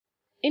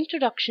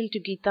Introduction to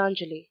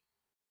Gitanjali.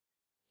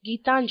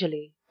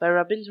 Gitanjali by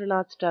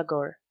Rabindranath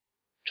Tagore.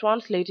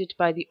 Translated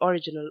by the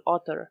original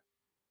author.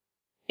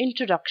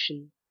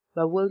 Introduction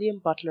by William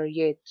Butler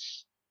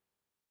Yeats.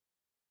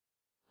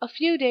 A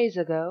few days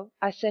ago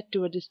I said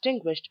to a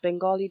distinguished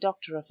Bengali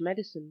doctor of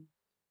medicine,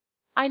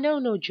 "I know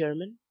no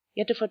German,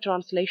 yet if a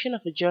translation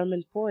of a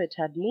German poet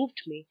had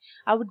moved me,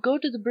 I would go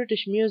to the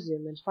British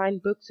Museum and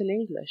find books in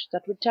English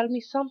that would tell me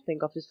something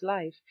of his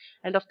life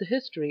and of the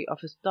history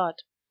of his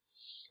thought.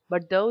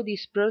 But though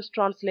these prose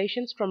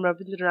translations from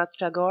Rabindranath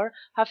Tagore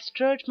have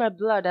stirred my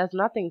blood as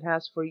nothing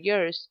has for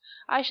years,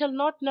 I shall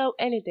not know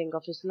anything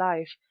of his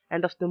life,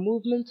 and of the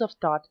movements of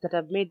thought that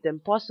have made them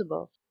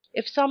possible,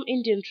 if some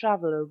Indian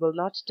traveller will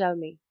not tell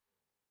me."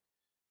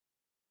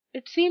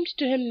 It seemed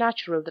to him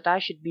natural that I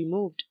should be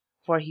moved,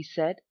 for he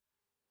said,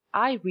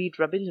 "I read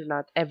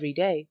Rabindranath every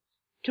day.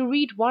 To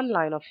read one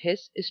line of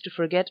his is to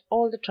forget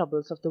all the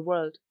troubles of the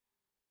world."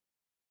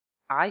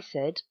 I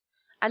said,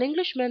 "An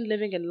Englishman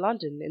living in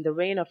London in the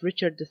reign of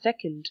Richard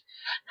II,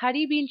 had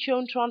he been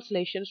shown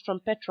translations from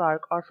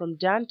Petrarch or from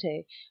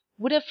Dante,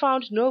 would have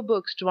found no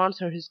books to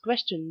answer his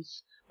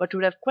questions, but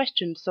would have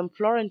questioned some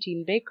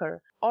Florentine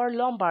baker or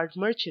Lombard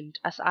merchant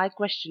as I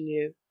question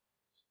you.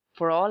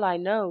 For all I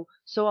know,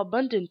 so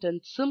abundant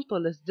and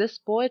simple is this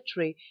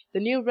poetry, the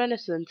new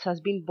Renaissance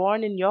has been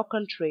born in your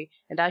country,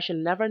 and I shall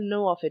never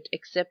know of it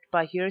except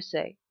by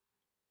hearsay."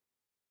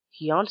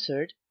 He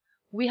answered,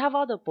 "We have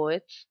other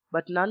poets,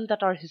 but none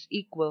that are his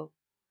equal.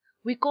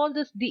 We call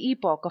this the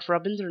epoch of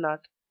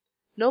Rabindranath.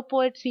 No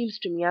poet seems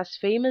to me as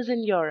famous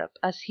in Europe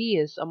as he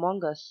is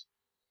among us.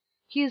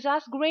 He is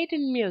as great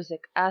in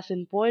music as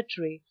in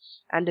poetry,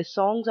 and his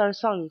songs are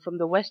sung from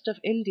the west of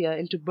India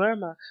into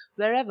Burma,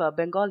 wherever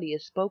Bengali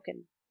is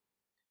spoken.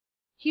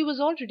 He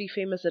was already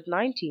famous at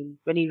 19,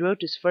 when he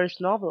wrote his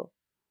first novel;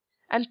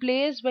 and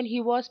plays when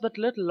he was but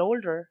little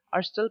older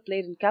are still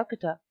played in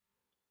Calcutta.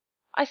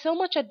 I so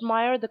much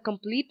admire the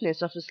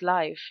completeness of his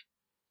life.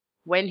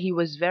 When he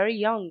was very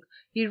young,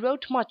 he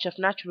wrote much of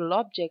natural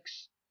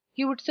objects.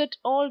 He would sit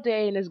all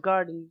day in his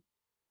garden.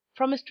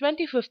 From his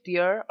 25th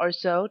year or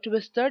so to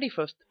his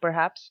 35th,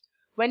 perhaps,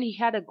 when he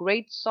had a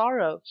great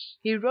sorrow,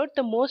 he wrote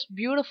the most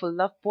beautiful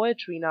love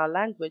poetry in our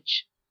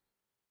language."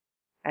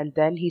 And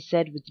then he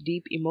said with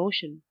deep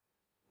emotion,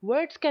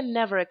 "Words can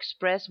never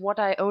express what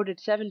I owed at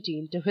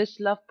 17 to his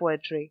love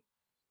poetry.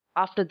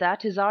 After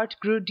that his art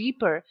grew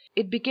deeper,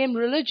 it became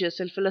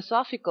religious and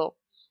philosophical.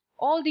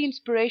 All the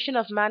inspiration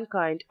of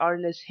mankind are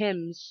in his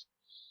hymns.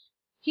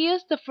 He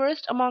is the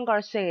first among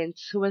our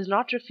saints who has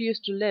not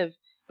refused to live,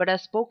 but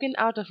has spoken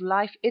out of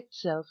life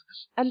itself,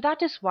 and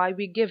that is why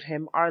we give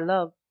him our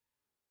love."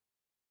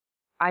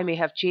 I may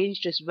have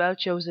changed his well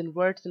chosen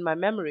words in my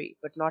memory,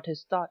 but not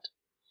his thought.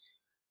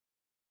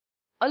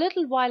 A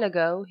little while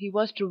ago he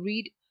was to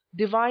read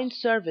divine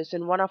service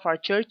in one of our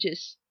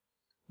churches.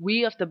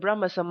 We of the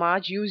Brahma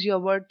Samaj use your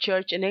word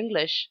church in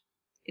English.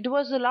 It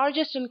was the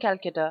largest in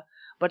Calcutta,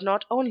 but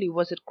not only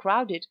was it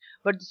crowded,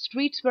 but the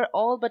streets were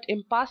all but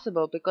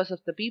impassable because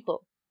of the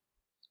people.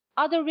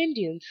 Other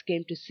Indians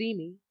came to see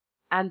me,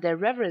 and their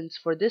reverence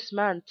for this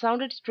man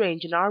sounded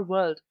strange in our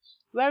world,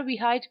 where we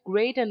hide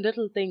great and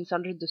little things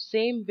under the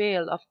same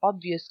veil of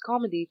obvious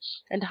comedy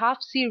and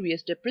half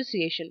serious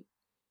depreciation.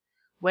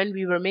 When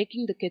we were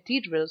making the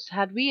cathedrals,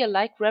 had we a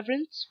like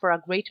reverence for our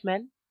great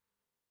men?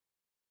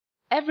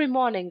 "Every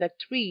morning at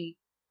 3,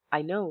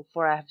 I know,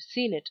 for I have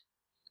seen it,"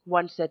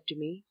 one said to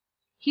me,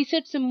 "he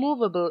sits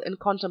immovable in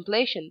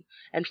contemplation,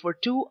 and for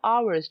 2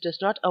 hours does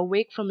not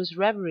awake from his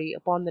reverie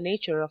upon the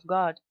nature of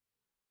God.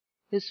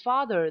 His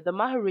father, the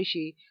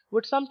Maharishi,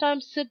 would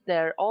sometimes sit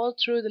there all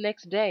through the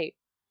next day.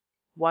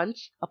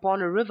 Once,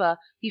 upon a river,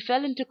 he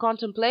fell into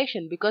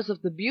contemplation because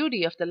of the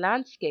beauty of the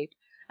landscape,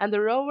 and the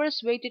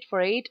rowers waited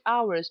for 8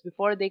 hours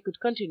before they could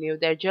continue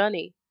their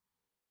journey."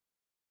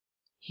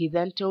 He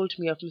then told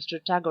me of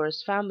Mr.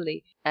 Tagore's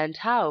family, and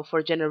how,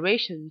 for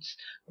generations,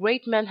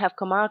 great men have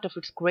come out of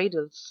its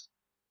cradles.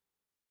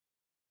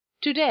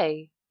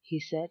 "Today," he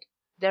said,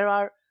 "there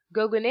are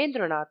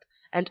Gaganendranath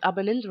and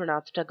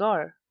Abanindranath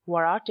Tagore, who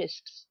are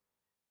artists;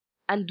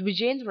 and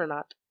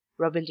Dvijendranath,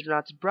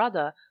 Rabindranath's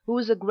brother, who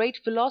is a great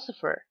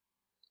philosopher.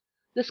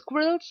 The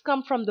squirrels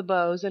come from the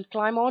boughs and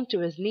climb on to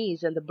his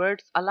knees, and the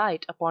birds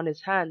alight upon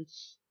his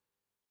hands."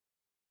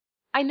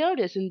 I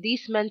notice in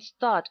these men's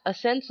thought a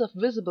sense of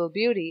visible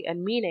beauty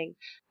and meaning,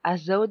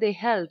 as though they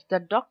held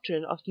that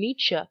doctrine of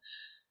Nietzsche,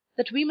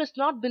 that we must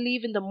not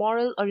believe in the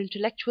moral or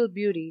intellectual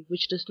beauty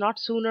which does not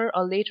sooner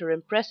or later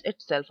impress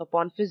itself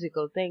upon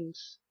physical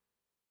things.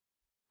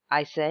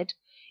 I said,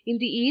 "In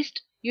the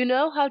East you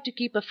know how to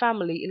keep a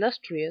family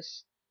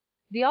illustrious.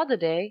 The other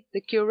day the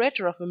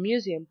curator of a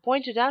museum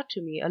pointed out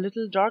to me a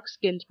little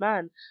dark-skinned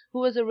man who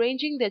was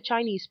arranging their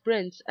Chinese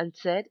prints, and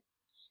said,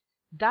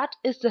 'That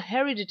is the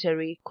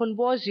hereditary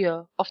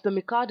convoisier of the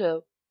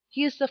Mikado.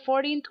 He is the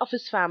 14th of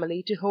his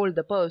family to hold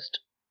the post.'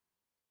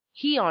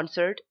 He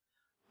answered,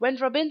 'When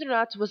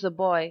Rabindranath was a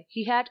boy,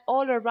 he had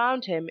all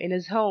around him in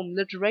his home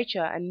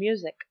literature and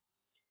music.'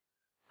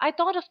 I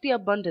thought of the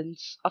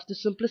abundance, of the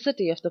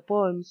simplicity of the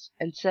poems,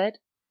 and said,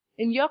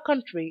 In your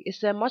country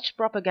is there much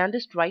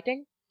propagandist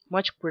writing?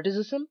 Much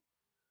criticism?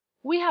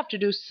 We have to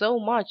do so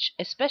much,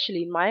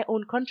 especially in my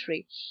own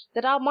country,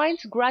 that our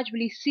minds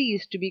gradually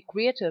cease to be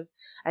creative,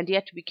 and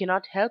yet we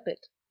cannot help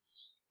it.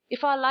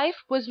 If our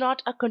life was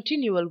not a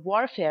continual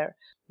warfare,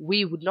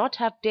 we would not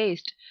have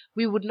taste,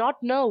 we would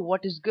not know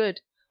what is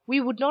good, we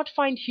would not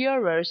find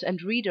hearers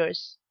and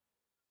readers.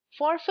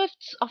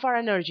 Four-fifths of our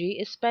energy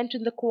is spent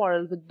in the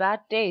quarrel with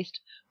bad taste,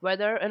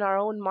 whether in our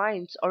own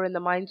minds or in the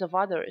minds of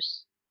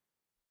others.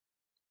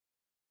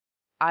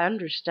 I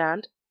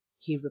understand,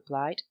 he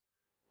replied.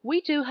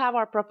 We too have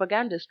our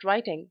propagandist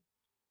writing.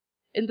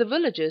 In the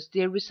villages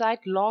they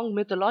recite long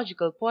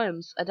mythological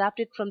poems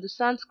adapted from the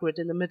Sanskrit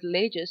in the Middle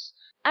Ages,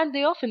 and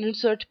they often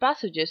insert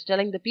passages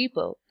telling the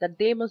people that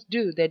they must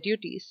do their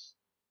duties.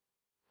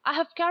 I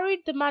have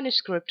carried the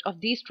manuscript of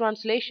these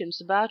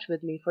translations about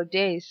with me for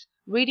days,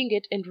 reading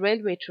it in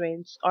railway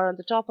trains or on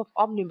the top of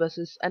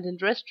omnibuses and in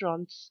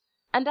restaurants,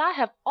 and I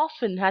have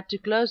often had to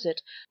close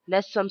it,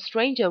 lest some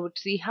stranger would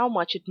see how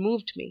much it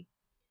moved me.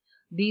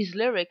 These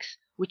lyrics,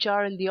 which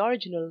are in the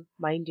original,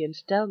 my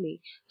Indians tell me,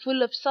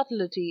 full of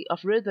subtlety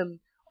of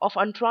rhythm, of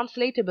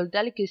untranslatable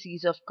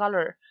delicacies of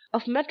colour,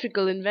 of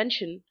metrical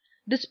invention,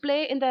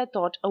 display in their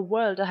thought a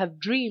world I have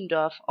dreamed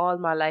of all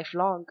my life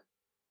long.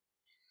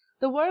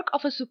 The work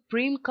of a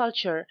supreme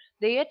culture,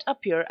 they yet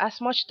appear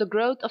as much the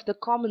growth of the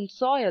common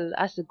soil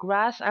as the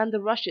grass and the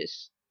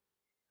rushes.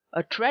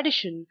 A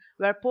tradition,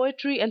 where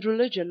poetry and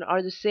religion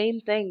are the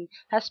same thing,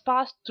 has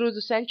passed through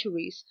the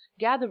centuries,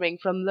 gathering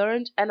from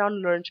learned and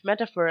unlearned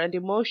metaphor and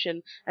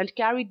emotion, and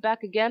carried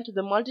back again to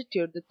the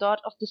multitude the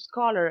thought of the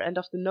scholar and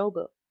of the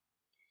noble.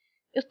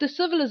 If the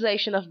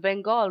civilization of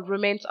Bengal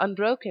remains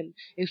unbroken,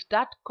 if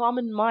that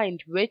common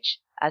mind which,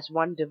 as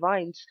one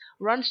divines,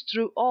 runs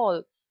through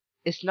all,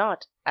 is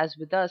not, as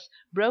with us,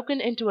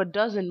 broken into a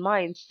dozen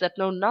minds that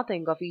know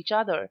nothing of each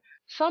other,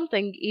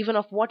 something even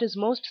of what is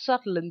most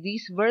subtle in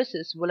these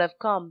verses will have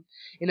come,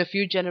 in a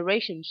few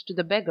generations, to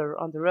the beggar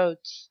on the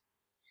roads.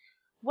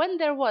 When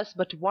there was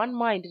but one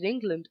mind in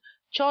England,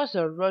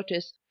 Chaucer wrote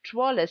his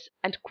Troilus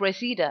and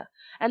Cressida,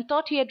 and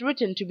thought he had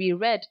written to be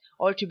read,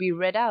 or to be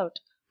read out,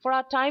 for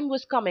our time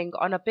was coming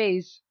on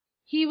apace.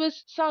 He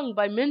was sung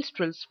by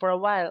minstrels for a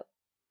while.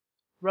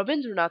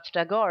 Rabindranath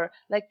Tagore,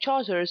 like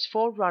Chaucer's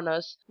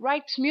forerunners,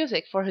 writes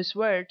music for his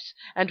words,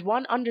 and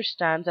one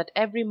understands at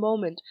every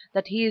moment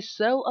that he is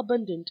so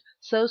abundant,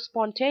 so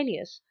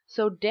spontaneous,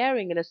 so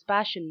daring in his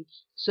passion,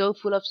 so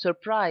full of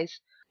surprise,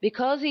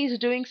 because he is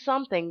doing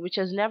something which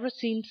has never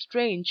seemed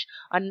strange,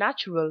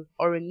 unnatural,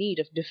 or in need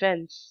of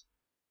defense.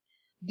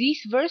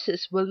 These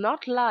verses will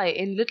not lie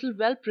in little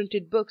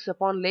well-printed books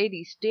upon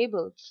ladies'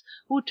 tables,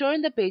 who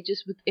turn the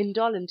pages with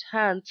indolent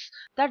hands,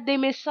 that they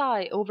may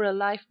sigh over a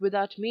life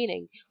without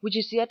meaning, which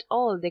is yet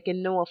all they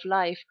can know of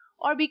life,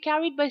 or be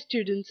carried by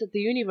students at the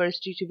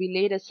university to be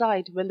laid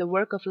aside when the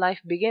work of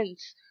life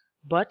begins,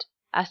 but,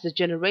 as the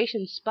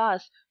generations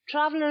pass,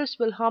 travellers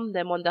will hum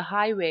them on the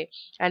highway,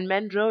 and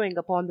men rowing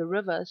upon the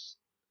rivers.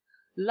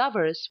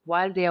 Lovers,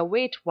 while they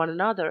await one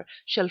another,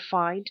 shall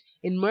find,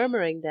 in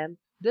murmuring them,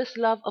 this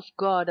love of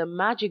God a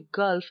magic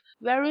gulf,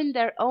 wherein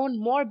their own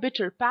more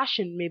bitter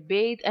passion may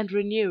bathe and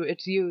renew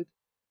its youth.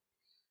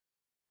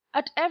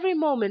 At every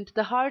moment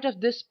the heart of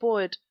this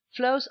poet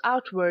flows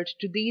outward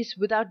to these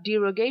without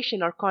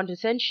derogation or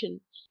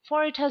condescension,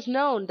 for it has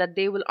known that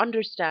they will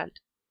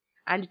understand,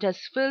 and it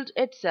has filled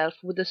itself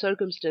with the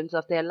circumstance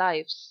of their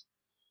lives.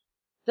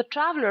 The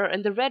traveller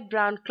in the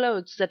red-brown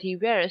clothes that he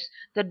wears,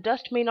 that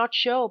dust may not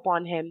show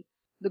upon him,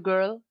 the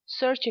girl,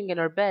 searching in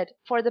her bed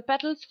for the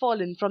petals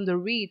fallen from the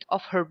wreath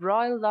of her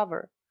royal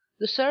lover,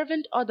 the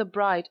servant or the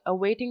bride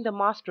awaiting the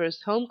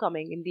master's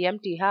home-coming in the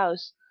empty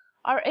house,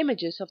 are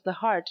images of the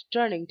heart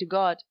turning to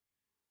God.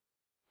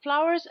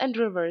 Flowers and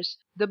rivers,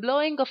 the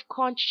blowing of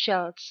conch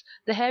shells,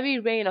 the heavy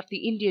rain of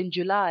the Indian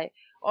July,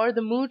 are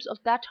the moods of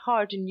that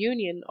heart in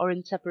union or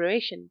in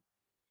separation.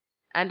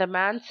 And a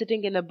man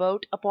sitting in a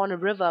boat upon a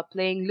river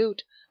playing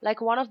lute, like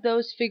one of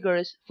those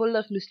figures full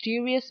of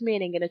mysterious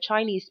meaning in a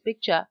Chinese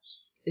picture,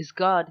 is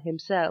God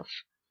himself.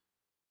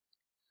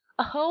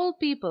 A whole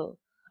people,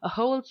 a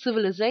whole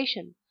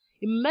civilization,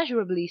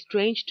 immeasurably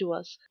strange to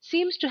us,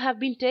 seems to have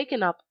been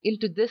taken up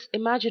into this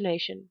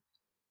imagination.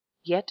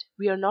 Yet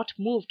we are not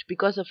moved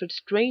because of its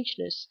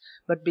strangeness,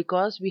 but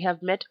because we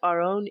have met our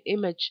own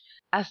image,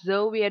 as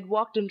though we had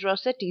walked in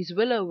Rossetti's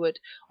willow wood,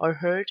 or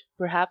heard,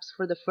 perhaps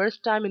for the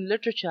first time in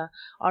literature,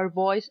 our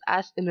voice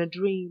as in a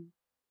dream.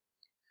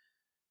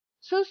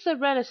 Since the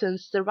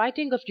Renaissance the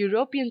writing of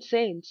European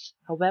saints,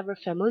 however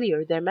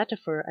familiar their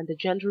metaphor and the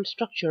general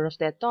structure of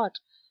their thought,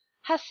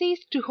 has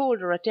ceased to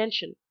hold our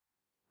attention.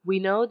 We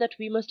know that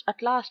we must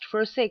at last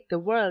forsake the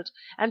world,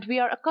 and we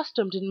are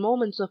accustomed in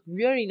moments of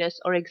weariness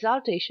or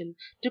exaltation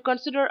to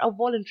consider a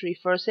voluntary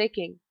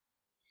forsaking.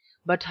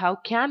 But how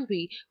can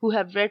we, who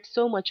have read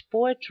so much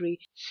poetry,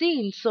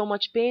 seen so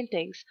much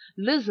paintings,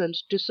 listened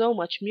to so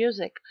much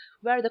music,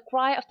 where the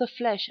cry of the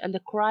flesh and the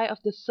cry of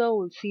the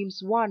soul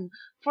seems one,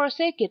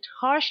 forsake it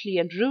harshly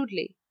and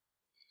rudely?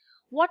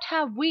 What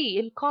have we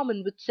in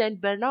common with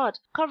Saint Bernard,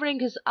 covering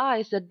his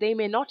eyes that they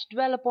may not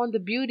dwell upon the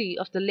beauty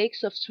of the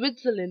lakes of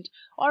Switzerland,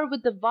 or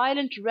with the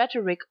violent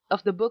rhetoric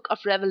of the book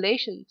of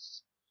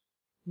Revelations?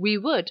 We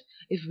would,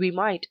 if we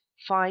might,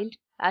 find,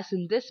 as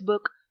in this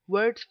book,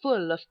 words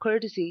full of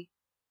courtesy.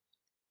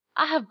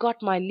 I have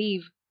got my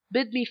leave.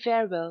 Bid me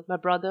farewell, my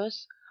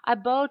brothers. I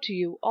bow to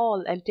you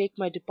all and take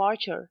my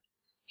departure.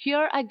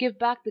 Here I give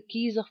back the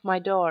keys of my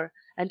door,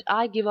 and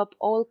I give up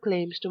all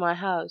claims to my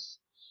house.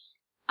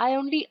 I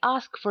only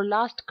ask for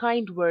last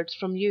kind words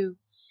from you.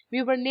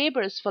 We were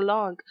neighbors for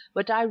long,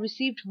 but I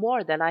received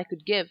more than I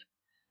could give.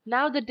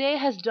 Now the day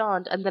has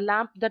dawned and the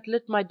lamp that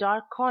lit my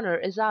dark corner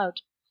is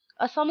out.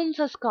 A summons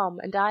has come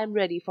and I am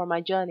ready for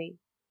my journey.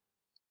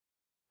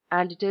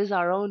 And it is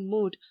our own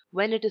mood,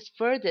 when it is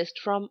furthest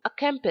from a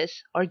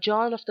Kempis or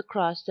John of the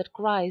Cross, that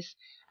cries,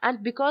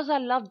 "And because I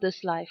love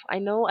this life, I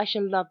know I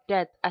shall love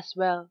death as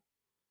well."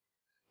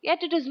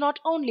 Yet it is not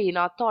only in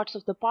our thoughts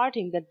of the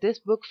parting that this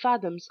book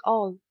fathoms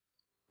all.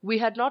 We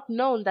had not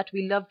known that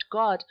we loved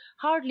God,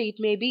 hardly it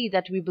may be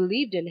that we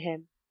believed in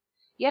Him.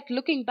 Yet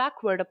looking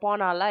backward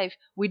upon our life,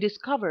 we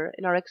discover,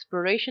 in our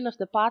exploration of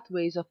the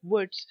pathways of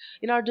woods,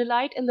 in our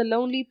delight in the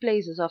lonely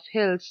places of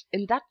hills,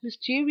 in that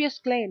mysterious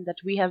claim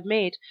that we have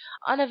made,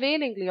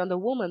 unavailingly on the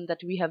woman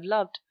that we have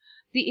loved,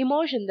 the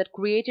emotion that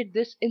created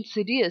this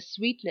insidious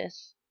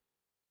sweetness.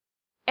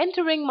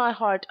 Entering my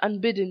heart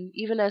unbidden,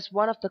 even as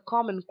one of the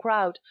common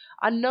crowd,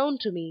 unknown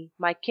to me,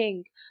 my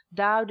king,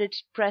 thou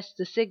didst press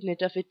the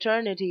signet of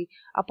eternity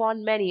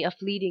upon many a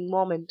fleeting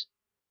moment.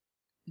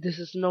 This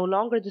is no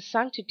longer the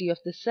sanctity of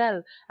the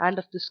cell and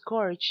of the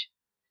scourge,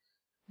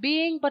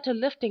 being but a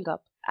lifting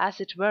up, as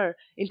it were,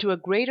 into a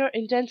greater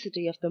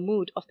intensity of the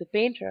mood of the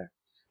painter,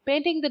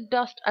 painting the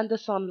dust and the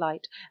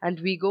sunlight, and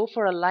we go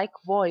for a like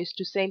voice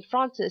to Saint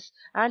Francis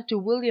and to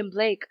William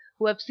Blake,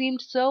 who have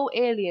seemed so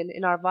alien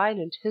in our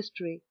violent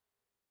history.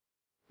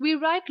 We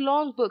write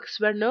long books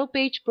where no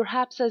page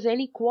perhaps has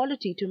any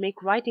quality to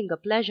make writing a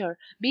pleasure,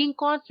 being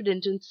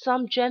confident in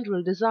some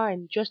general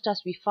design, just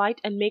as we fight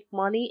and make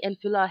money and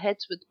fill our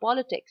heads with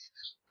politics,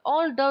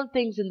 all dull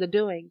things in the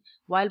doing,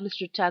 while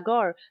Mr.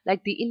 Tagore,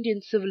 like the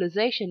Indian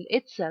civilization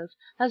itself,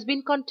 has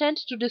been content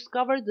to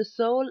discover the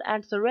soul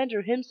and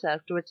surrender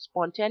himself to its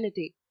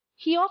spontaneity.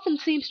 He often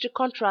seems to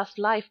contrast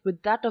life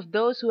with that of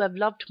those who have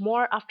loved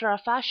more after a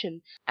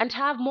fashion, and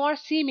have more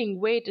seeming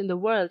weight in the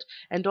world,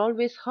 and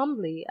always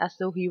humbly, as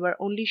though he were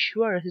only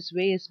sure his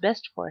way is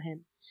best for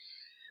him.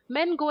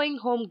 Men going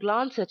home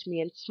glance at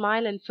me and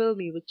smile and fill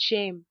me with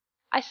shame.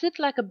 I sit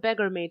like a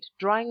beggar maid,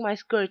 drawing my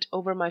skirt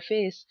over my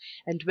face,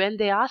 and when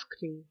they ask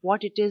me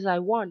what it is I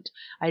want,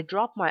 I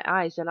drop my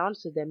eyes and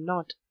answer them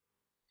not.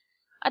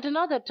 At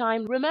another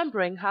time,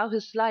 remembering how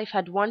his life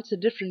had once a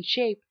different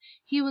shape,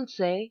 he will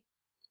say,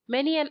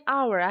 "Many an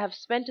hour I have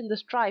spent in the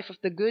strife of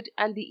the good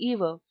and the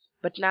evil,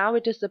 but now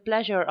it is the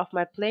pleasure of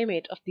my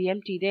playmate of the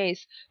empty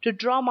days to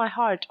draw my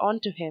heart on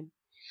to him.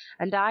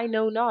 And I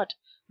know not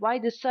why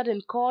this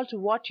sudden call to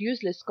what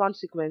useless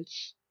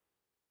consequence."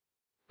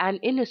 An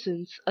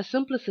innocence, a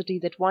simplicity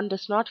that one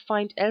does not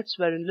find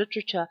elsewhere in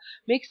literature,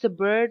 makes the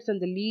birds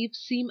and the leaves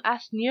seem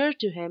as near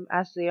to him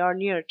as they are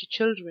near to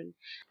children,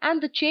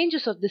 and the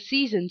changes of the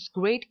seasons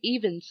great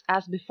events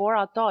as before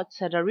our thoughts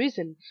had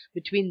arisen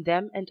between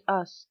them and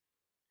us.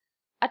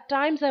 At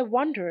times I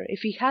wonder if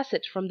he has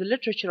it from the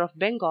literature of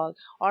Bengal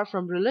or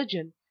from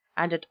religion,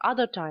 and at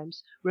other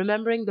times,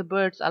 remembering the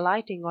birds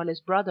alighting on his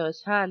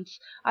brother's hands,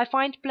 I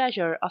find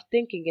pleasure of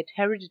thinking it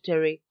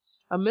hereditary,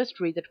 a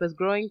mystery that was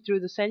growing through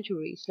the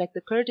centuries like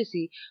the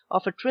courtesy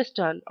of a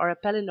Tristan or a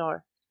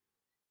Pellinore.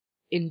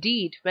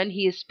 Indeed, when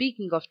he is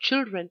speaking of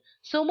children,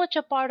 so much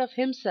a part of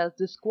himself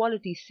this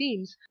quality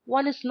seems,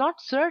 one is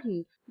not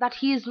certain that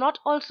he is not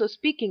also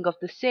speaking of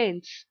the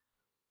saints.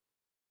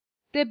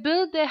 They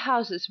build their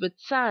houses with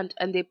sand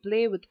and they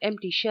play with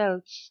empty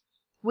shells.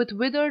 With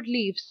withered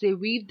leaves they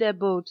weave their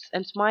boats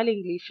and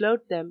smilingly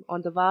float them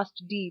on the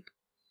vast deep.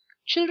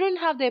 Children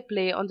have their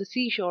play on the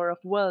seashore of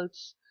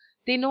worlds.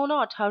 They know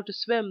not how to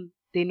swim,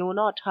 they know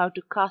not how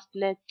to cast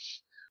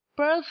nets.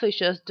 Pearl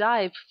fishers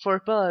dive for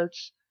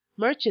pearls,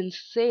 merchants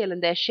sail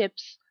in their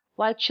ships,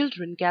 while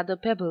children gather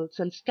pebbles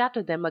and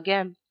scatter them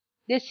again.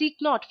 They seek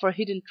not for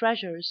hidden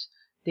treasures,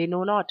 they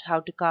know not how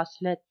to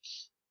cast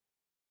nets.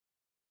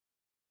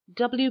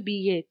 W. B.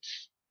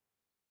 Yeats.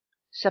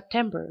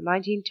 September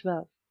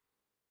 1912.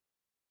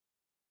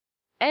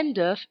 End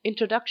of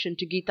Introduction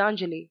to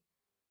Gitanjali.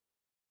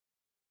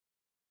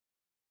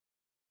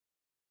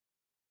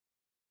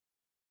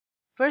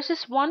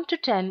 Verses 1 to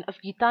 10 of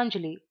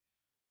Gitanjali.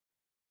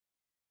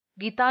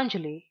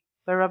 Gitanjali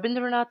by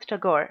Rabindranath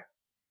Tagore.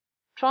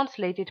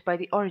 Translated by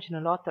the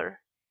original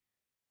author.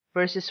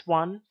 Verses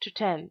 1 to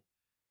 10.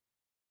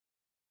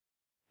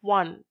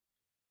 1.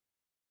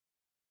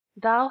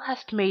 Thou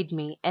hast made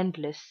me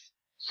endless,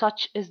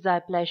 such is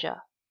thy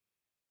pleasure.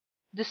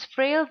 This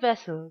frail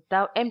vessel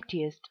thou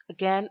emptiest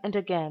again and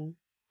again,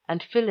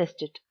 and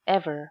fillest it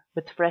ever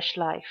with fresh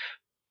life.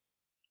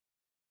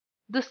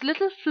 This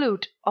little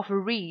flute of a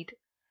reed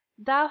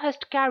thou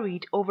hast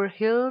carried over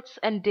hills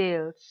and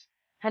dales,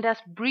 and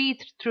has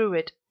breathed through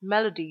it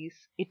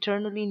melodies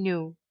eternally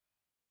new.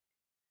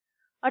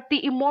 At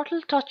the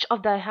immortal touch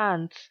of thy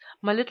hands,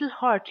 my little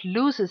heart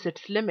loses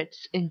its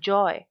limits in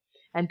joy,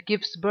 and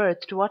gives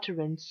birth to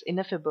utterance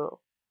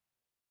ineffable.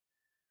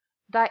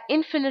 Thy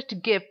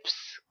infinite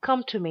gifts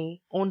come to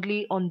me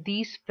only on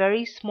these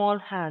very small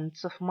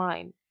hands of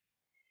mine.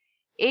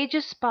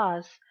 Ages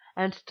pass,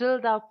 and still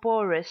thou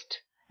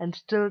pourest, and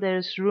still there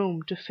is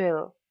room to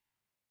fill.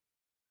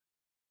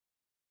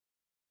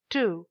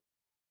 2.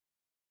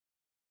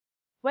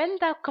 When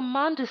thou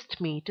commandest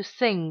me to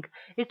sing,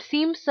 it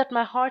seems that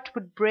my heart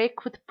would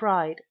break with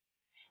pride,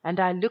 and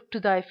I look to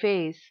thy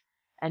face,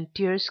 and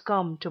tears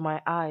come to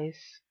my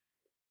eyes.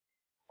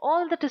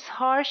 All that is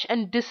harsh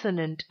and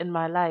dissonant in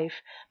my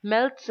life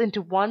melts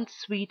into one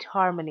sweet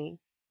harmony,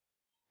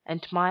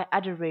 and my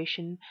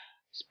adoration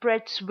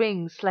spreads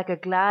wings like a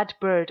glad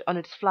bird on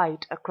its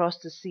flight across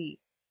the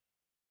sea.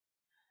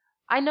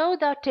 I know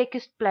thou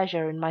takest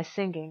pleasure in my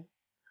singing.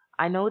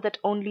 I know that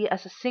only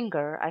as a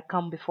singer I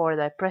come before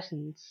thy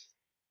presence.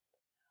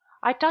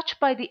 I touch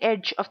by the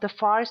edge of the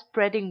far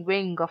spreading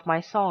wing of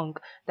my song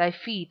thy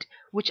feet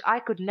which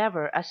I could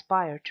never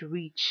aspire to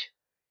reach.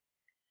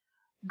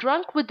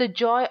 Drunk with the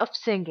joy of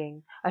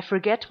singing, I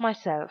forget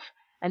myself,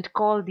 and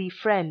call thee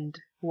friend,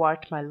 who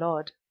art my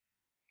Lord.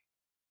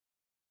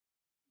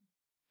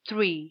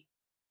 3.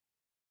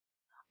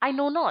 I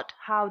know not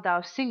how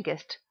thou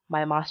singest,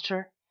 my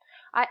master.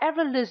 I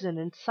ever listen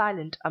in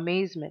silent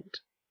amazement.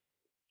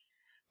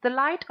 The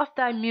light of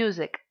thy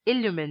music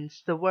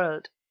illumines the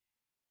world.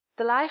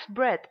 The life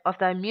breath of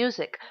thy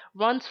music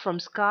runs from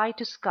sky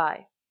to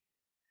sky.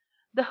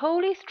 The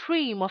holy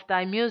stream of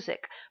thy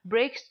music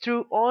breaks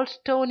through all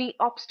stony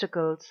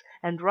obstacles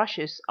and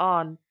rushes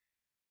on.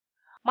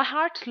 My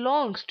heart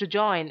longs to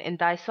join in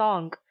thy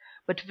song,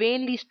 but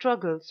vainly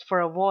struggles for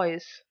a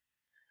voice.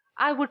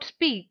 I would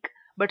speak,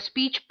 but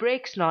speech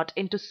breaks not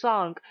into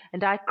song,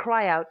 and I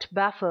cry out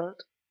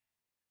baffled.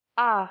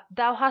 Ah,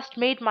 thou hast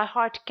made my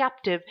heart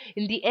captive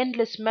in the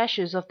endless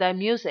meshes of thy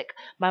music,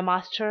 my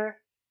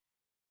master.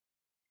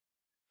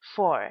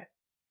 4.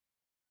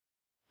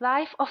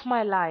 Life of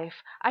my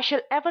life, I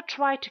shall ever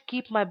try to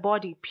keep my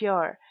body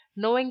pure,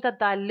 knowing that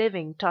thy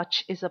living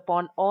touch is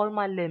upon all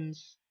my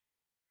limbs.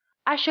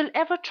 I shall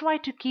ever try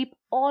to keep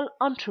all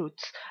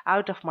untruths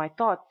out of my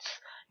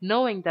thoughts,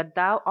 knowing that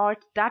thou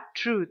art that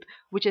truth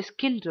which has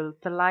kindled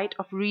the light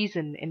of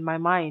reason in my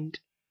mind.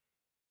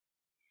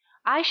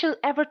 I shall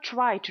ever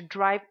try to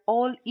drive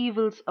all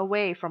evils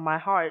away from my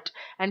heart,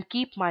 and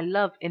keep my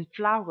love in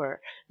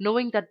flower,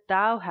 knowing that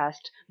thou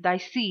hast thy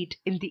seat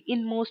in the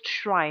inmost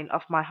shrine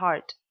of my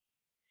heart.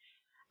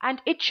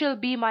 And it shall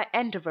be my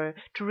endeavor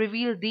to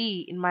reveal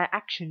thee in my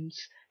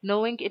actions,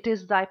 knowing it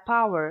is thy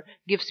power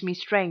gives me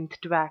strength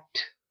to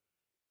act.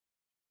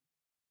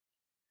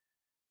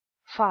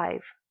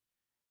 5.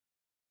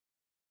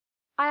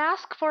 I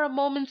ask for a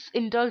moment's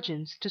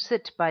indulgence to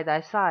sit by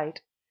thy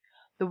side.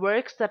 The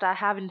works that I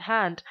have in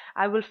hand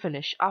I will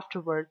finish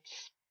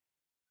afterwards.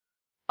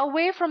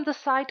 Away from the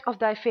sight of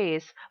thy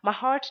face, my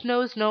heart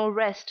knows no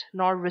rest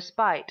nor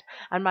respite,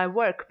 and my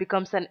work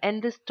becomes an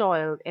endless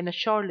toil in a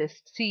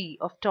shoreless sea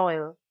of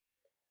toil.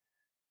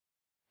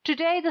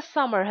 Today the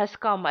summer has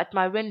come at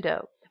my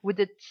window, with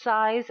its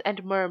sighs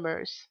and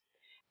murmurs,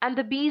 and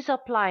the bees are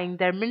plying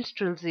their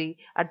minstrelsy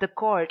at the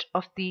court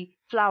of the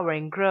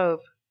flowering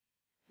grove.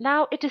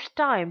 Now it is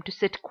time to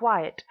sit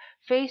quiet,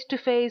 face to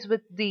face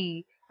with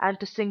thee, and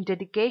to sing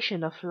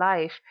dedication of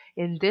life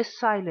in this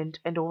silent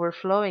and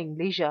overflowing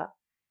leisure.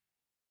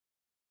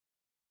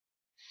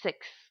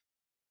 6.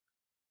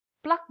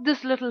 Pluck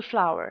this little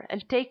flower,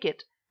 and take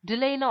it,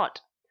 delay not.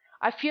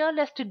 I fear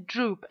lest it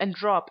droop and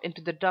drop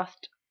into the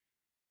dust.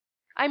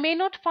 I may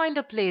not find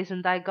a place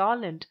in thy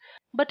garland,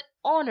 but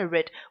honor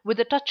it with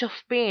a touch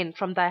of pain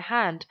from thy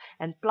hand,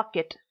 and pluck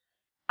it.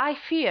 I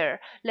fear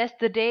lest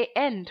the day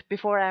end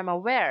before I am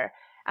aware,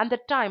 and the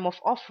time of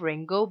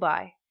offering go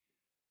by.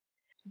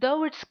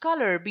 Though its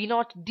color be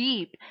not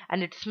deep,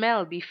 and its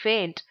smell be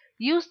faint,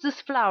 use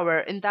this flower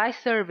in thy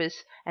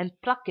service, and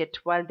pluck it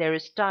while there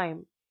is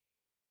time.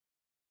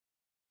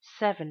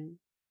 7.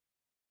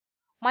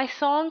 My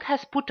song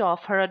has put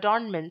off her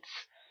adornments.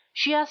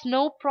 She has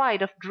no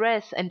pride of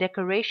dress and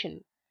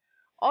decoration.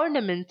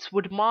 Ornaments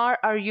would mar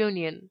our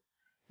union.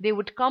 They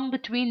would come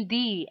between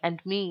thee and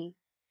me.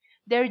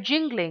 Their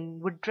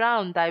jingling would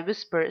drown thy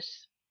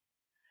whispers.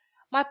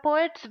 My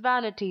poet's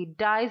vanity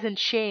dies in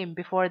shame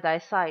before thy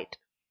sight.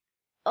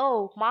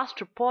 Oh,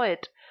 master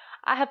poet,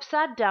 I have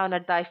sat down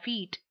at thy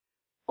feet.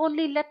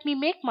 Only let me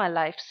make my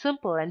life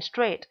simple and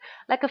straight,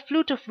 like a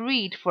flute of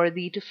reed for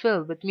thee to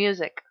fill with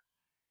music.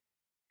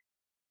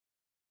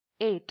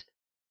 8.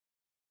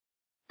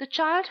 The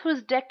child who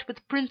is decked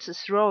with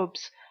princess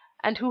robes,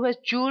 and who has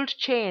jeweled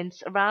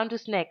chains around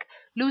his neck,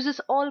 loses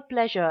all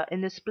pleasure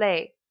in his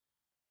play.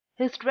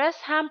 His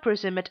dress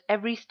hampers him at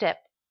every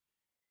step.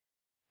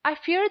 I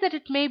fear that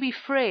it may be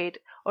frayed,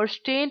 or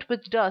stained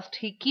with dust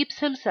he keeps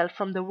himself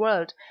from the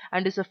world,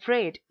 and is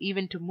afraid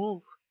even to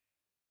move.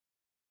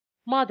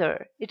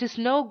 Mother, it is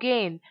no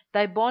gain,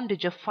 thy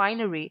bondage of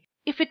finery,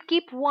 If it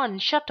keep one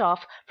shut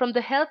off from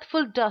the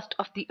healthful dust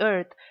of the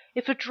earth,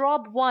 if it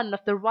rob one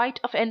of the right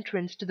of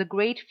entrance to the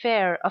great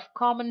fair of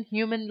common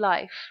human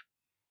life.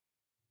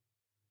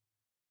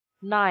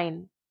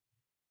 9.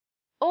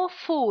 O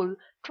fool,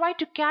 try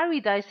to carry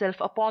thyself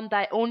upon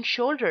thy own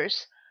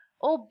shoulders!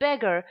 O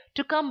beggar,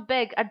 to come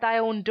beg at thy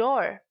own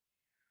door!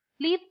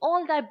 Leave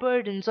all thy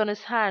burdens on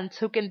his hands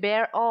who can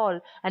bear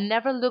all, and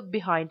never look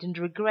behind in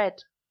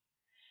regret.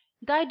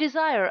 Thy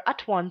desire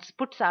at once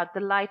puts out the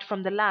light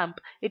from the lamp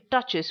it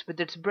touches with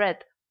its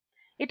breath.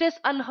 It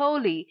is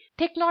unholy,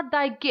 take not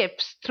thy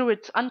gifts through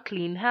its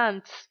unclean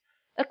hands.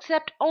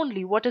 Accept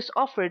only what is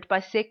offered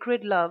by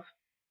sacred love.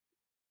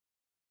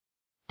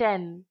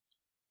 10.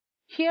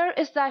 Here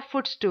is thy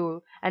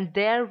footstool, and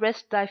there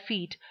rest thy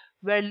feet,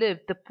 where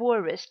live the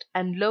poorest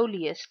and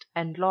lowliest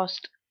and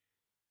lost.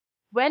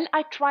 When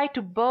I try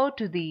to bow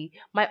to thee,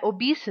 my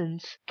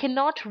obeisance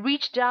cannot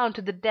reach down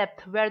to the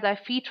depth where thy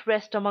feet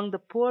rest among the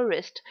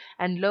poorest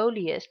and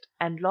lowliest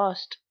and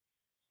lost.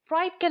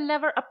 Pride can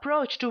never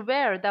approach to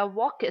where thou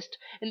walkest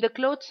in the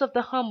clothes of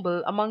the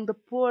humble among the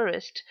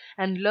poorest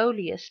and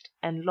lowliest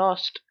and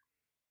lost.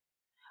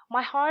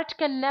 My heart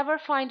can never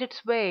find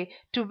its way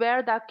to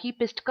where thou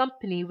keepest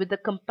company with the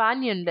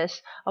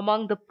companionless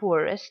among the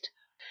poorest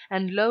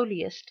and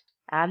lowliest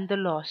and the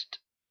lost.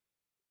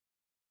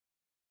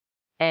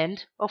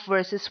 End of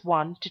verses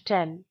 1 to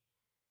 10.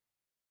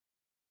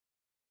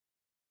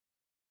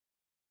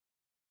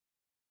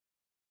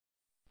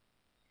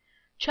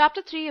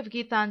 Chapter 3 of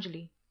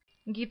Gitanjali.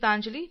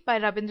 Gitanjali by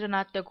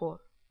Rabindranath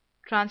Tagore.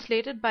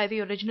 Translated by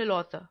the original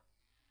author.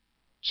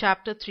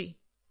 Chapter 3.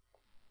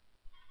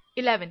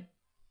 11.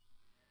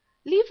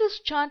 Leave this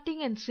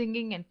chanting and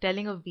singing and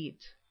telling of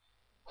beads.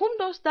 Whom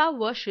dost thou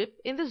worship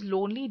in this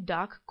lonely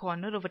dark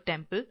corner of a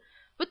temple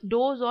with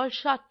doors all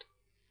shut?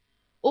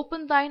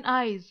 Open thine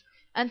eyes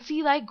and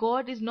see thy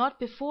God is not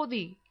before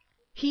thee.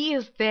 He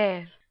is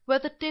there, where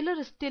the tiller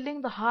is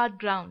tilling the hard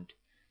ground,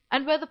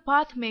 and where the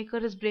path-maker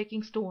is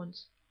breaking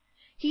stones.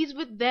 He is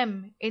with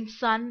them in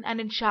sun and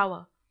in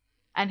shower,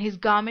 and his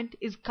garment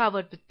is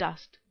covered with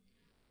dust.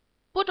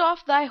 Put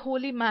off thy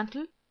holy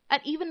mantle,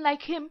 and even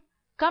like him,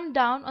 come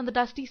down on the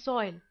dusty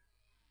soil.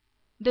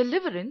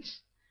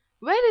 Deliverance?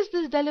 Where is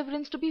this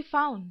deliverance to be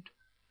found?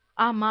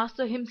 Our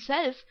Master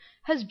himself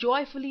has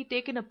joyfully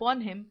taken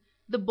upon him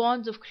the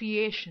bonds of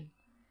creation.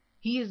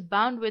 He is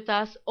bound with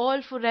us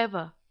all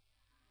forever.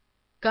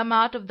 Come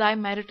out of thy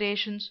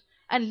meditations,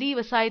 and leave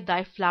aside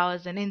thy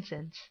flowers and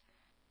incense.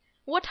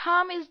 What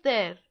harm is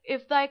there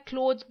if thy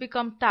clothes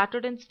become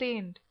tattered and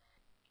stained?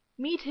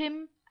 Meet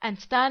him and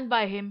stand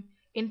by him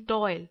in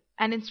toil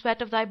and in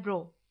sweat of thy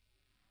brow.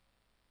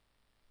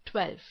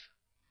 12.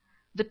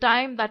 The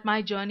time that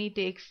my journey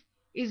takes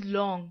is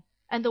long,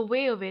 and the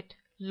way of it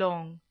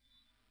long.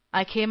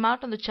 I came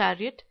out on the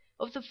chariot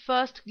of the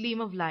first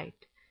gleam of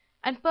light,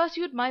 and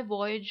pursued my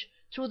voyage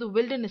through the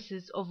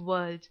wildernesses of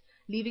worlds,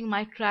 leaving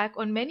my track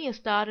on many a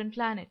star and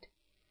planet.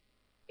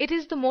 It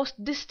is the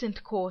most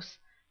distant course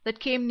that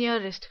came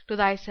nearest to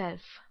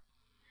thyself,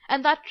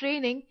 and that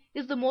training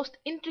is the most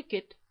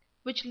intricate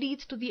which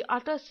leads to the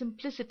utter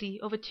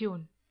simplicity of a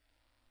tune.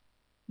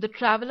 The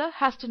traveller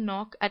has to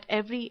knock at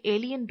every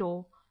alien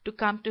door to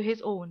come to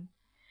his own,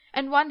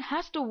 and one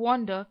has to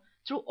wander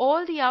through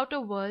all the outer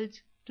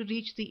worlds to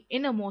reach the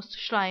innermost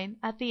shrine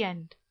at the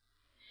end.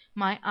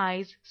 My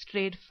eyes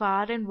strayed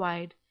far and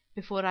wide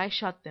before I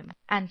shut them,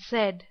 and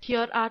said,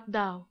 Here art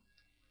thou.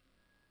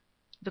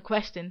 The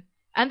question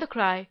and the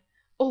cry,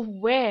 Oh,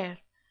 where?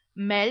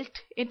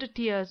 Melt into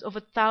tears of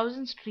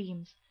 1,000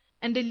 streams,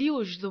 and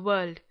deluge the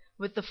world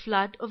with the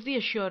flood of the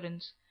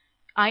assurance,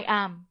 I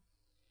am.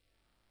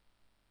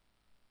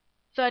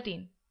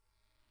 13.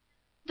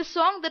 The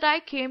song that I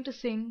came to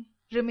sing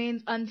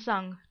remains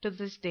unsung to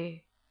this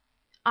day.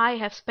 I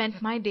have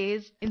spent my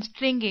days in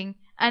stringing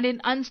and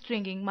in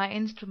unstringing my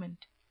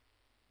instrument.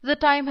 The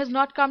time has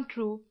not come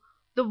true,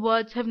 the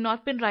words have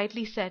not been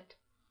rightly set.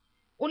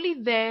 Only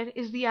there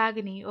is the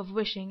agony of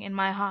wishing in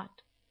my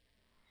heart.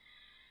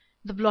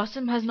 The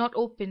blossom has not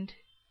opened,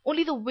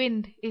 only the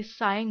wind is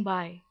sighing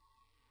by.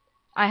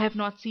 I have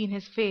not seen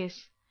his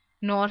face,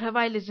 nor have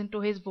I listened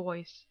to his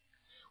voice.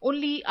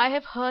 Only I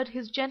have heard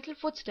his gentle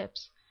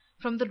footsteps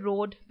from the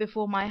road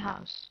before my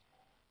house.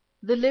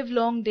 The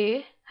livelong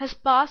day has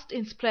passed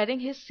in spreading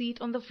his seat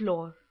on the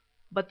floor,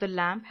 but the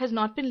lamp has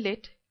not been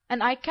lit,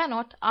 and I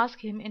cannot ask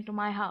him into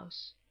my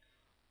house.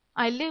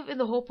 I live in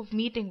the hope of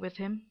meeting with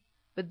him,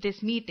 but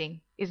this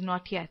meeting is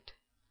not yet.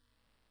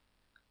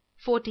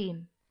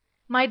 14.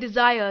 My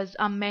desires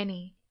are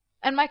many,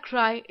 and my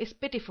cry is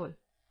pitiful.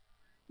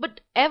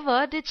 But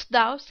ever didst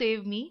thou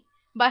save me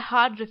by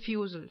hard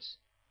refusals,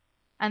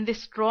 and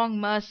this strong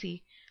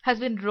mercy has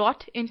been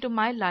wrought into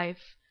my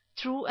life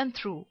through and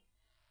through.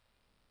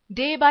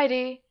 Day by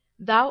day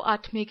thou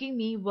art making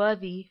me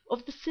worthy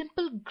of the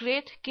simple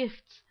great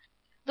gifts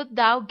that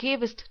thou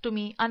gavest to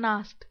me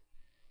unasked,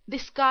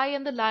 this sky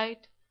and the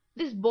light,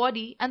 this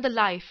body and the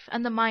life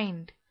and the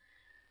mind,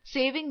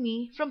 saving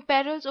me from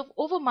perils of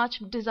overmuch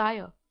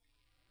desire.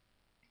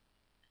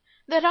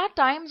 There are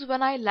times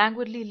when I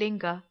languidly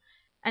linger,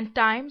 and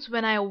times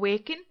when I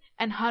awaken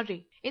and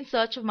hurry in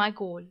search of my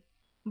goal.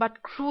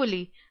 But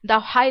cruelly thou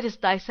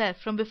hidest thyself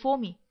from before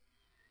me.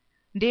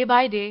 Day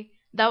by day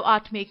thou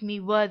art making me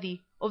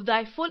worthy of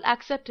thy full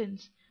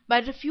acceptance by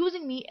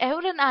refusing me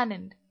ever and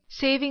anon,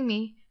 saving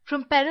me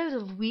from perils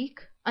of weak,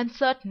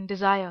 uncertain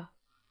desire.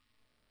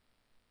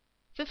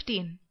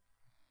 15.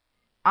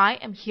 I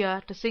am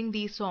here to sing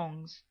thee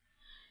songs.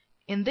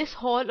 In this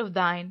hall of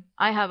thine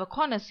I have a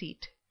corner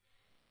seat.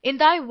 In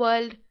thy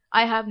world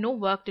I have no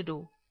work to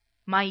do.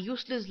 My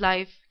useless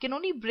life can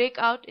only break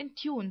out in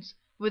tunes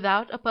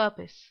without a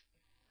purpose.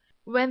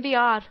 When the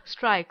hour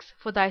strikes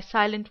for thy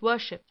silent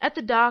worship at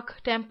the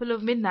dark temple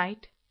of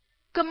midnight,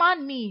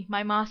 command me,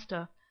 my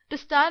master, to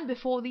stand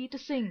before thee to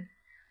sing.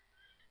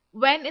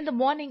 When in the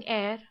morning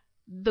air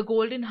the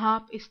golden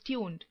harp is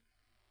tuned,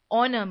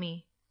 honor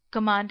me,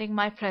 commanding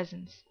my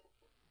presence.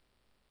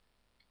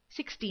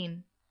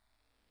 16.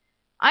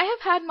 I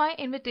have had my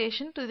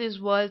invitation to this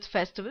world's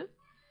festival,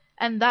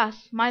 and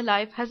thus my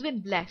life has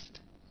been blessed.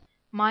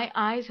 My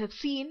eyes have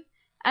seen,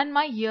 and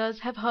my ears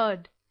have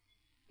heard.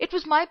 It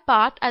was my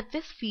part at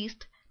this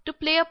feast to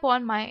play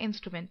upon my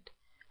instrument,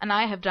 and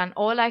I have done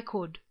all I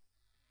could.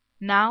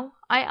 Now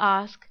I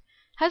ask,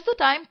 has the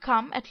time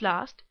come at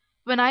last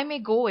when I may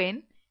go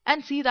in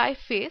and see thy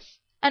face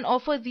and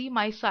offer thee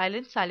my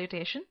silent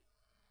salutation?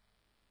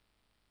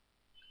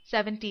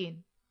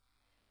 17.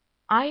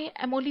 I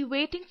am only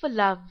waiting for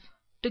love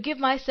to give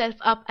myself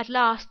up at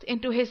last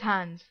into his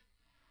hands.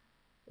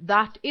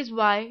 That is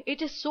why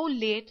it is so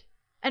late,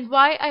 and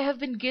why I have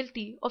been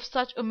guilty of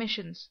such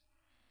omissions.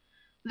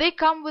 They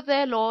come with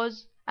their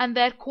laws and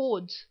their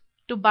codes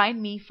to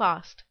bind me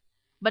fast,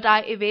 but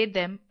I evade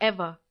them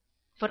ever,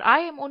 for I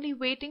am only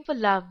waiting for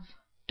love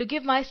to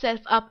give myself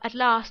up at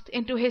last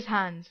into his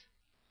hands.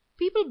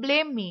 People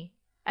blame me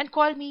and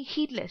call me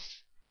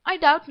heedless. I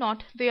doubt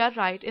not they are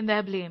right in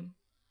their blame.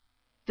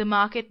 The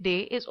market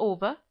day is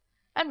over,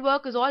 and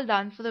work is all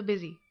done for the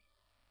busy.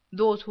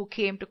 Those who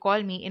came to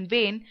call me in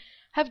vain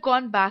have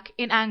gone back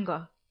in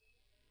anger.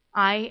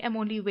 I am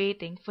only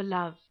waiting for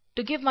love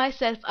to give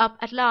myself up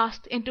at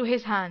last into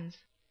his hands.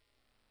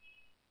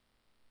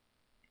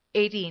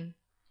 18.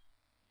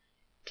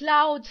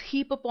 Clouds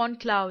heap upon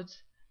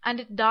clouds,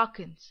 and it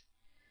darkens.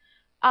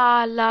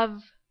 Ah,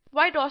 love,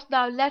 why dost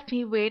thou let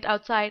me wait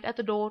outside at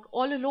the door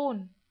all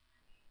alone?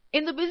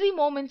 In the busy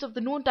moments of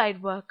the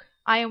noontide work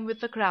I am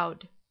with the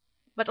crowd,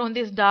 but on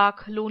this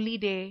dark, lonely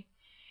day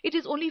it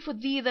is only for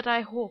thee that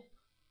I hope.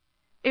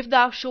 If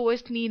thou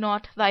showest me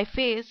not thy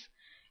face,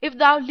 if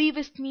thou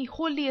leavest me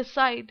wholly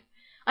aside,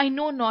 I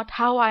know not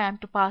how I am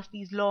to pass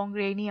these long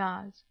rainy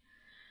hours.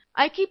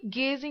 I keep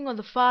gazing on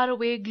the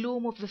far-away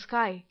gloom of the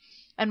sky,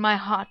 and my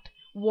heart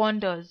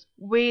wanders,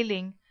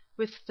 wailing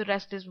with the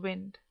restless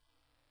wind.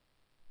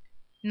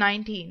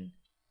 19.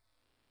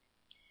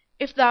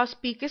 If thou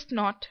speakest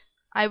not,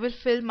 I will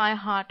fill my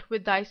heart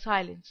with thy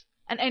silence,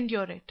 and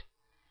endure it.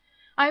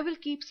 I will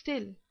keep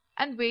still,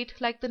 and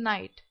wait like the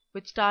night,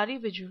 with starry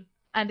vigil,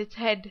 and its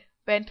head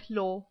bent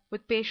low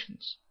with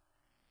patience.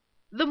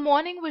 The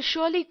morning will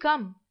surely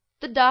come,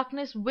 the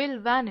darkness will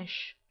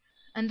vanish,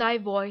 and thy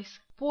voice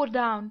pour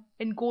down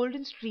in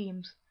golden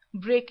streams,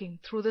 breaking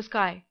through the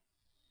sky.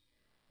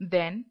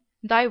 Then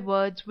thy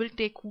words will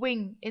take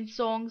wing in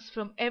songs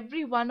from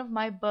every one of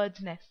my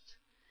birds' nests,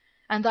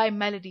 and thy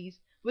melodies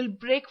will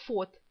break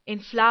forth in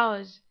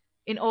flowers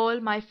in all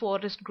my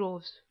forest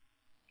groves.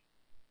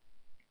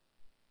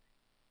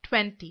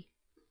 20.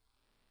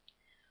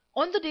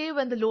 On the day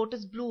when the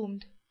lotus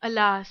bloomed,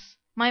 alas,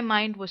 my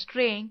mind was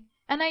straying,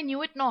 and I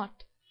knew it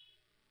not.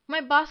 My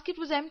basket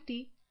was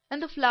empty,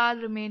 and the flower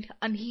remained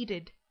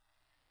unheeded.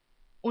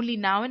 Only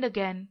now and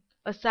again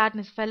a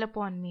sadness fell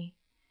upon me.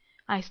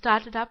 I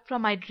started up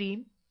from my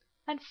dream,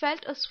 and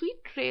felt a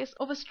sweet trace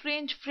of a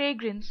strange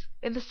fragrance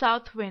in the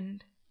south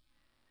wind.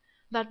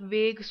 That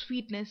vague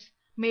sweetness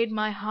made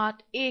my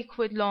heart ache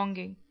with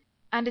longing,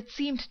 and it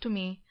seemed to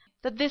me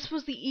that this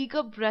was the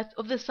eager breath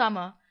of the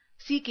summer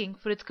seeking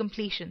for its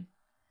completion.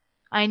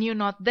 I knew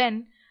not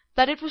then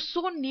that it was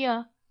so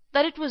near,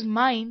 that it was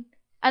mine,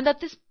 and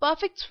that this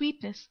perfect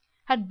sweetness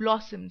had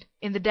blossomed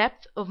in the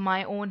depth of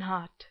my own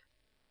heart.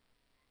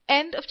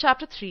 End of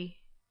Chapter 3.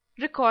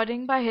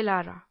 Recording by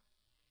Hilara.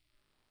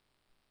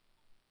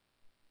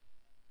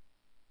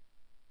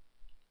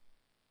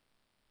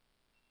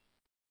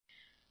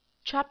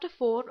 Chapter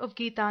 4 of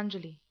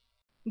Gitanjali.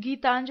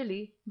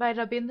 Gitanjali by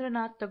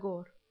Rabindranath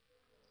Tagore.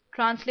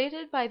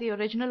 Translated by the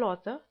original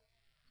author.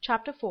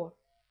 Chapter 4.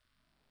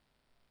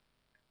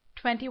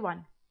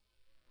 21.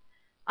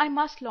 I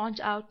must launch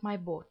out my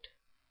boat.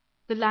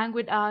 The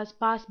languid hours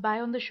pass by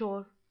on the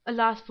shore,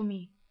 alas for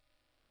me.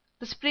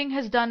 The spring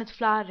has done its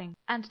flowering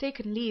and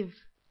taken leave,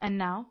 and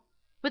now,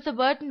 with a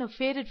burden of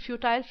faded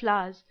futile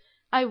flowers,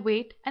 I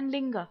wait and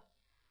linger.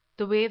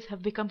 The waves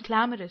have become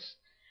clamorous,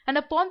 and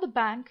upon the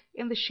bank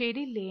in the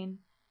shady lane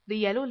the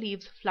yellow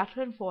leaves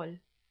flutter and fall.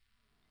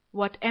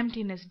 What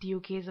emptiness do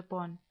you gaze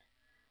upon?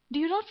 Do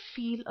you not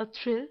feel a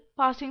thrill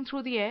passing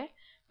through the air,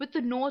 with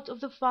the notes of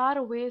the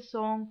far-away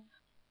song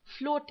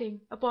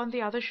floating upon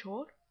the other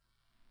shore?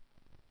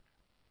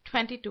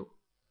 22.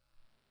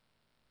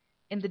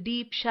 In the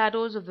deep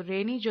shadows of the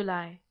rainy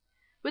July,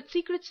 with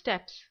secret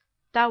steps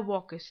thou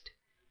walkest,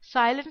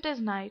 silent as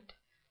night,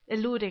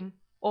 eluding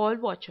all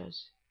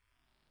watchers.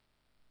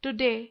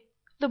 To-day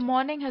the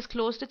morning has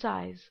closed its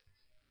eyes,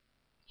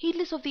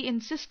 heedless of the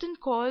insistent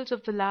calls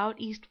of the loud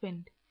east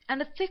wind, and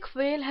a thick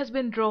veil has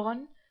been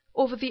drawn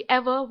over the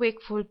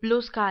ever-wakeful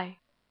blue sky.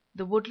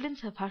 The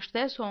woodlands have hushed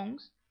their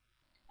songs,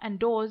 and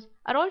doors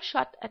are all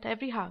shut at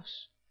every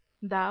house.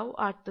 Thou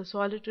art the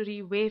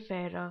solitary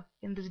wayfarer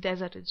in this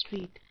deserted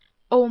street.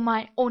 O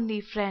my only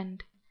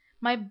friend,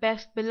 my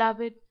best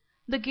beloved,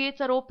 the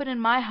gates are open in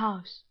my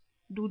house.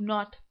 Do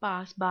not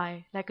pass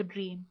by like a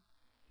dream.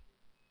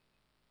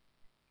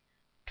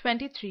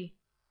 23.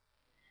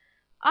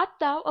 Art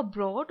thou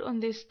abroad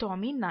on this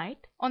stormy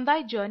night, on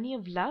thy journey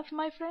of love,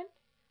 my friend?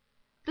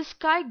 The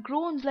sky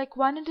groans like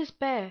one in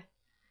despair.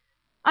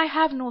 I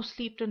have no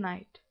sleep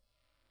tonight.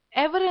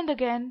 Ever and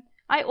again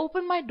I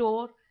open my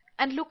door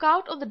and look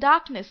out on the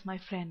darkness, my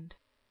friend.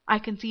 I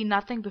can see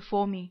nothing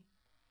before me.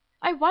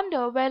 I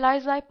wonder where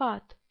lies thy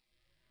path.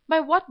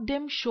 By what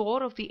dim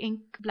shore of the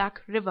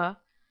ink-black river,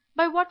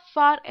 by what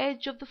far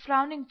edge of the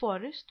frowning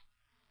forest,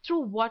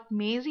 through what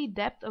mazy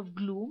depth of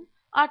gloom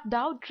art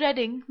thou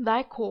treading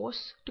thy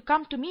course to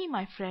come to me,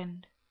 my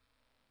friend?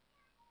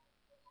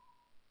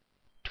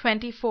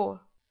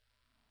 24.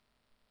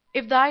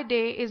 If thy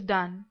day is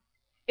done,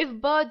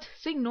 if birds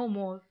sing no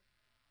more,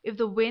 if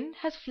the wind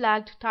has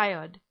flagged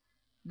tired,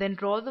 then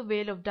draw the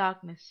veil of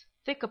darkness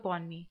thick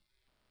upon me,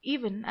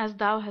 even as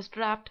thou hast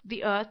wrapped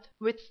the earth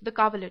with the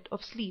coverlet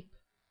of sleep,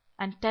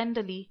 and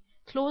tenderly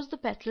close the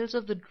petals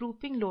of the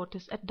drooping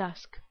lotus at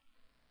dusk.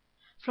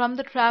 From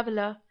the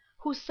traveller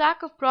whose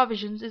sack of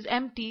provisions is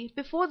empty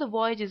before the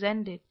voyage is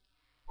ended,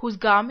 whose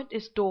garment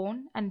is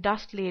torn and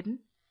dust-laden,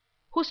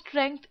 whose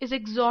strength is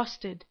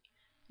exhausted,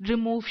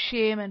 remove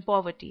shame and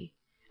poverty,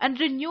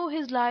 and renew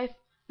his life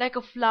like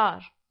a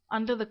flower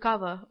under the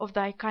cover of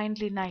thy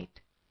kindly night.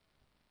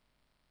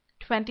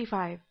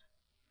 25.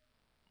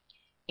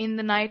 In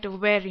the night of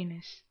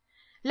weariness,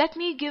 let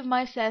me give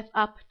myself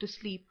up to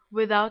sleep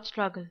without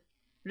struggle,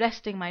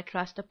 resting my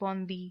trust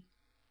upon thee.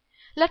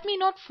 Let me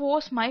not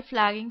force my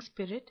flagging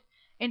spirit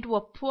into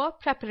a poor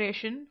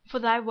preparation for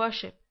thy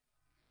worship.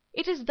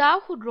 It is thou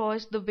who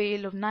drawest the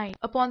veil of night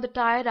upon the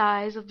tired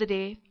eyes of the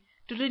day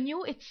to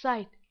renew its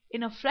sight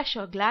in a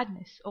fresher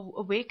gladness of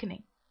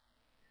awakening.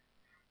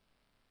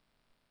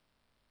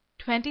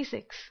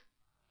 26.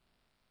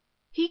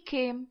 He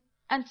came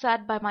and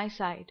sat by my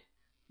side,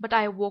 but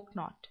I awoke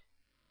not.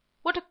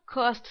 What a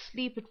cursed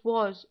sleep it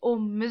was, O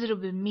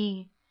miserable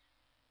me!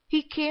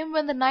 He came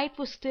when the night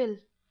was still.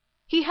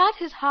 He had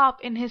his harp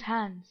in his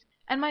hands,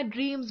 and my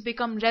dreams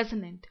become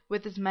resonant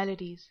with his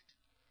melodies.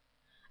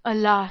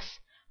 Alas,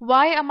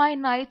 why are my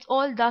nights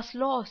all thus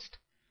lost?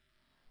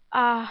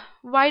 Ah,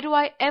 why do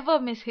I ever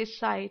miss his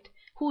sight,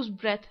 whose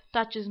breath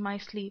touches my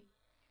sleep?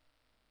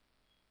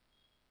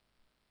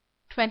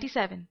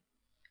 27.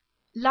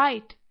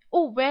 Light,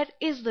 oh, where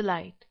is the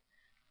light?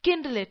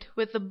 Kindle it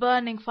with the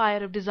burning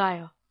fire of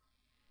desire.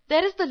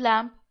 There is the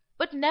lamp,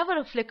 but never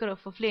a flicker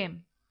of a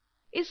flame.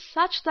 Is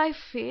such thy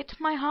fate,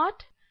 my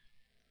heart?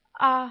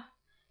 Ah,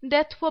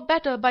 death were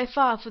better by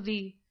far for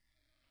thee.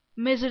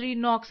 Misery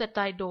knocks at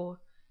thy door,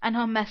 and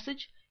her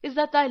message is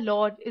that thy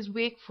Lord is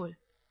wakeful,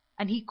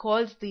 and he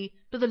calls thee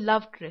to the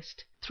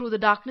love-tryst through the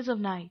darkness of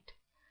night.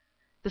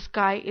 The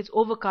sky is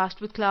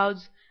overcast with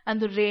clouds, and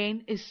the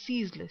rain is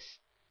ceaseless.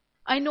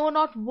 I know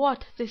not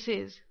what this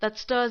is that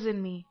stirs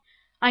in me.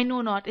 I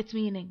know not its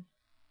meaning.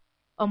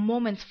 A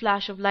moment's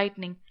flash of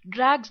lightning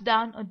drags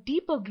down a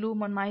deeper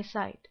gloom on my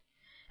sight,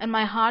 and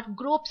my heart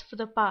gropes for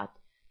the path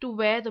to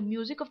where the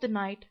music of the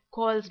night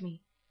calls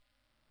me.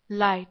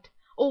 Light,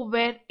 oh,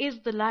 where is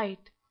the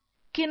light?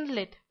 Kindle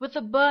it with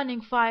the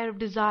burning fire of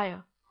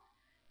desire.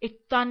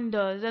 It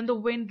thunders, and the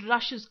wind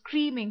rushes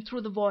screaming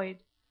through the void.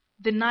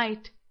 The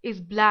night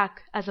is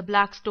black as a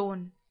black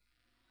stone.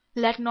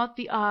 Let not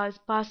the hours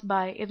pass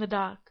by in the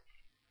dark.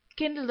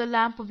 Kindle the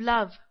lamp of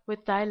love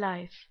with thy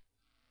life.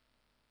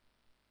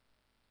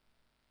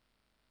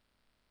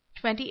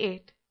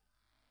 28.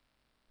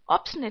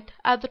 Obstinate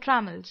are the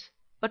trammels,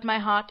 but my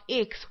heart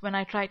aches when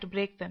I try to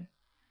break them.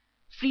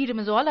 Freedom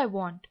is all I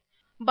want,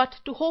 but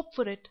to hope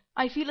for it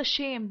I feel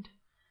ashamed.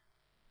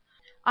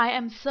 I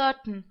am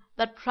certain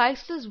that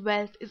priceless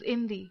wealth is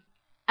in thee,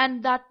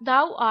 and that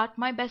thou art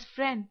my best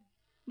friend,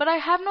 but I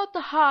have not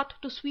the heart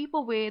to sweep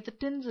away the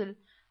tinsel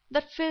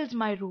that fills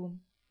my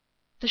room.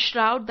 The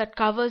shroud that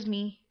covers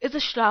me is a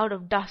shroud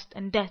of dust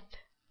and death.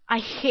 I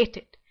hate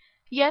it,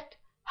 yet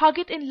hug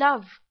it in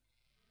love.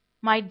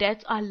 My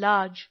debts are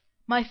large,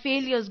 my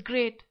failures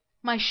great,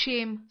 my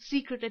shame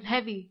secret and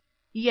heavy,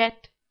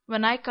 yet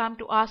when I come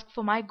to ask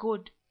for my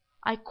good,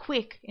 I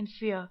quake in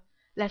fear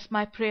lest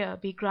my prayer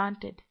be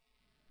granted.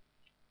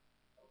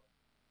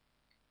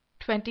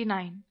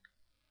 29.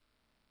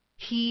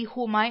 He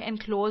whom I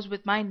enclose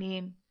with my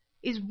name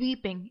is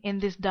weeping in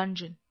this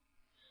dungeon.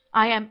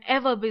 I am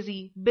ever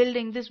busy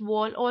building this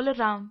wall all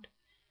around,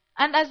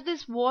 and as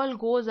this wall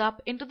goes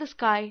up into the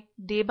sky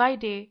day by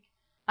day,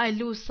 I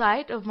lose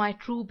sight of my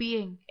true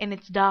being in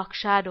its dark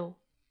shadow.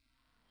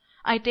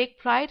 I take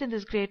pride in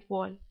this great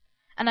wall,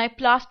 and I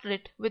plaster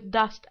it with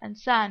dust and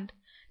sand,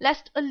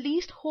 lest a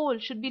least hole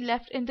should be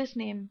left in this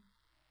name.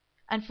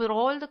 And for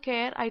all the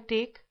care I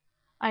take,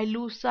 I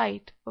lose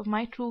sight of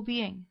my true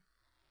being.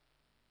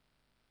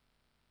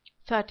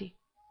 30.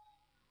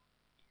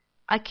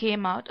 I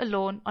came out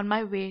alone on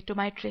my way to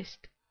my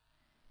tryst.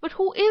 But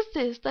who is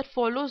this that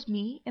follows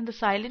me in the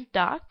silent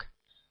dark?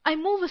 I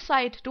move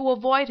aside to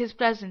avoid his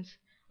presence,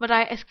 but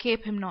I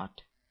escape him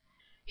not.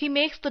 He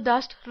makes the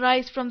dust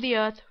rise from the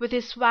earth with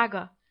his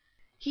swagger.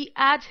 He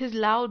adds his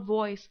loud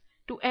voice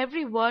to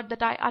every word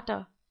that I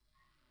utter.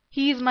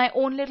 He is my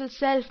own little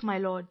self, my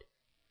lord.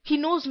 He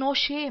knows no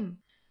shame,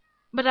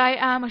 but I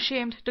am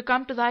ashamed to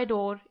come to thy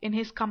door in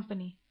his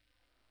company.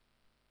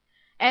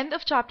 End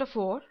of chapter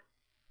 4.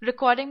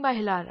 Recording by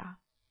Hilara.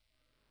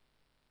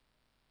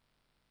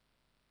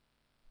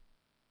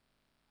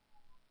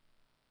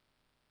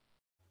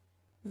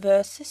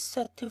 Verses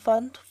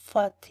 31 to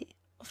 40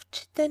 of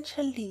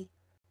Gitanjali.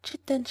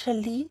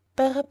 Gitanjali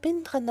by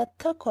Rabindranath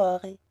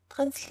Tagore,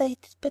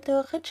 translated by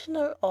the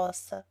original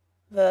author.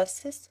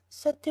 Verses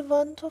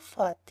 31 to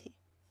 40.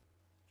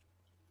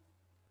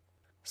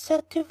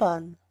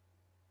 31.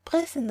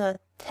 Prisoner,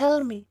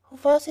 tell me, who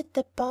was it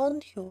that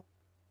bound you?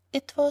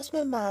 It was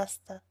my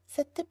master,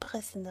 said the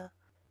prisoner.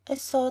 I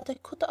thought I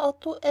could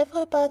outdo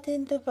everybody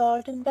in the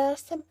world in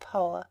wealth and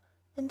power,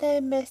 and I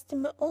amassed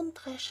in my own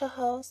treasure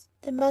house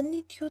the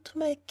money due to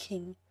my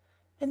king.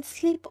 When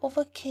sleep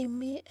overcame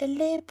me, I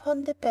lay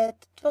upon the bed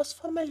that was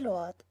for my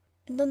lord,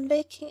 and on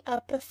waking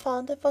up I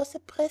found I was a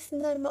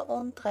prisoner in my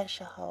own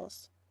treasure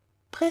house.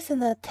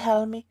 Prisoner,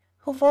 tell me,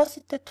 who was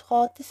it that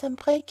wrought this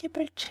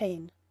unbreakable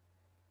chain?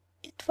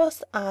 It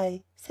was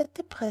I, said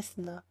the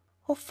prisoner,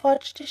 who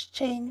forged this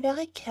chain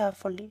very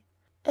carefully.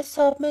 I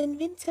thought my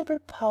invincible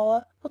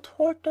power would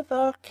hold the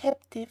world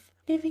captive,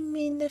 leaving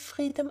me in a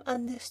freedom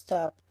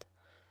undisturbed.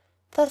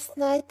 Thus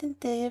night and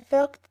day I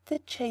worked at the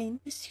chain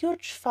with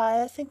huge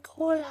fires and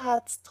cruel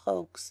hard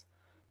strokes.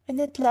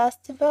 When at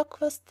last the work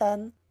was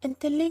done, and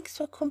the links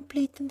were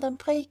complete and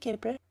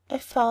unbreakable, I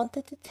found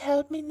that it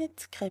held me in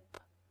its grip.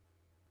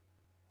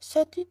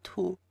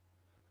 32.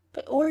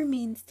 By all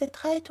means they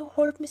try to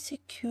hold me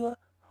secure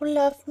who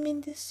love me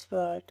in this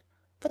world,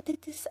 but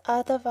it is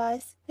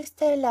otherwise with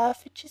thy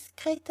love which is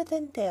greater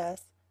than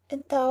theirs,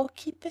 and thou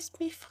keepest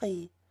me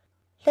free.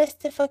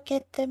 Lest I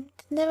forget them,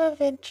 they never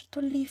venture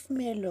to leave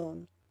me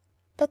alone.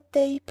 But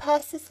day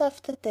passes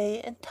after day,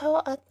 and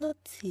thou art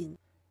not seen.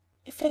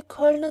 If I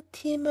call not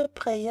thee in my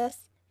prayers,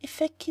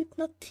 if I keep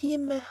not thee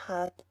in my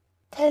heart,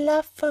 thy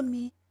love for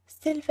me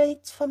still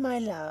waits for my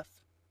love.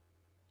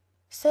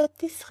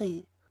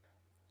 33.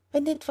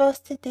 When it was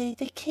the day,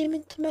 they came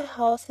into my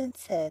house and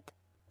said,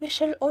 we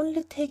shall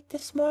only take the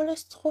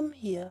smallest room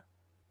here.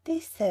 They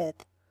said,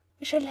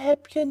 we shall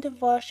help you in the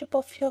worship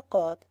of your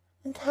God,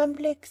 and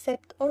humbly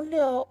accept only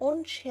our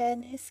own share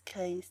in his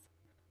grace.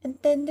 And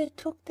then they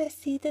took their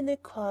seat in a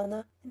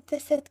corner, and they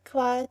sat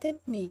quiet and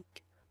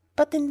meek.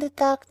 But in the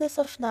darkness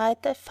of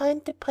night I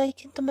find they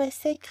break into my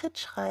sacred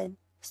shrine,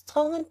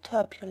 strong and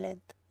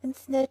turbulent, and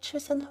snatch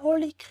with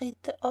unholy greed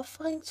the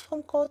offerings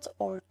from God's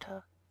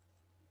altar.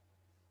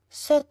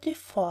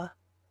 34.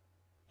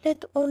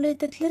 Let only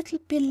that little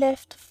be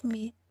left of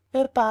me,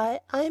 whereby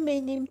I may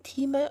name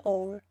thee my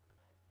all.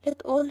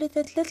 Let only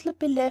that little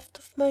be left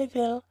of my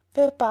will,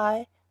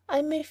 whereby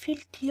I may feel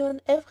thee on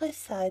every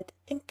side,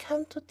 and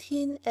come to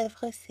thee in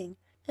everything,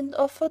 and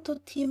offer to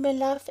thee my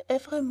love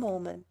every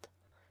moment.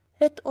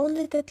 Let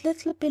only that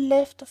little be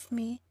left of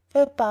me,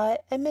 whereby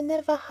I may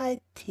never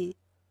hide thee.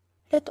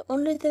 Let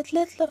only that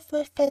little of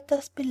my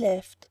fetters be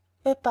left,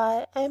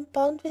 whereby I am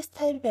bound with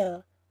thy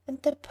will,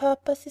 and thy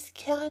purpose is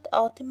carried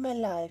out in my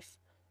life,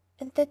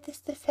 and that is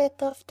the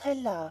fetter of thy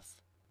love.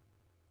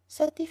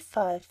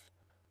 35.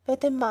 Where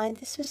the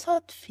mind is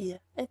without fear,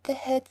 and the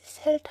head is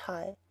held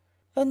high,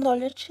 where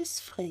knowledge is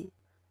free,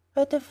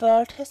 where the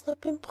world has not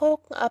been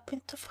broken up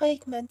into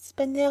fragments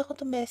by narrow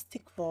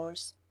domestic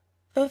walls,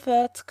 where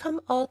words come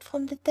out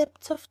from the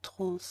depths of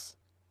truth,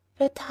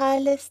 where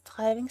tireless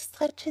striving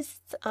stretches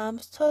its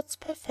arms towards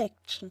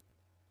perfection,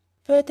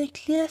 where the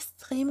clear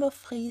stream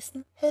of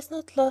reason has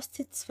not lost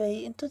its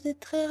way into the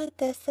dreary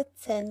desert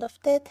sand of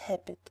dead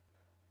habit,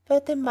 where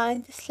the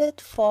mind is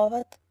led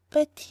forward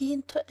by thee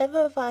into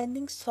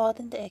ever-winding thought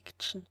and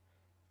action.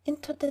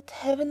 Into that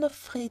heaven of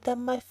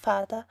freedom, my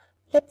Father,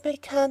 let my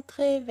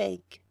country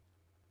awake.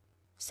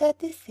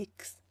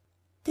 36.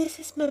 This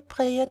is my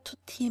prayer to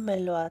thee, my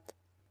Lord.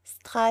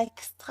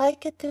 Strike,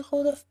 strike at the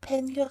root of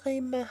penury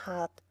in my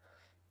heart.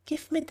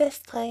 Give me the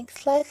strength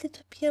slightly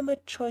to bear my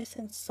joys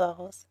and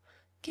sorrows.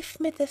 Give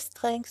me the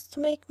strength to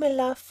make my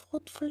love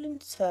fruitful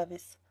in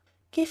service.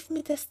 Give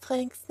me the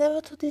strength never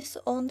to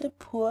disown the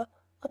poor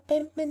or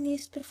bend my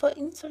knees before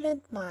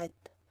insolent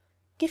might.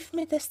 Give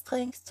me the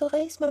strength to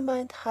raise my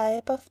mind high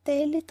above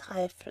daily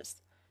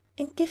trifles,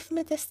 and give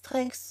me the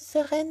strength to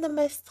surrender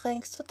my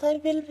strength to thy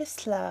will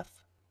with love.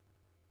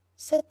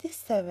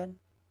 37.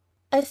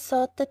 I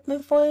thought that my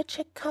voyage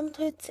had come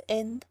to its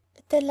end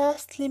at the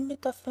last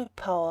limit of my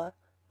power,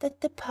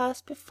 that the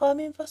path before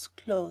me was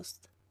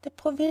closed, the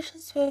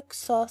provisions were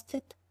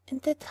exhausted,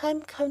 and the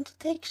time come to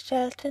take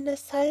shelter in a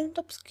silent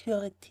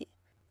obscurity.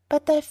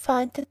 But I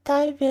find that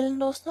thy will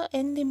knows no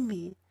end in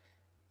me,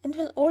 and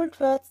when old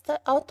words die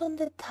out on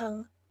the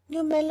tongue,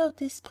 new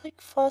melodies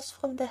break forth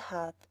from the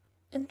heart,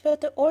 and where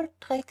the old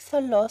tracks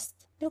are lost,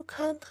 new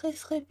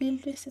countries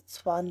revealed with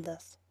its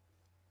wonders.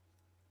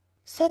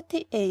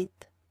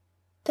 38.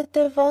 That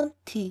I want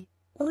thee,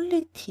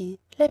 only thee,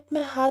 let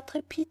my heart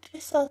repeat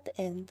without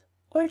end.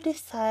 All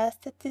desires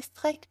that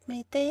distract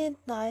me day and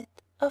night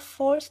are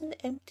false and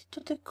empty to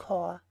the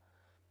core.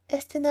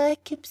 As the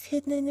night keeps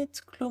hidden in its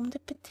gloom the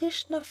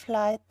petition of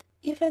light,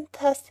 even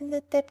thus in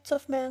the depths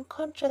of my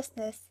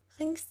unconsciousness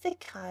rings the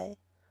cry,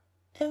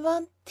 I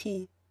want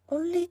thee,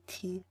 only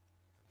thee.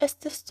 As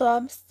the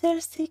storm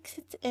still seeks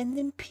its end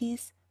in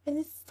peace, when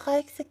it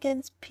strikes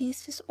against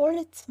peace with all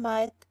its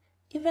might,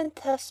 even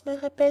thus my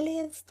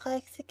rebellion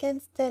strikes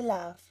against thy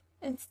love,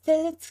 and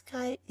still its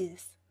cry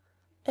is,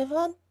 I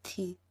want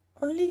thee,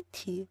 only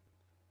thee.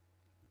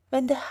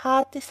 When the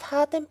heart is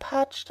hard and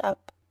parched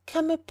up,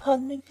 come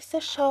upon me with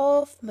a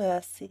shower of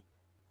mercy.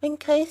 When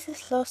grace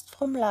is lost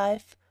from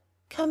life,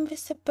 come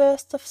with a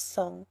burst of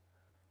song.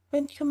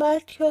 When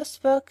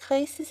tumultuous work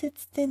raises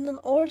its din on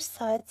all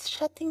sides,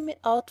 shutting me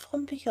out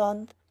from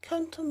beyond,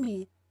 come to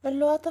me, my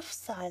lord of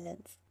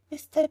silence,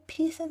 with thy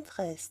peace and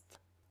rest.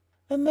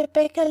 When my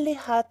beggarly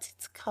heart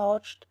sits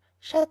crouched,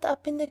 shut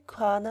up in a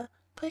corner,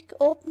 break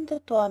open the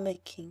door, my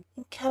king,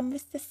 and come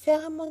with the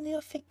ceremony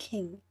of a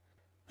king.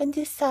 When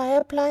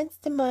desire blinds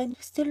the mind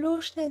with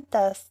delusion and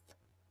dust,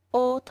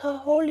 O thou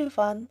holy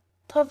one,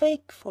 thou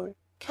wakeful,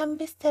 come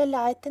with thy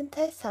light and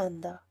thy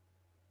thunder.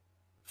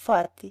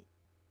 40.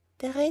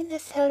 The rain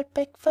has held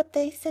back for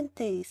days and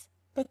days,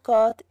 my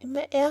God, in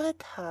my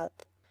arid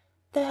heart.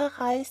 The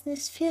horizon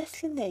is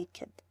fiercely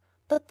naked,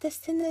 not the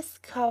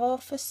thinnest cover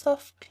of a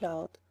soft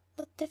cloud,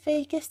 not the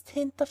vaguest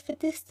hint of a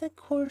distant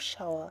cool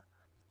shower.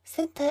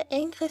 Send thy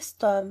angry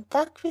storm,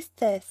 dark with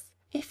death,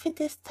 if it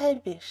is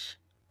thy wish,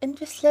 and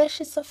with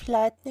lashes of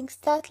lightning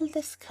startle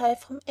the sky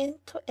from end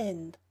to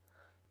end.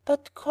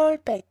 But call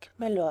back,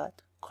 my lord,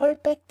 call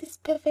back this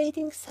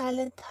pervading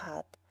silent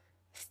heart,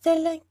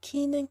 still and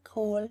keen and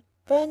cruel,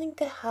 burning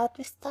the heart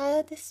with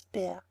dire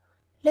despair.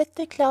 Let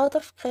the cloud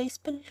of grace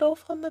bend low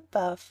from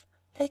above,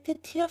 like the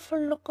tearful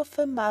look of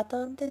a mother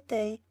on the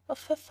day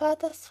of her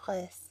father's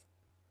wrath.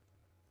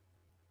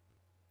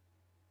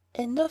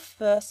 End of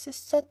verses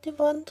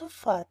 31 to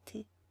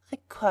 40.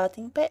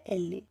 Recording by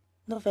Ellie.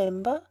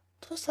 November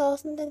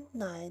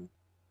 2009.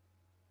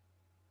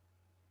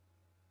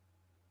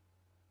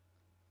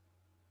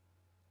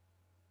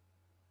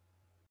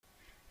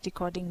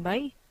 Recording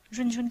by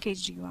Runjhun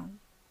Kejriwal.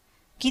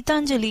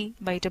 Gitanjali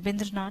by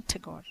Rabindranath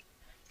Tagore.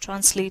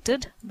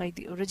 Translated by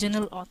the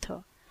original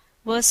author.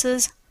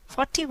 Verses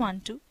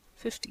 41 to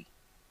 50.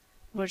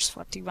 Verse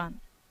 41.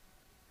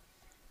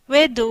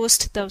 Where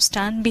dost thou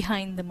stand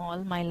behind them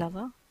all, my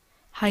lover,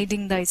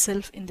 hiding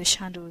thyself in the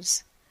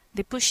shadows?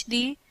 They push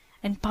thee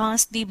and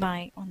pass thee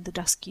by on the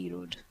dusky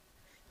road,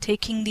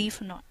 taking thee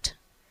for naught.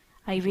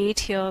 I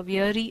wait here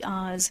weary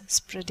hours,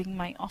 spreading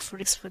my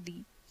offerings for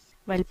thee,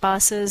 while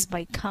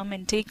passers-by come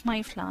and take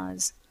my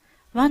flowers,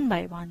 one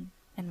by one,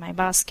 and my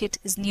basket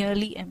is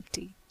nearly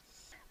empty.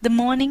 The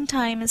morning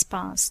time is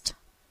past,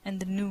 and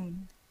the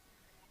noon.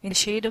 In the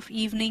shade of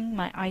evening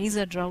my eyes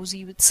are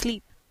drowsy with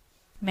sleep.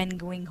 Men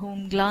going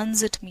home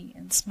glance at me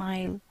and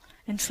smile,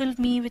 and fill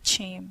me with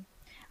shame.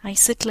 I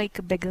sit like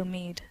a beggar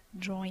maid,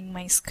 drawing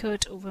my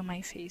skirt over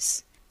my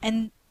face.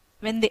 And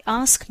when they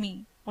ask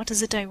me, what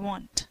is it I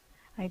want,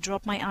 I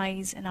drop my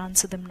eyes and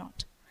answer them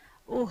not.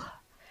 Oh,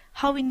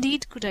 how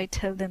indeed could I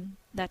tell them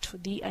that for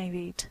thee I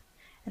wait,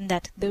 and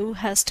that thou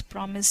hast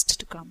promised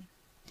to come?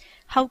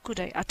 How could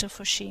I utter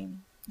for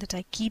shame that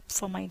I keep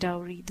for my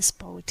dowry this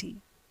poverty?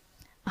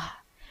 Ah,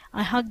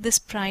 I hug this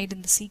pride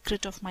in the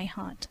secret of my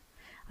heart.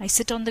 I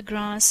sit on the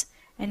grass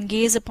and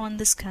gaze upon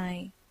the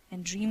sky,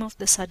 and dream of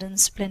the sudden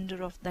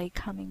splendor of thy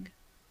coming.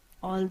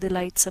 All the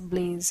lights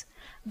ablaze,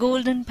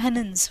 golden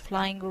pennons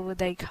flying over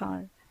thy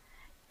car,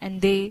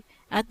 and they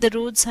at the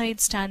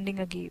roadside standing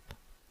agape,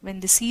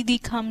 when they see thee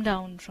come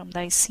down from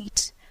thy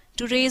seat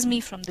to raise me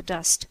from the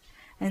dust,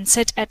 and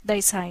set at thy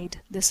side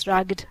this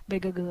ragged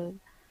beggar girl,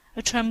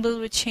 a tremble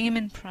with shame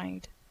and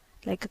pride,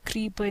 like a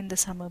creeper in the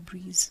summer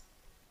breeze.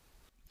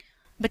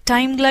 But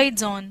time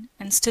glides on,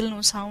 and still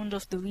no sound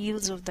of the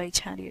wheels of thy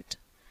chariot.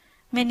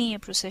 Many a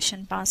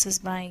procession passes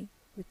by,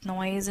 with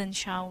noise and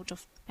shout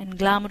and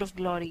glamour of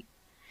glory.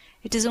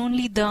 It is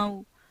only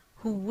thou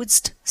who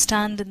wouldst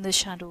stand in the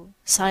shadow,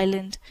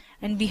 silent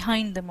and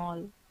behind them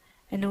all,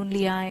 and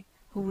only I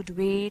who would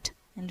wait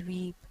and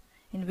weep,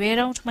 and wear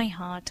out my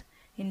heart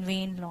in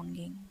vain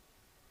longing.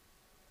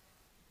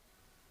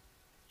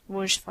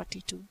 Verse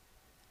 42.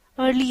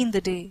 Early in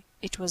the day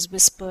it was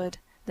whispered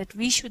that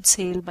we should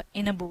sail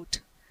in a boat,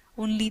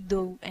 only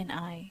thou and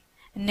I,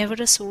 and never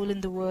a soul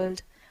in the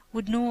world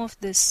would know of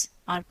this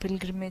our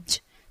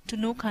pilgrimage to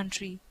no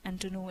country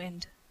and to no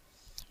end.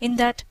 In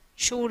that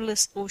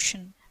shoreless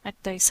ocean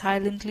at thy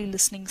silently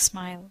listening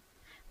smile.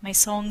 My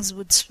songs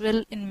would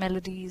swell in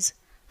melodies,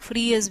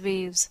 free as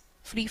waves,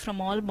 free from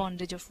all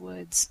bondage of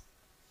words.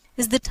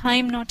 Is the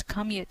time not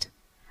come yet?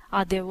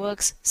 Are there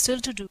works still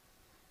to do?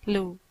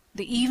 Lo,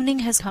 the evening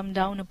has come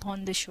down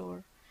upon the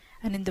shore,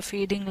 and in the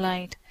fading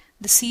light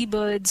the sea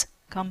birds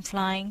come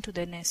flying to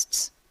their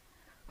nests.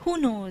 Who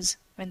knows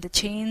when the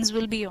chains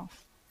will be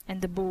off,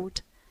 and the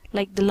boat,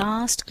 like the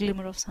last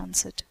glimmer of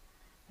sunset,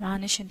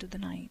 vanish into the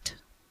night.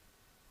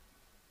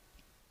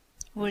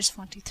 Verse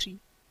 43.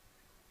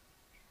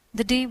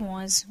 The day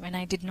was when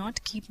I did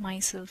not keep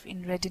myself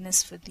in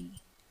readiness for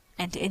thee,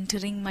 and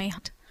entering my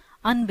hut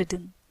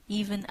unbidden,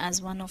 even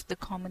as one of the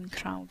common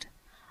crowd,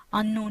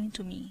 unknown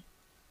to me,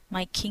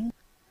 my king,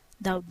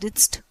 thou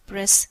didst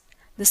press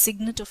the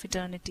signet of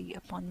eternity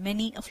upon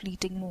many a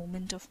fleeting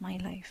moment of my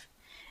life.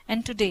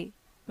 And today,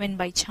 when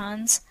by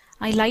chance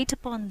I light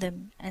upon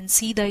them and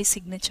see thy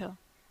signature,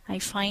 I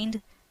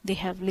find they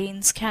have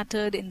lain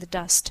scattered in the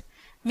dust,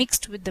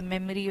 mixed with the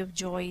memory of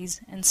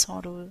joys and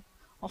sorrow,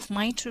 of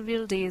my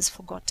trivial days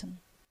forgotten.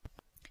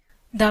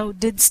 Thou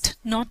didst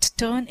not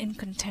turn in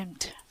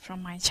contempt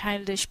from my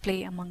childish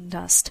play among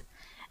dust,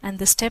 and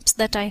the steps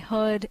that I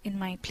heard in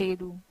my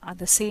play-room are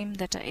the same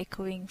that are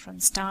echoing from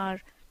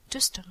star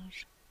to star.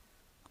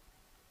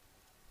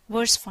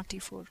 Verse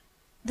 44.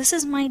 This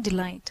is my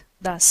delight,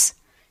 thus,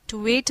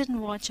 to wait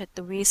and watch at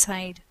the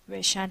wayside,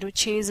 where shadow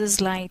chases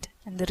light,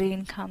 and the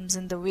rain comes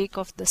in the wake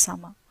of the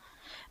summer.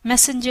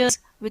 Messengers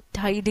with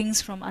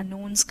tidings from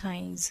unknown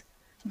skies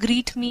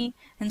greet me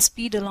and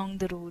speed along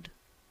the road.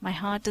 My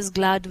heart is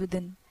glad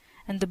within,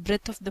 and the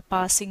breath of the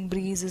passing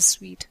breeze is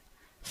sweet.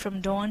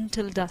 From dawn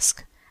till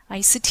dusk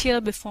I sit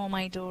here before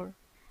my door,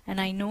 and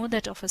I know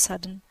that of a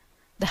sudden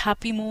the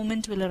happy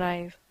moment will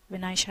arrive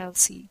when I shall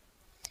see.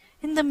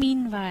 In the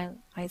meanwhile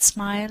I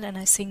smile and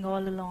I sing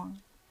all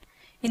along.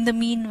 In the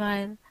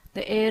meanwhile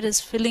the air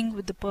is filling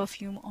with the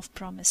perfume of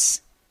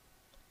promise.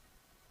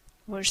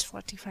 Verse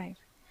 45.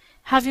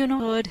 Have you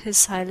not heard his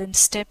silent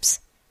steps?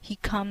 He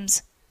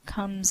comes,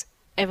 comes,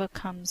 ever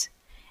comes.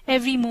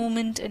 Every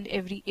moment and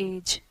every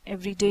age,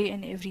 every day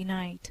and every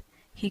night.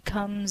 He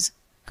comes,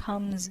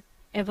 comes,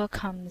 ever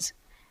comes.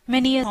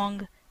 Many a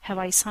song have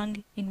I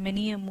sung in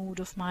many a mood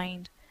of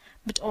mind,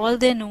 but all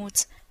their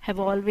notes have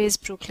always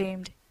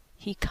proclaimed,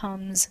 He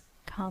comes,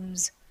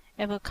 comes,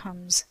 ever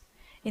comes.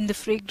 In the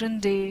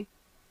fragrant days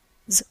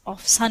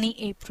of sunny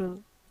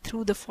April,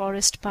 through the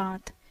forest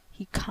path,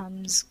 He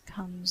comes,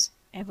 comes,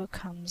 ever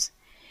comes.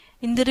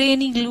 In the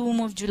rainy gloom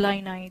of July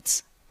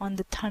nights, on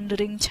the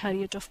thundering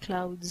chariot of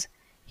clouds,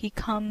 He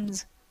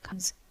comes,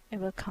 comes,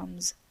 ever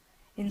comes.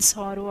 In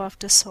sorrow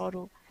after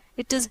sorrow,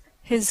 it is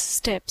His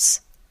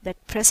steps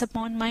that press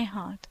upon my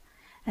heart,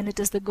 and it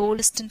is the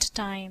goal-distant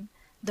time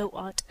thou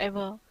art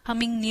ever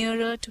coming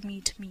nearer to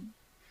meet me.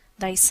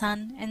 Thy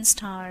sun and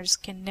stars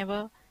can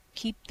never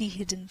keep thee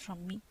hidden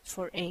from me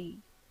for aye.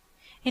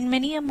 In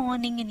many a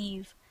morning and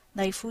eve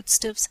thy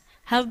footsteps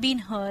have been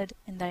heard,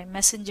 and thy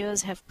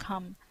messengers have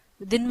come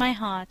within my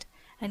heart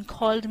and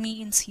called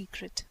me in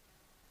secret.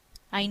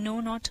 I know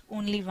not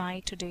only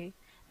why today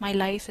my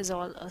life is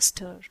all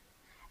astir,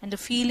 and a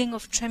feeling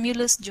of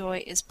tremulous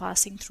joy is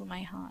passing through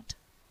my heart.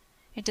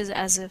 It is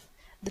as if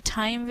the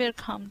time were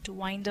come to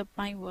wind up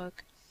my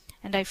work,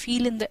 and I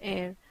feel in the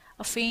air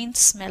a faint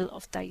smell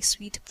of thy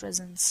sweet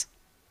presence.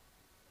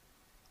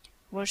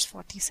 Verse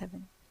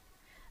 47.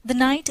 The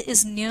night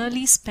is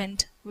nearly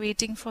spent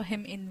waiting for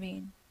him in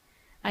vain.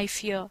 I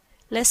fear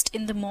lest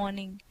in the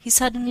morning he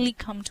suddenly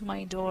come to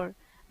my door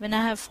when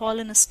I have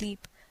fallen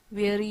asleep,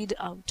 wearied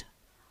out.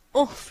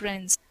 Oh,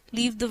 friends,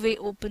 leave the way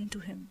open to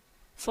him.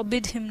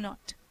 Forbid him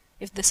not.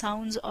 If the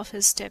sounds of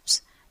his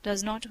steps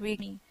does not wake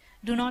me,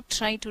 do not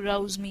try to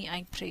rouse me,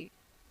 I pray.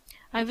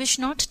 I wish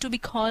not to be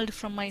called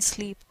from my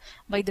sleep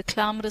by the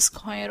clamorous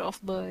choir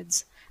of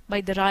birds, by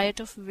the riot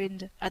of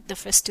wind at the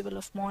festival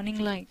of morning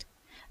light.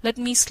 Let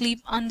me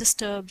sleep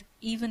undisturbed,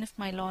 even if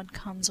my Lord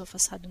comes of a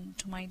sudden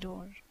to my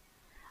door.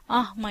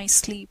 Ah, my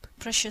sleep,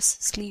 precious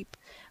sleep,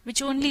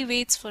 which only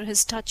waits for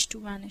his touch to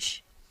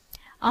vanish.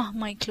 Ah,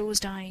 my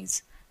closed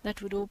eyes,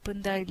 that would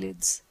open their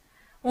lids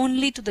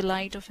only to the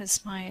light of his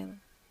smile,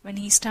 when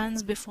he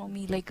stands before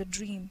me like a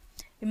dream,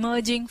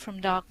 emerging from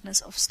darkness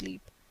of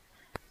sleep.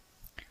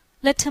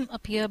 Let him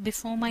appear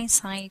before my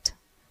sight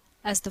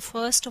as the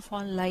first of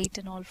all light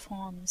and all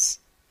forms,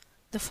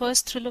 the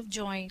first thrill of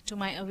joy to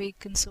my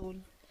awakened soul.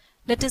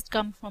 Let it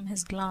come from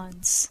his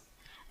glance,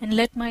 and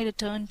let my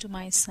return to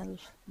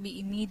myself be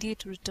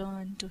immediate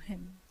return to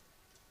him.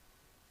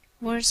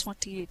 Verse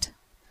 48.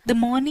 The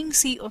morning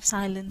sea of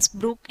silence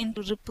broke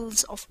into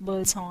ripples of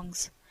bird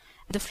songs.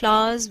 The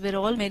flowers were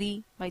all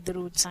merry by the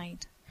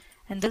roadside,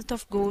 and the wealth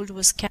of gold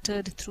was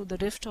scattered through the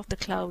rift of the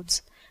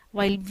clouds,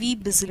 while we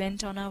busy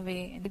went on our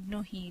way and did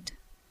no heed.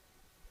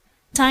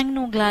 Sang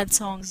no glad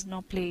songs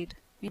nor played,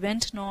 we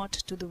went not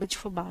to the village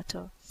for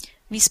barter,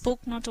 we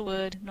spoke not a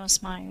word nor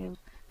smiled,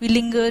 we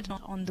lingered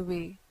not on the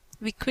way.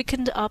 We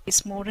quickened our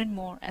pace more and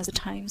more as the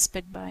time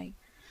sped by.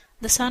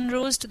 The sun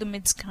rose to the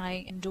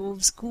mid-sky, and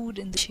doves cooed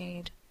in the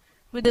shade.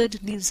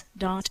 Withered leaves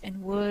dart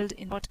and whirled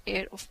in hot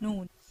air of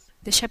noon,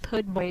 The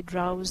shepherd boy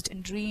drowsed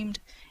and dreamed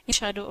in the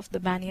shadow of the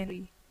banyan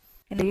tree,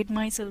 and laid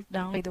myself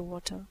down by the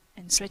water,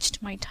 and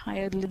stretched my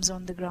tired limbs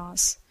on the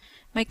grass.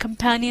 My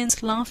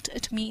companions laughed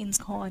at me in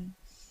scorn.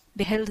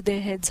 They held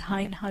their heads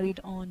high and hurried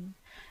on.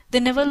 They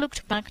never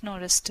looked back nor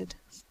rested.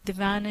 They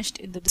vanished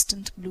in the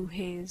distant blue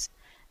haze.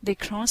 They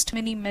crossed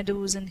many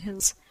meadows and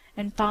hills,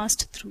 and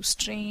passed through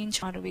strange,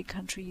 faraway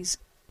countries.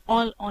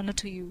 All honor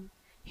to you,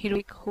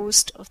 heroic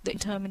host of the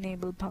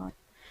interminable path.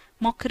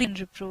 Mockery and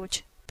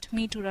reproach helped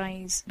me to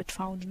rise, but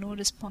found no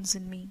response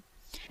in me.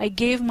 I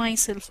gave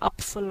myself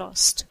up for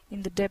lost,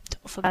 in the depth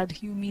of a glad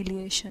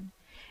humiliation,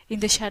 in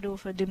the shadow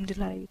of a dim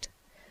delight.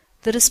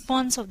 The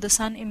response of the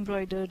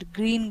sun-embroidered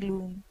green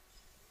gloom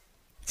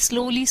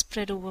slowly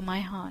spread over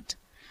my heart.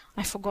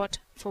 I forgot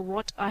for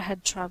what I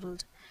had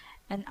travelled,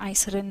 and I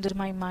surrendered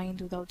my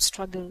mind without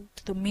struggle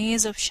to the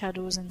maze of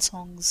shadows and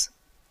songs.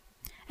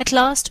 At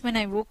last, when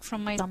I woke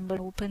from my slumber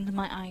and opened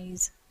my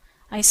eyes,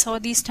 I saw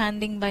thee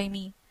standing by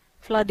me,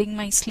 flooding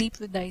my sleep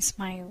with thy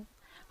smile.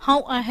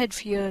 How I had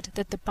feared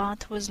that the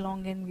path was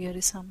long and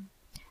wearisome,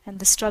 and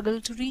the struggle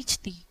to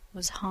reach thee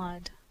was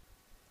hard.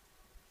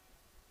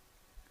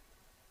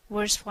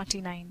 Verse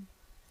 49.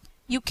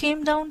 You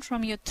came down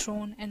from your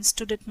throne and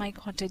stood at my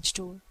cottage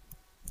door.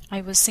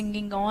 I was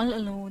singing all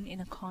alone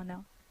in a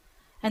corner,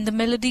 and the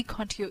melody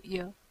caught your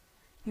ear.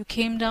 You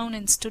came down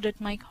and stood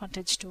at my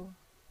cottage door.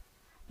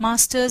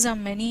 Masters are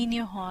many in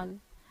your hall,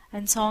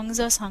 and songs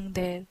are sung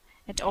there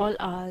at all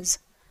hours,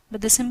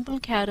 but the simple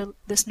carol,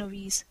 this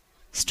novice,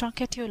 struck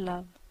at your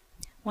love,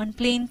 one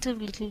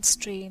plaintive little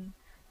strain,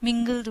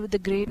 mingled with the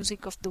great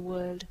music of the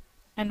world,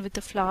 and with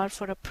a flower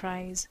for a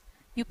prize,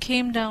 you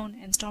came down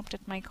and stopped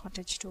at my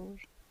cottage door.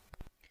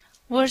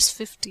 Verse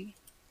 50.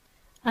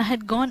 I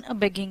had gone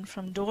a-begging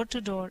from door to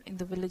door in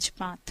the village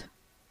path,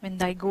 when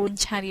thy golden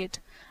chariot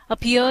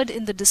appeared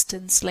in the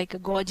distance like a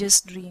gorgeous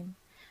dream,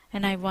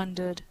 and I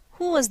wondered,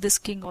 who was this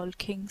king of all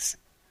kings?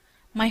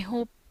 My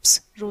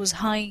hopes rose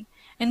high,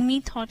 and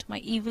methought my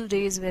evil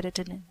days were at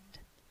an end.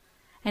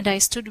 And I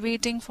stood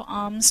waiting for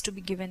alms to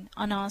be given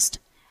unasked,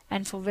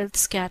 and for wealth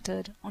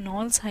scattered on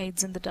all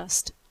sides in the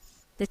dust.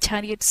 The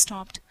chariot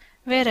stopped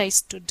where I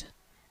stood.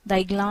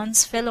 Thy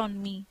glance fell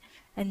on me,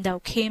 and thou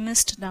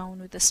camest down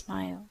with a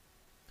smile.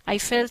 I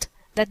felt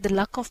that the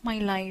luck of my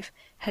life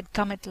had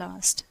come at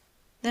last.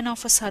 Then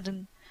of a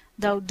sudden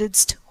thou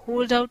didst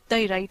hold out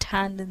thy right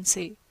hand and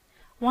say,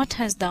 What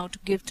hast thou to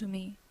give to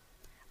me?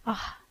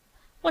 Ah,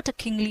 what a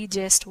kingly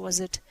jest was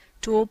it,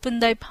 to open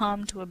thy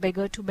palm to a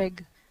beggar to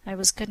beg! I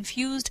was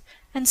confused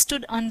and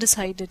stood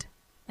undecided,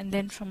 and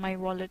then from my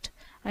wallet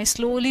I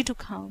slowly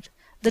took out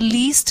the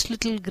least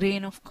little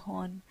grain of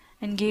corn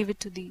and gave it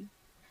to thee.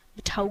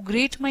 But how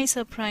great my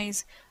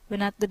surprise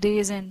when at the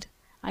day's end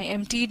I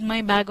emptied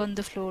my bag on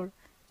the floor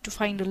to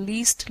find a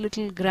least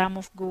little gram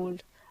of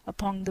gold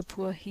upon the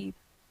poor heap.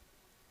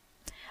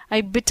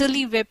 I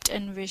bitterly wept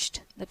and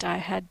wished that I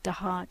had the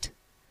heart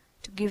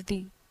to give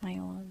thee my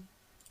all.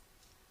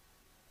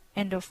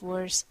 End of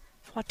verse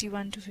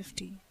 41 to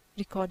 50.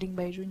 Recording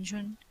by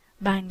Runjhun,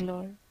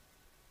 Bangalore.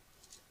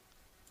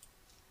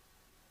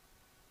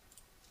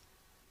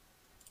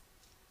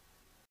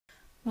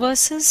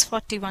 Verses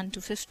 41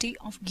 to 50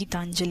 of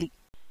Gitanjali.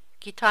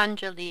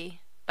 Gitanjali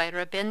by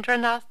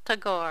Rabindranath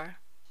Tagore,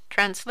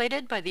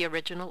 translated by the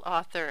original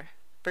author,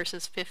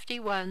 verses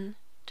 51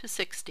 to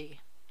 60.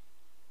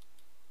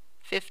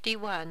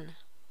 51.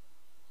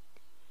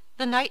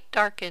 The night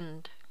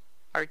darkened.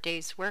 Our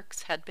day's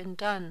works had been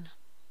done.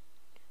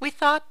 We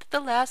thought that the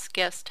last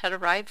guest had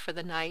arrived for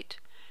the night,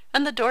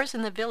 and the doors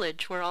in the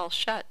village were all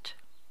shut.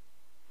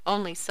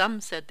 Only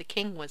some said the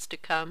king was to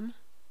come.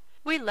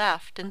 We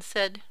laughed and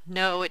said,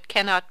 No, it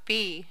cannot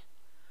be.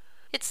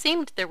 It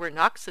seemed there were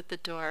knocks at the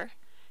door,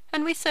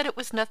 and we said it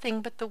was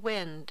nothing but the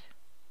wind.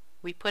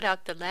 We put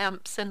out the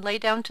lamps and lay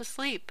down to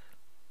sleep.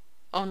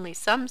 Only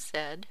some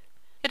said,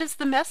 It is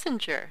the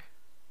messenger.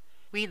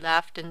 We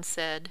laughed and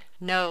said,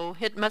 No,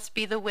 it must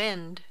be the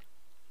wind.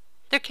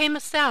 There came a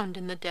sound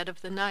in the dead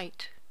of the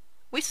night.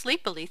 We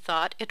sleepily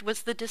thought it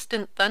was the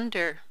distant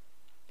thunder.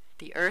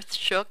 The earth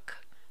shook,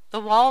 the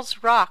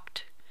walls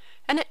rocked,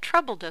 and it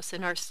troubled us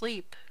in our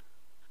sleep.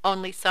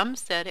 Only some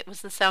said it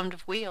was the sound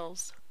of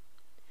wheels.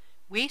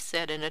 We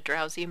said in a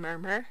drowsy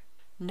murmur,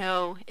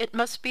 No, it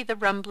must be the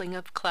rumbling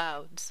of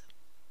clouds.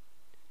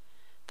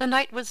 The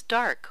night was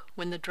dark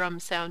when the drum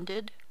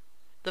sounded.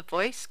 The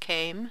voice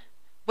came,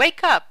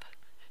 Wake up!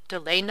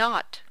 Delay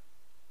not!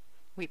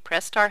 We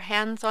pressed our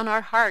hands on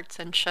our hearts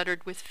and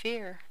shuddered with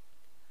fear.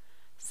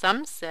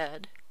 Some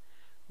said,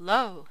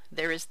 Lo,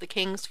 there is the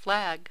king's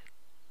flag.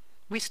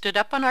 We stood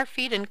up on our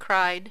feet and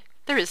cried,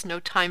 There is no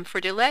time for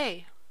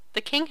delay.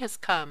 The king has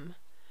come.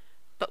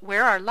 But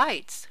where are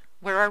lights?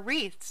 Where are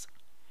wreaths?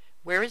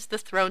 Where is the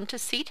throne to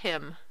seat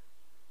him?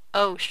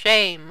 Oh,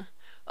 shame!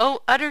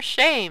 Oh, utter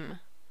shame!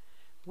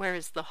 Where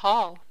is the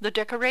hall, the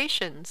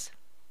decorations?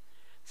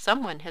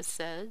 Someone has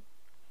said,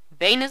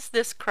 Vain is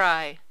this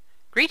cry.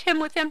 Greet him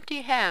with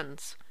empty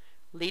hands.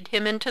 Lead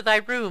him into thy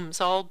rooms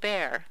all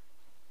bare.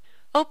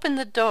 Open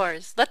the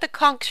doors, let the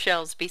conch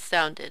shells be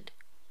sounded.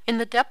 In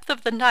the depth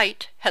of the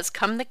night has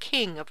come the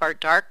king of our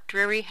dark,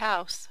 dreary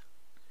house.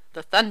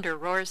 The thunder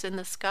roars in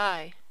the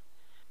sky.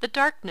 The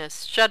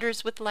darkness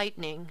shudders with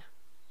lightning.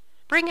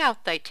 Bring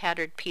out thy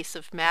tattered piece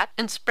of mat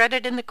and spread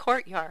it in the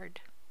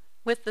courtyard.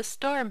 With the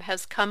storm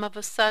has come of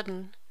a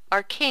sudden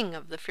our king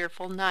of the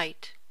fearful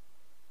night.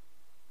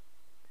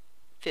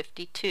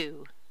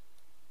 52.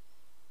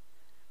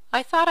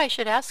 I thought I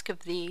should ask of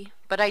thee,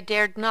 but I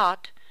dared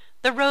not,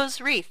 the rose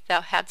wreath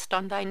thou hadst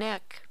on thy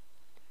neck.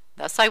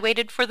 Thus I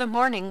waited for the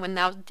morning when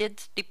thou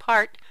didst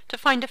depart to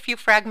find a few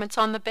fragments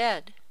on the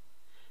bed.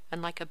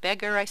 And like a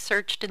beggar I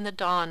searched in the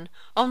dawn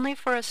only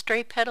for a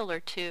stray petal or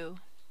two.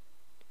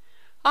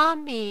 Ah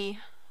me,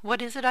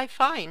 what is it I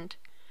find?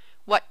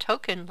 What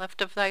token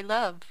left of thy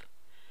love?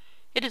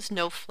 It is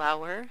no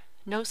flower,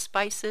 no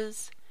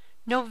spices,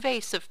 no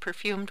vase of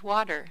perfumed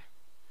water.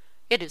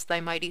 It is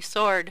thy mighty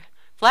sword,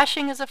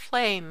 flashing as a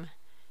flame,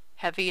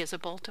 heavy as a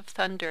bolt of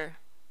thunder.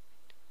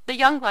 The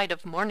young light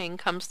of morning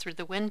comes through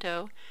the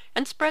window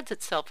and spreads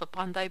itself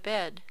upon thy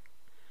bed.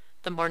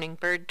 The morning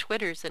bird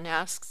twitters and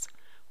asks,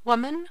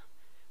 Woman,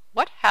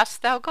 what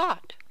hast thou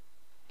got?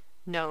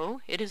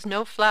 No, it is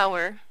no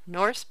flower,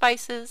 nor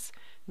spices,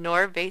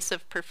 nor vase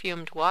of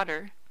perfumed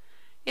water.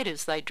 It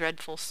is thy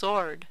dreadful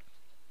sword.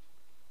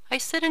 I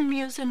sit and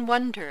muse and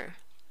wonder,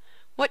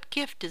 what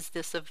gift is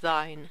this of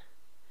thine?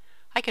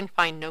 I can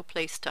find no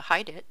place to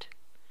hide it.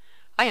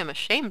 I am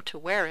ashamed to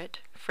wear it,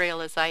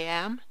 frail as I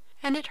am,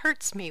 and it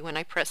hurts me when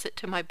I press it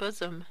to my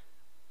bosom.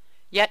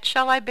 Yet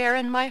shall I bear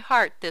in my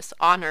heart this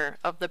honor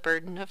of the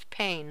burden of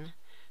pain,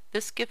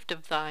 this gift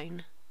of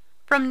thine.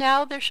 From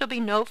now there shall be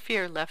no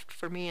fear left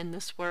for me in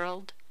this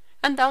world,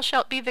 and thou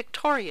shalt be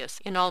victorious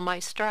in all my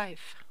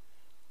strife.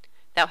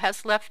 Thou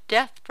hast left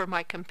death for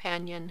my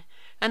companion,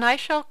 and I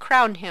shall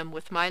crown him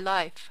with my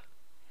life.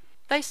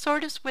 Thy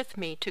sword is with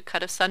me to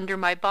cut asunder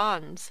my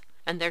bonds,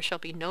 and there shall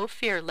be no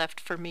fear left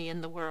for me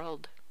in the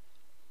world.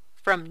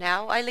 From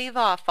now I leave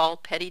off all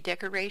petty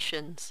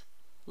decorations.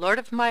 Lord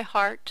of my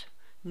heart,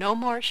 no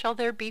more shall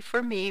there be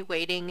for me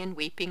waiting and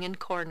weeping in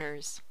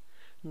corners.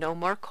 No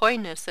more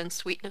coyness and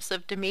sweetness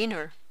of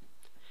demeanor.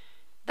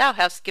 Thou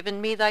hast given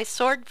me thy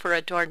sword for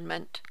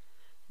adornment.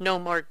 No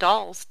more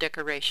dolls'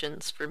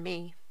 decorations for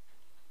me.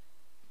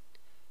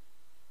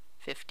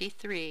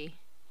 53.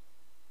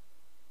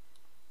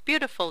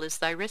 Beautiful is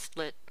thy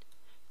wristlet,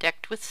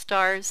 decked with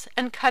stars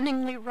and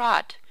cunningly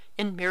wrought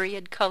in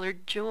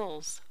myriad-colored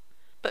jewels.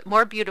 But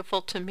more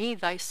beautiful to me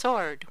thy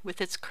sword,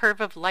 with its curve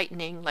of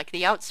lightning like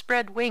the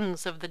outspread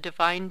wings of the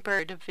divine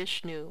bird of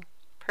Vishnu,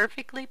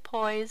 perfectly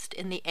poised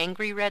in the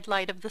angry red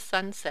light of the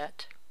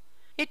sunset.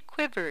 It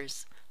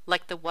quivers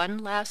like the one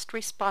last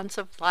response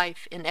of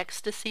life in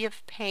ecstasy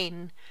of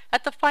pain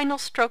at the final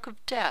stroke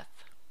of death.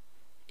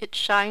 It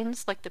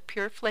shines like the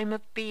pure flame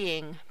of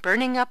being,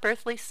 burning up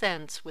earthly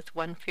sense with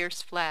one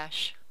fierce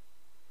flash.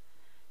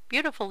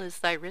 Beautiful is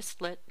thy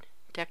wristlet,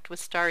 decked with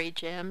starry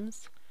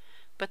gems,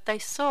 but thy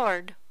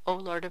sword, O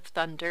Lord of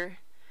Thunder,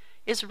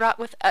 is wrought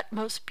with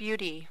utmost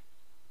beauty,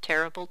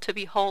 terrible to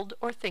behold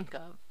or think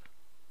of.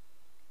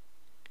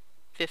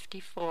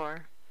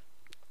 54.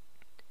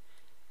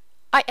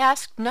 I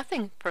asked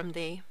nothing from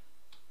thee.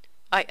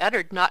 I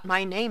uttered not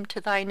my name to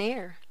thine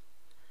ear.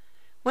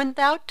 When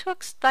thou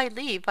tookst thy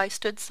leave I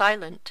stood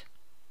silent.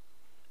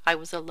 I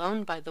was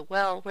alone by the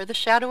well where the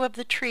shadow of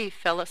the tree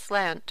fell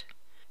aslant,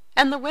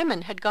 and the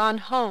women had gone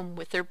home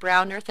with their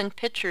brown earthen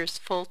pitchers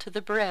full to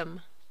the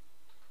brim.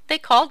 They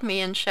called me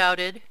and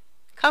shouted,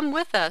 Come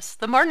with us,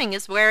 the morning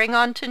is wearing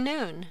on to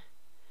noon.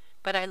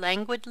 But I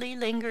languidly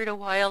lingered a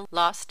while,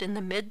 lost in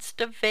the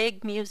midst of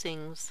vague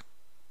musings.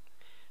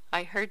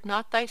 I heard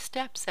not thy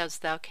steps as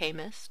thou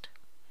camest.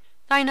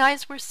 Thine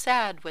eyes were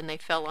sad when they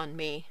fell on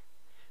me.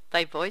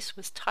 Thy voice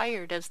was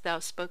tired as thou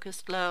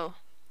spokest low.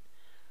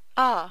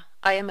 Ah,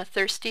 I am a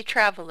thirsty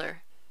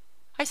traveller.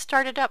 I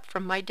started up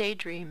from my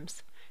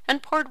daydreams,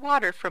 and poured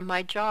water from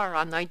my jar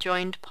on thy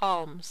joined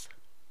palms.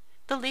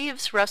 The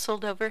leaves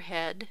rustled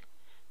overhead,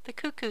 the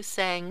cuckoo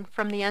sang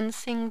from the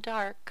unseen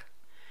dark,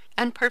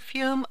 and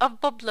perfume of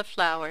bubla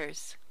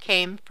flowers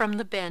came from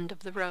the bend of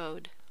the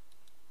road.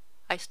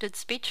 I stood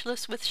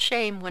speechless with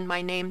shame when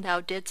my name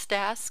thou didst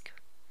ask.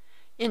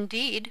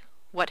 Indeed,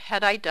 what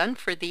had I done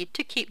for thee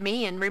to keep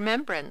me in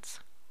remembrance?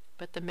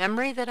 But the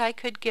memory that I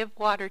could give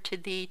water to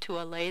thee to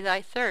allay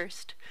thy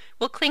thirst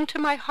will cling to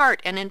my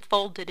heart and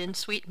enfold it in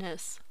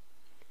sweetness.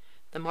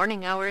 The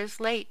morning hour is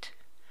late.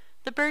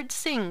 The bird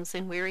sings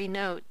in weary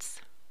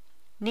notes.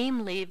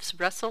 Neem leaves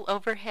rustle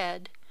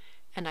overhead,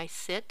 and I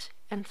sit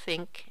and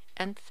think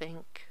and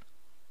think.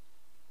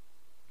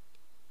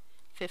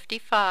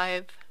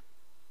 55.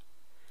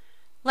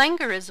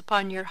 Languor is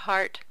upon your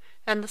heart,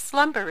 and the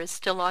slumber is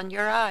still on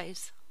your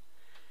eyes.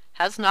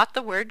 Has not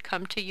the word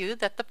come to you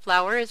that the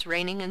flower is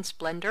reigning in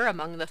splendor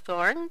among the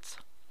thorns?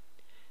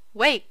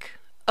 Wake,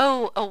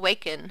 oh,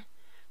 awaken!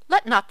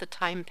 Let not the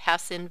time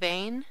pass in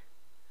vain.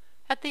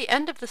 At the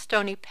end of the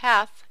stony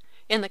path,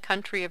 in the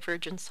country of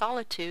virgin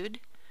solitude,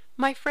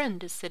 my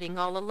friend is sitting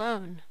all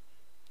alone.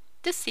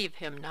 Deceive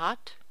him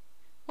not.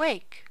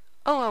 Wake,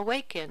 oh,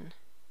 awaken!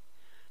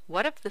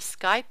 What if the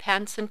sky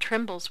pants and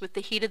trembles with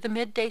the heat of the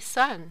midday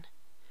sun?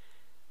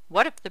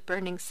 What if the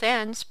burning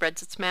sand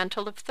spreads its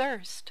mantle of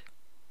thirst?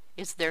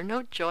 Is there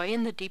no joy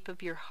in the deep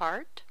of your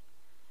heart?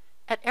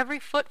 At every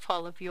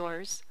footfall of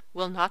yours,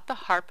 will not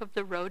the harp of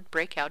the road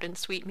break out in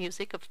sweet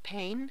music of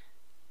pain?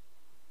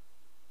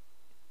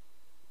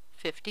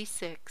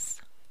 56.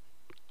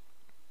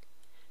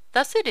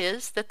 Thus it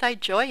is that thy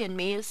joy in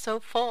me is so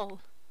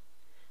full.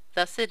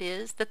 Thus it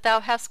is that thou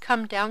hast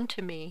come down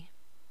to me.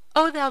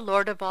 O thou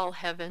Lord of all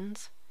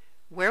heavens,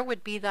 where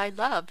would be thy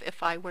love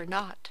if I were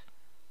not?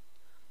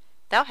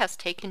 Thou hast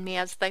taken me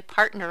as thy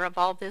partner of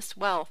all this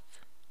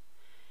wealth.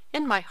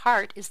 In my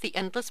heart is the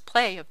endless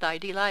play of thy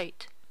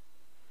delight.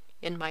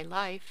 In my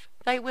life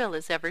thy will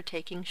is ever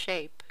taking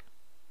shape.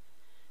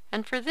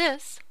 And for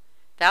this,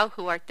 thou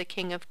who art the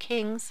King of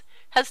kings,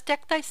 hast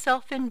decked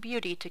thyself in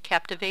beauty to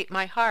captivate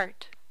my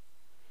heart.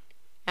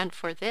 And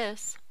for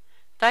this,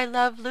 thy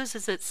love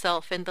loses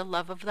itself in the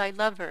love of thy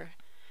lover,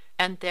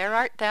 and there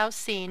art thou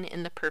seen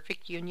in the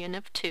perfect union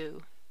of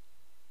two.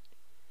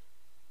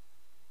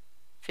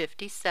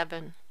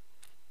 57.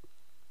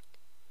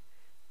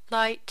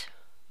 Light,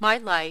 my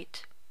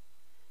light,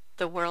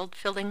 the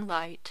world-filling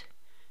light,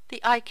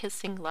 the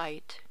eye-kissing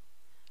light,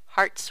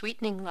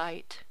 heart-sweetening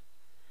light.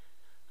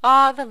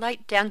 Ah, the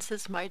light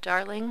dances, my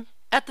darling,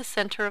 at the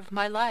center of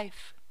my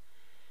life.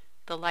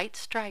 The light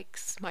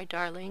strikes, my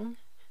darling,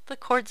 the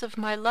chords of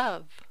my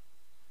love.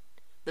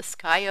 The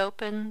sky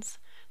opens,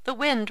 the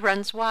wind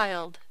runs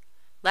wild,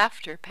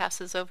 laughter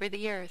passes over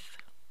the earth.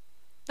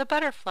 The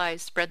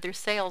butterflies spread their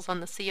sails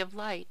on the sea of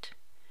light.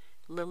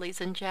 Lilies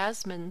and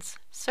jasmines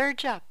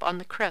surge up on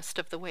the crest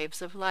of the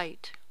waves of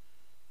light.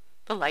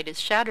 The light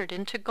is shattered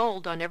into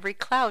gold on every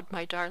cloud,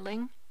 my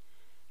darling,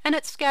 and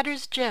it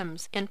scatters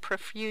gems in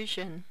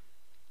profusion.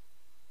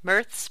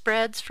 Mirth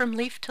spreads from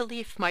leaf to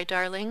leaf, my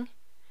darling,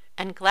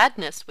 and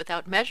gladness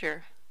without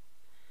measure.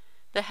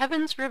 The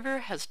heaven's river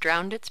has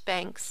drowned its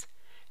banks,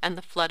 and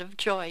the flood of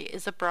joy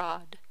is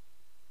abroad.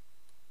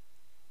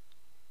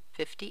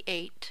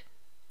 58.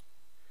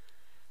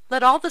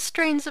 Let all the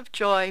strains of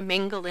joy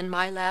mingle in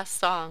my last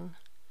song,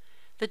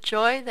 the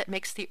joy that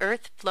makes the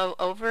earth flow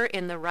over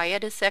in the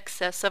riotous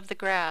excess of the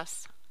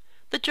grass,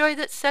 the joy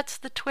that sets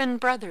the twin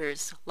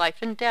brothers, life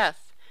and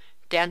death,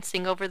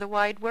 dancing over the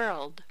wide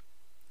world,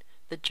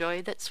 the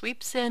joy that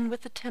sweeps in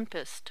with the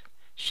tempest,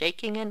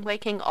 shaking and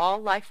waking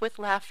all life with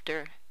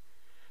laughter,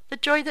 the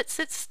joy that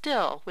sits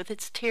still with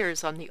its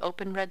tears on the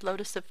open red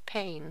lotus of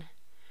pain,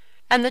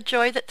 and the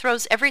joy that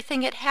throws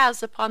everything it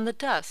has upon the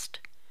dust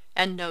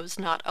and knows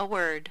not a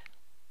word.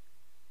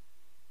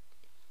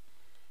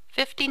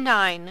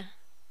 59.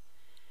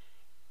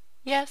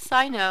 Yes,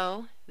 I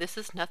know, this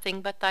is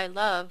nothing but thy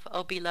love,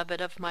 O beloved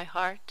of my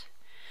heart,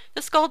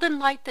 this golden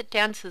light that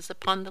dances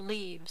upon the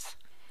leaves,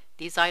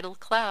 these idle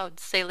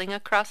clouds sailing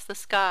across the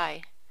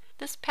sky,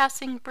 this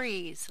passing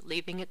breeze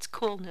leaving its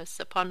coolness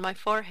upon my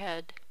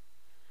forehead.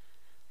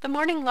 The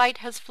morning light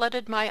has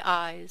flooded my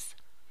eyes.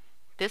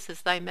 This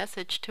is thy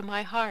message to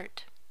my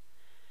heart.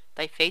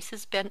 Thy face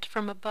is bent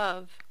from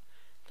above,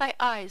 thy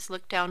eyes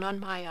look down on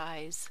my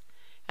eyes,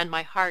 and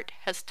my heart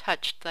has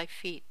touched thy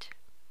feet.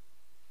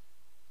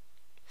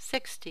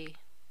 60.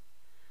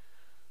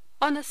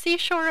 On the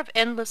seashore of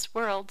endless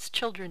worlds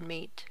children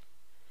meet.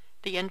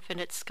 The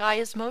infinite sky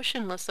is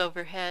motionless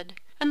overhead,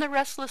 and the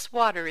restless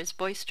water is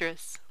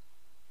boisterous.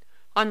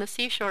 On the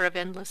seashore of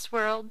endless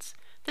worlds,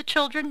 the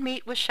children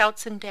meet with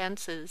shouts and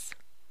dances.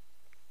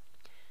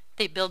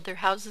 They build their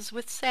houses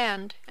with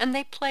sand, and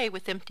they play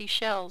with empty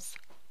shells.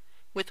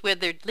 With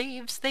withered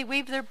leaves they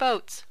weave their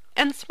boats,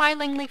 and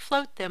smilingly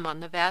float them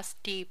on the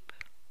vast deep.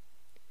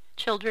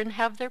 Children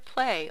have their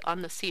play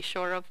on the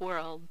seashore of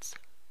worlds.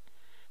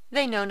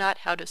 They know not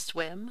how to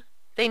swim,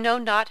 they know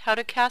not how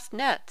to cast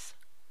nets.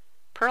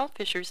 Pearl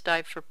fishers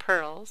dive for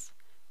pearls,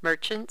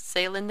 merchants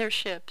sail in their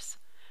ships,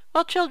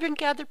 while children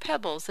gather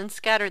pebbles and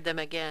scatter them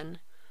again.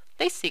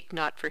 They seek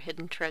not for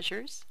hidden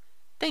treasures,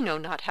 they know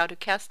not how to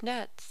cast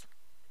nets.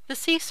 The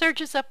sea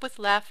surges up with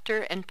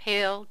laughter, and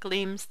pale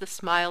gleams the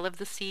smile of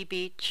the sea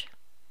beach.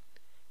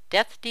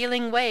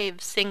 Death-dealing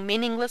waves sing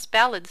meaningless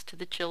ballads to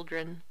the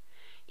children,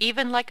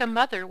 even like a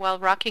mother while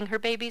rocking her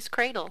baby's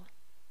cradle.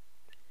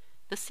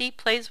 The sea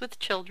plays with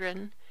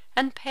children,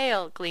 and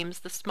pale gleams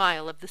the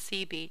smile of the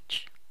sea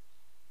beach.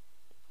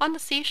 On the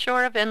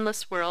seashore of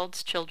endless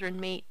worlds children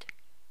meet.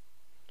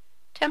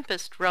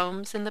 Tempest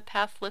roams in the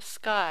pathless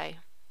sky.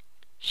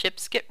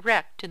 Ships get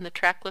wrecked in the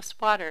trackless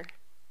water.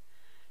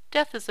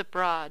 Death is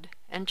abroad,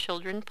 and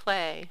children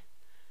play.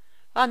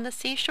 On the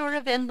seashore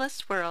of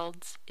endless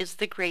worlds is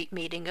the great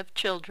meeting of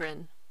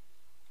children.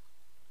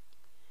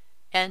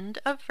 End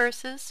of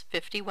verses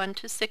 51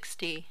 to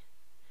 60.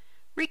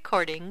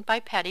 Recording by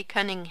Patty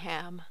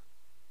Cunningham.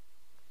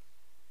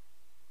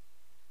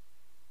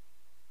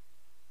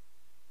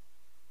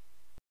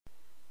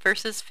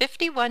 Verses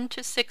 51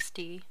 to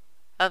 60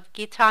 of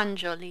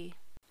Gitanjali.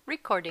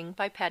 Recording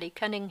by Patty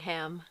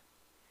Cunningham.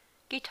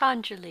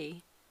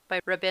 Gitanjali by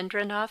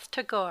Rabindranath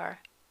Tagore.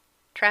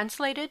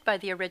 Translated by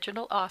the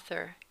original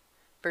author.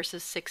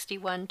 Verses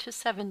 61 to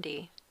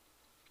 70.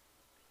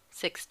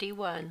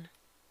 61.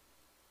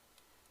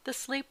 The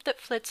sleep that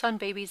flits on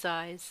baby's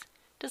eyes,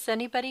 does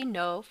anybody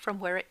know from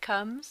where it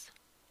comes?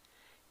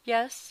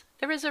 Yes,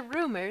 there is a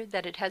rumor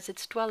that it has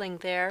its dwelling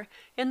there,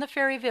 in the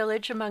fairy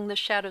village among the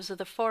shadows of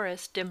the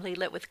forest dimly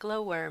lit with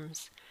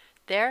glowworms.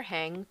 There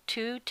hang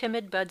 2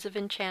 timid buds of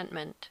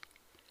enchantment.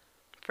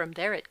 From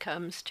there it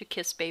comes to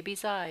kiss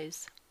baby's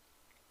eyes.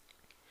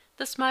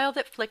 The smile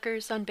that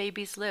flickers on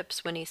baby's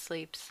lips when he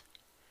sleeps.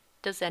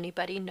 Does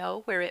anybody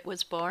know where it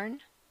was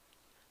born?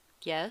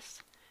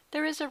 Yes,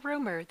 there is a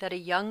rumor that a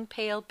young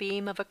pale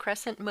beam of a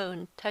crescent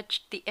moon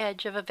touched the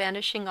edge of a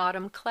vanishing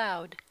autumn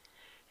cloud,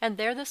 and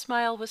there the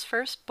smile was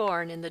first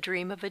born in the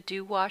dream of a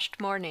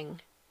dew-washed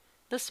morning,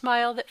 the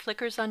smile that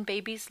flickers on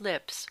baby's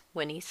lips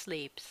when he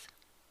sleeps.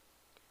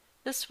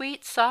 The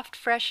sweet, soft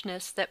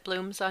freshness that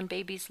blooms on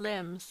baby's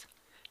limbs,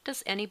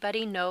 does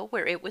anybody know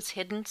where it was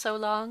hidden so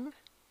long?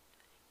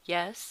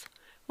 Yes,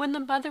 when the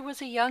mother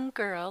was a young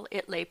girl,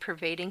 it lay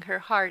pervading her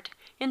heart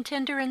in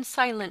tender and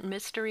silent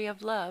mystery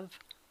of love,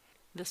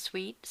 the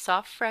sweet,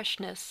 soft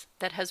freshness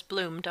that has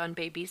bloomed on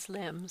baby's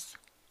limbs.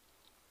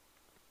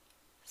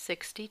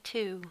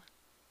 62.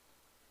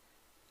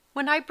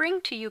 When I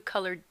bring to you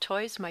colored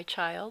toys, my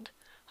child,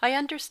 I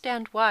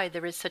understand why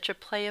there is such a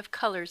play of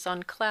colors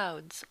on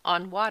clouds,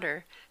 on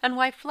water, and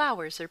why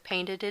flowers are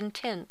painted in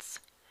tints.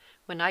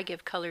 When I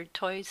give colored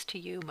toys to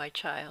you, my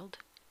child.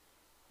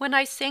 When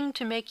I sing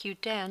to make you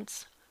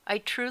dance, I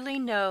truly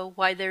know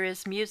why there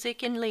is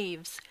music in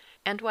leaves,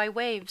 and why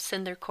waves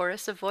send their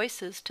chorus of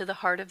voices to the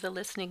heart of the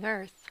listening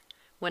earth,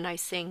 when I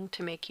sing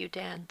to make you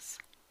dance.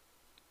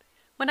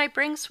 When I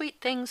bring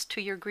sweet things to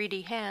your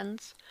greedy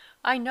hands,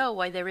 I know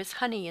why there is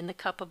honey in the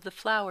cup of the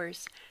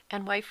flowers,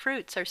 and why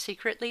fruits are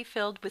secretly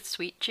filled with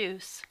sweet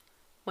juice,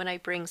 when I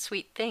bring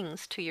sweet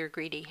things to your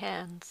greedy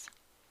hands.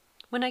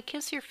 When I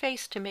kiss your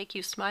face to make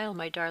you smile,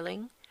 my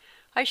darling,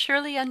 I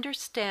surely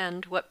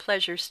understand what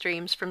pleasure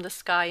streams from the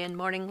sky in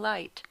morning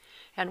light,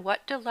 and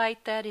what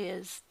delight that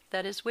is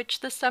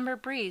which the summer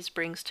breeze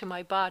brings to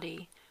my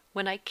body,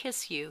 when I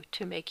kiss you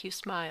to make you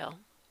smile.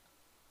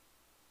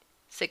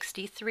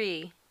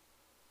 63.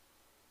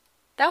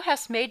 Thou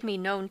hast made me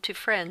known to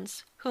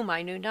friends whom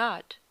I knew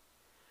not.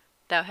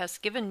 Thou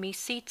hast given me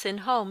seats in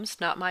homes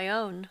not my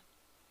own.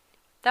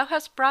 Thou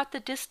hast brought the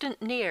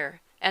distant near,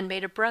 and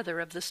made a brother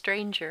of the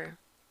stranger.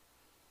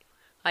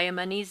 I am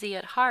uneasy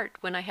at heart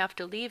when I have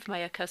to leave my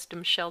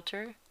accustomed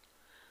shelter.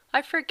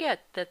 I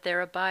forget that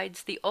there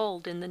abides the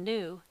old in the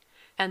new,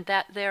 and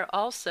that there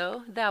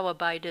also thou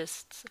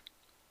abidest.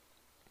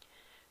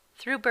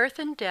 Through birth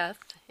and death,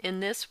 in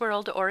this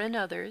world or in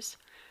others,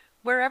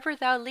 wherever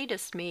thou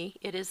leadest me,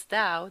 it is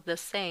thou, the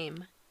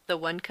same, the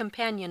one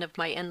companion of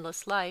my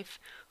endless life,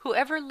 who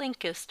ever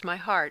linkest my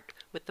heart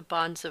with the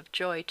bonds of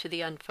joy to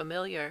the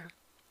unfamiliar.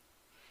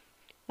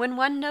 When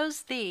one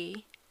knows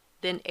thee,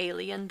 then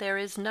alien there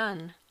is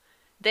none,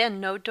 then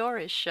no door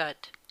is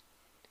shut.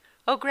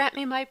 O grant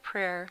me my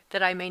prayer,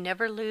 that I may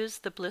never lose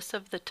the bliss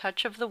of the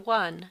touch of the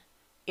one,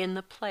 in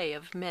the play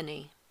of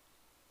many.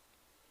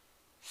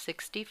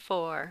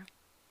 64.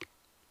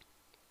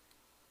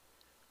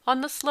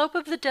 On the slope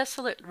of the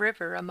desolate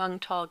river among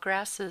tall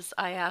grasses,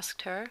 I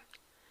asked her,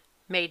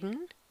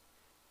 Maiden,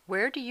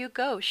 where do you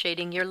go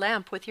shading your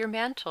lamp with your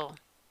mantle?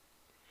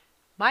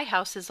 My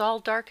house is all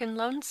dark and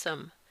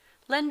lonesome.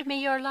 Lend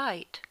me your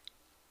light.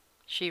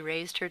 She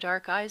raised her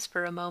dark eyes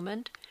for a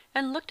moment,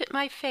 and looked at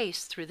my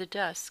face through the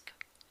dusk.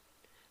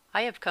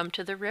 I have come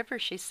to the river,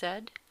 she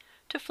said,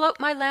 to float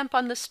my lamp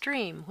on the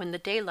stream when the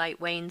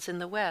daylight wanes in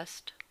the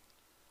west.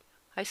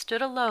 I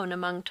stood alone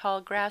among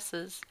tall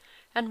grasses,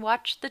 and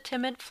watched the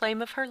timid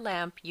flame of her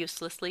lamp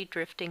uselessly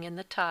drifting in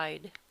the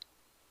tide.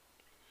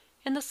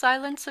 In the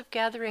silence of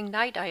gathering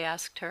night I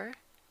asked her,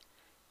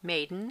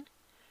 Maiden,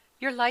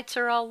 your lights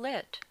are all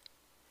lit.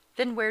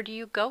 Then where do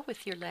you go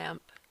with your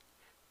lamp?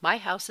 My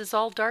house is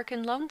all dark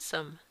and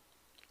lonesome.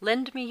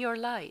 Lend me your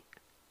light.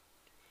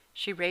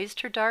 She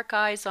raised her dark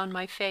eyes on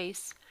my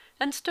face,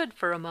 and stood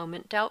for a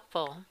moment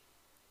doubtful.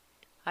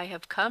 I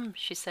have come,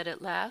 she said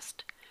at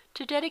last,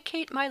 to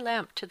dedicate my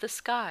lamp to the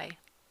sky.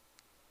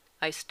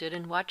 I stood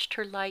and watched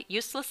her light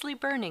uselessly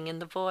burning in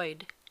the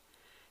void.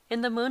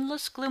 In the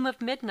moonless gloom of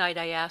midnight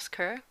I asked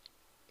her,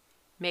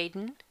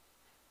 Maiden,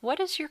 what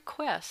is your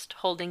quest,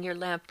 holding your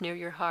lamp near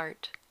your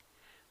heart?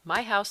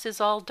 My house is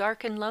all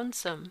dark and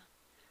lonesome.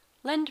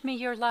 Lend me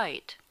your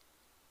light.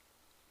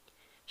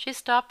 She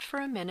stopped for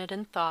a minute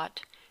and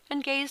thought,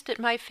 and gazed at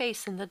my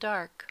face in the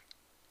dark.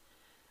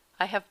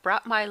 I have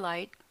brought my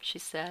light, she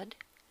said,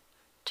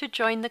 to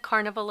join the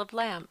carnival of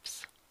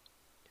lamps.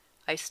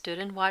 I stood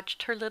and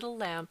watched her little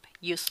lamp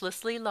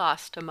uselessly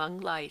lost among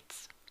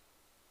lights.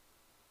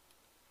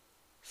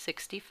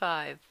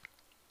 65.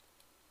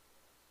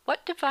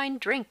 What divine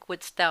drink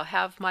wouldst thou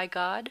have, my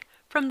God,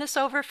 from this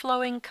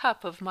overflowing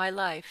cup of my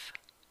life?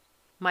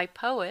 My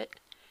poet,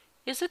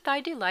 is it thy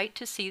delight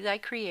to see thy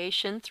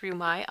creation through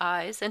my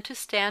eyes, and to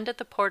stand at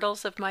the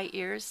portals of my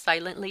ears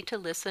silently to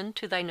listen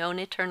to thine own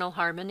eternal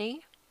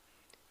harmony?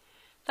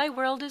 Thy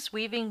world is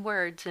weaving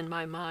words in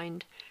my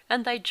mind,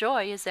 and thy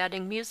joy is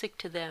adding music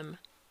to them.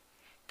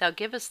 Thou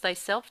givest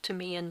thyself to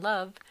me in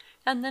love,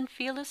 and then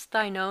feelest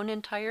thine own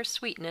entire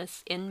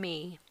sweetness in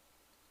me.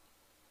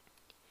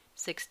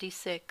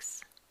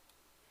 66.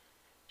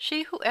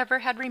 She who ever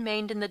had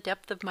remained in the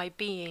depth of my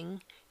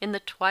being, in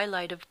the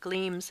twilight of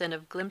gleams and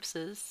of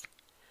glimpses,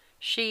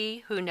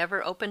 she who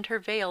never opened her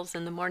veils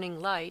in the morning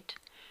light,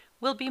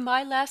 will be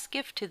my last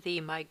gift to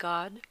thee, my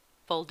God,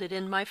 folded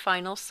in my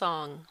final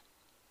song.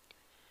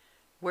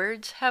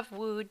 Words have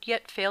wooed,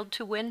 yet failed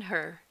to win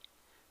her.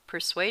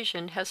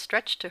 Persuasion has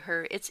stretched to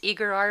her its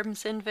eager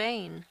arms in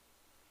vain.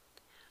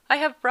 I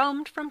have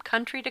roamed from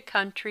country to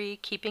country,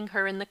 keeping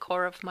her in the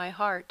core of my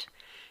heart,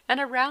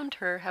 and around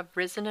her have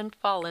risen and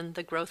fallen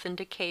the growth and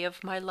decay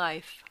of my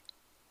life.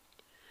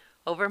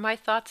 Over my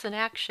thoughts and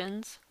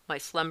actions, my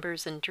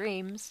slumbers and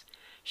dreams,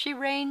 she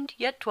reigned,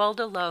 yet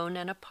dwelled alone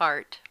and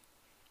apart.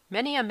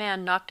 Many a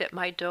man knocked at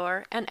my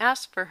door and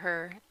asked for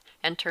her,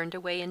 and turned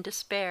away in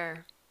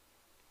despair.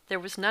 There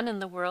was none in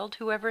the world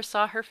who ever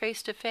saw her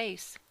face to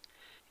face,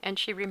 and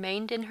she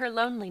remained in her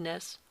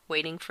loneliness,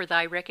 waiting for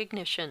thy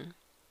recognition.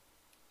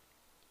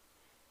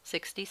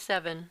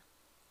 67.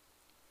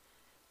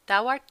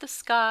 Thou art the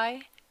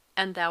sky,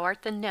 and thou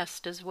art the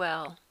nest as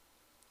well.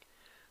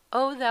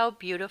 O thou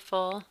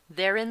beautiful,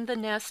 there in the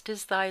nest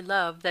is thy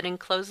love that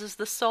encloses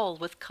the soul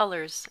with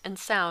colors and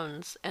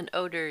sounds and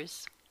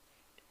odors.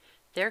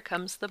 There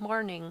comes the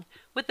morning,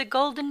 with the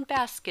golden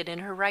basket in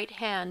her right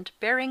hand,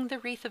 bearing the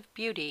wreath of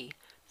beauty,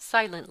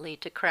 silently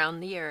to crown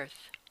the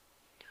earth.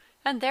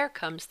 And there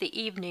comes the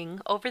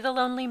evening, over the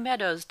lonely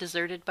meadows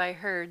deserted by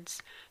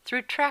herds,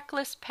 through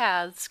trackless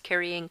paths,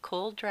 carrying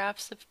cool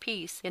draughts of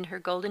peace in her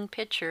golden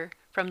pitcher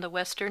from the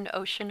western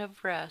ocean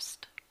of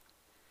rest.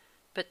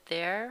 But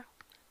there,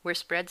 where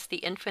spreads the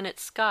infinite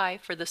sky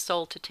for the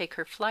soul to take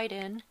her flight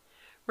in,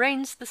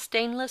 reigns the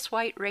stainless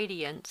white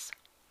radiance.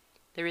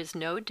 There is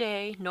no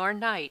day nor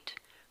night,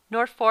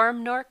 nor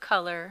form nor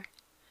color,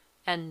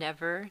 and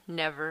never,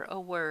 never a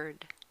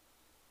word.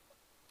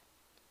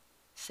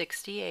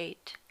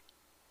 68.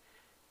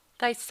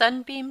 Thy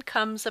sunbeam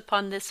comes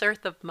upon this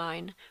earth of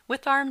mine,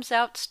 with arms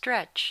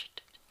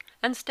outstretched,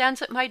 and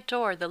stands at my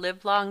door the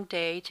livelong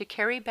day to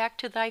carry back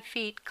to thy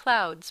feet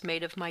clouds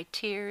made of my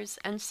tears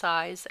and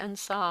sighs and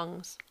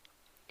songs.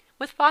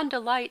 With fond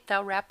delight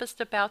thou wrappest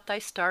about thy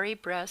starry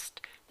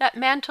breast that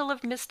mantle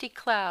of misty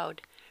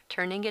cloud,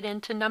 turning it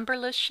into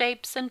numberless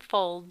shapes and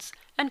folds,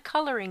 and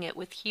coloring it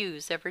with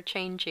hues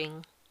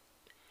ever-changing.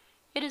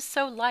 It is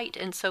so light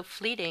and so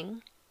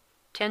fleeting,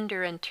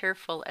 tender and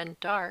tearful and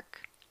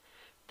dark.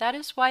 That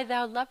is why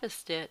thou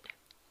lovest it,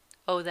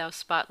 O thou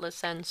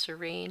spotless and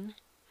serene,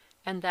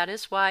 and that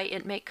is why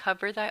it may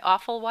cover thy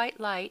awful white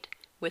light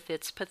with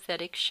its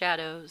pathetic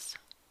shadows.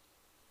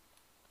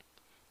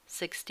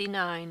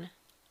 69.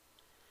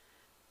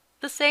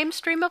 The same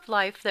stream of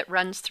life that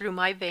runs through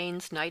my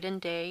veins night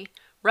and day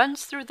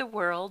runs through the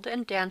world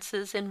and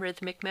dances in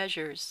rhythmic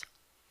measures.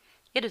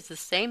 It is the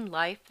same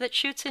life that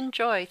shoots in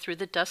joy through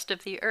the dust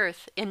of the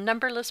earth in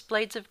numberless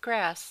blades of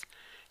grass,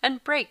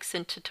 and breaks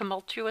into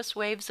tumultuous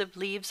waves of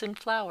leaves and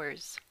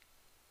flowers.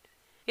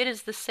 It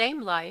is the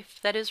same life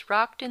that is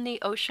rocked in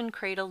the ocean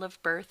cradle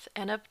of birth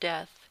and of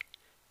death,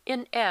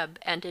 in ebb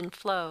and in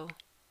flow.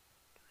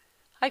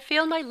 I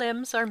feel my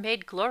limbs are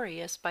made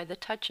glorious by the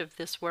touch of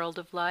this world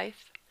of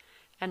life,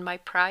 and my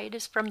pride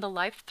is from the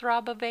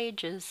life-throb of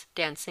ages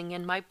dancing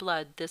in my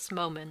blood this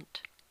moment.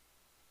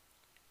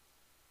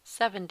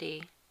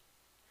 70.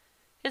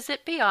 Is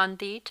it beyond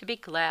thee to be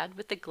glad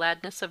with the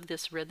gladness of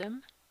this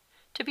rhythm?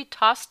 To be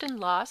tossed and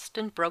lost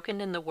and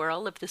broken in the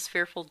whirl of this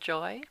fearful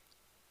joy?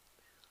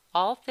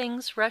 All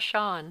things rush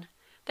on,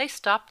 they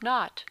stop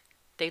not,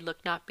 they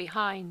look not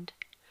behind.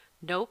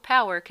 No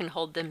power can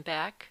hold them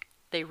back,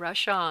 they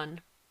rush on.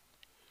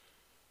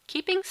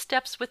 Keeping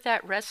steps with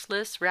that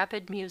restless,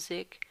 rapid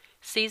music,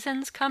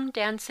 seasons come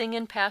dancing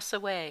and pass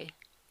away.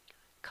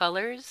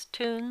 Colors,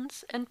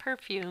 tunes, and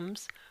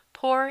perfumes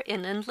pour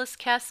in endless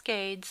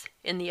cascades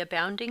in the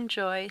abounding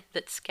joy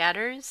that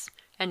scatters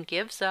and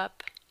gives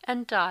up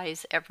and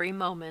dies every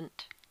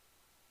moment.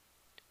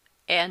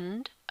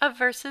 End of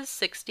verses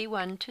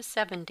 61 to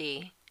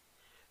 70.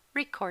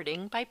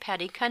 Recording by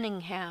Patty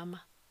Cunningham.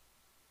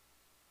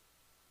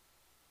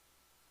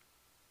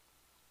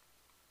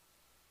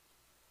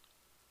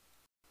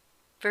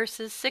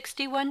 Verses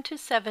 61 to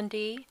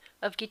 70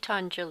 of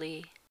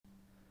Gitanjali.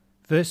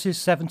 Verses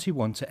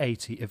 71 to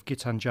 80 of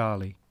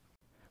Gitanjali.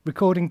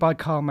 Recording by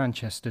Carl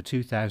Manchester,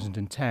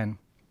 2010.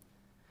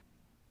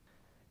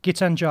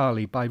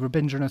 Gitanjali by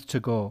Rabindranath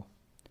Tagore.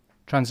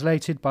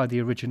 Translated by the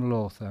original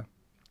author.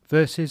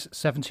 Verses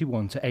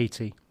 71 to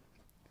 80.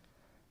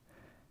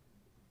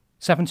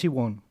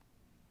 71.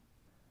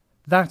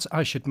 That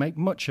I should make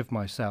much of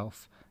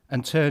myself,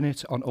 and turn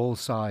it on all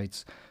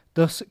sides,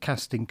 thus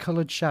casting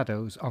coloured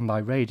shadows on thy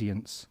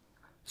radiance.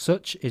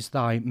 Such is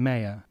thy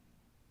Maya.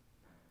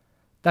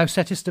 Thou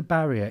settest a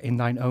barrier in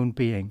thine own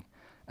being,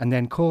 and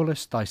then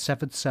callest thy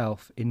severed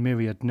self in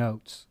myriad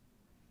notes.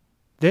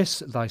 This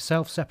thy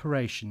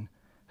self-separation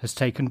has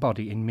taken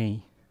body in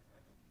me.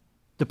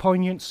 The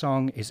poignant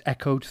song is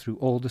echoed through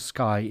all the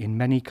sky in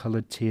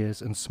many-coloured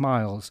tears and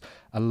smiles,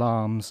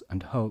 alarms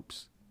and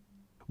hopes.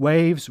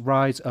 Waves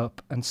rise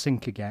up and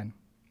sink again.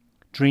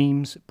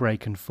 Dreams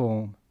break and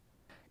form.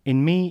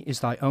 In me is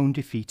thy own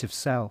defeat of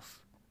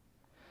self.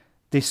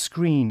 This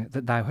screen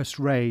that thou hast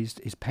raised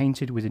is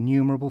painted with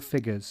innumerable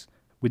figures,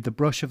 with the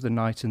brush of the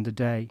night and the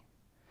day.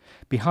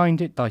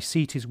 Behind it thy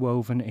seat is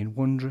woven in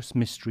wondrous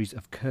mysteries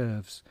of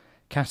curves,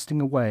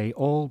 casting away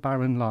all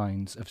barren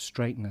lines of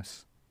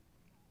straightness.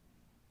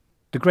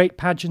 The great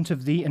pageant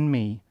of thee and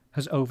me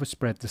has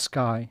overspread the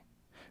sky.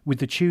 With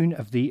the tune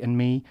of thee and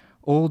me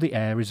all the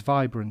air is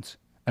vibrant,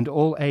 and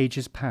all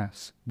ages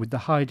pass with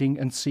the hiding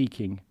and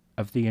seeking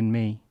of thee and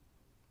me.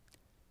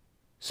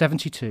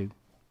 72.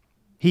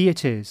 He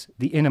it is,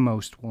 the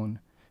innermost one,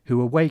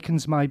 who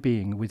awakens my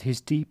being with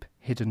his deep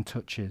hidden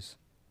touches.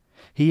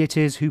 He it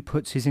is who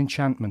puts his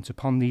enchantment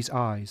upon these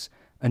eyes,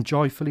 and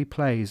joyfully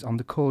plays on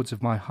the chords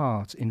of my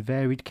heart in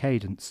varied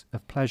cadence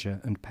of pleasure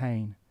and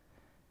pain.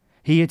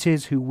 He it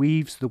is who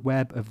weaves the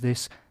web of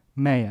this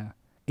Maya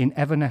in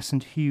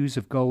evanescent hues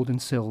of gold and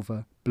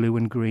silver, blue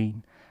and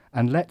green,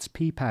 and lets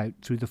peep out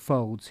through the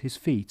folds his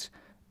feet,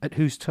 at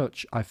whose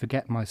touch I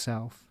forget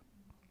myself.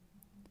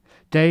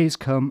 Days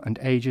come and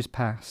ages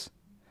pass,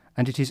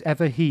 and it is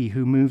ever he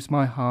who moves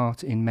my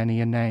heart in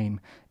many a name,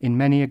 in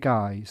many a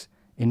guise,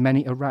 in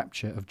many a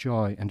rapture of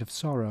joy and of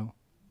sorrow.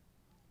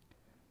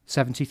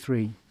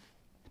 73.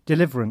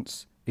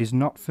 Deliverance is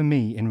not for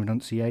me in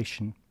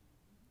renunciation.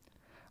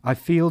 I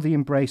feel the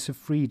embrace of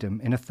freedom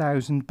in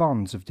 1,000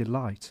 bonds of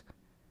delight.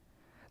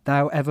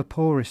 Thou ever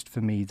pourest for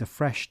me the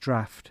fresh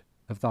draught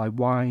of thy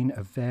wine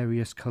of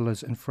various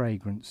colours and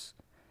fragrance,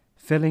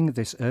 filling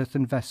this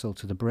earthen vessel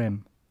to the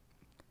brim.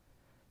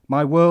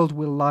 My world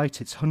will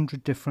light its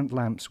 100 different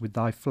lamps with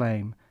thy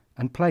flame,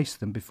 and place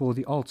them before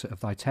the altar of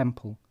thy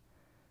temple.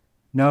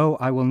 No,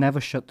 I will never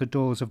shut the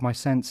doors of my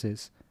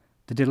senses.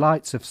 The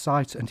delights of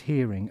sight and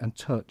hearing and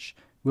touch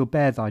will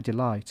bear thy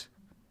delight.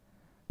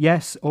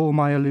 Yes, all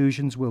my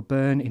illusions will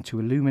burn into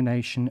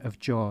illumination of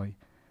joy,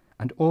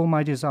 and all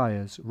my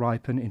desires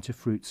ripen into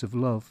fruits of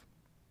love.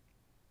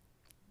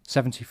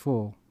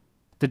 74.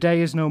 The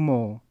day is no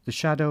more, the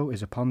shadow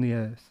is upon the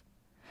earth.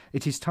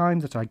 It is time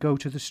that I go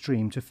to the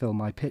stream to fill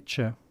my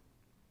pitcher.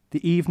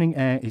 The evening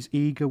air is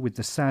eager with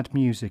the sad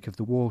music of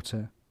the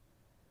water.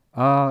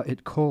 Ah,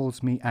 it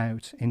calls me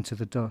out into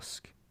the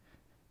dusk.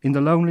 In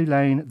the lonely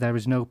lane there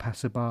is no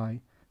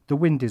passer-by. The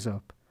wind is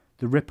up,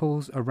 the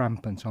ripples are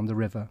rampant on the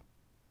river.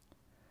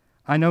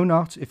 I know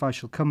not if I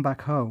shall come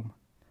back home.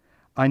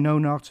 I know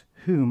not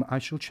whom I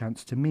shall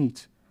chance to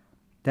meet.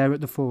 There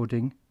at the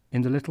fording,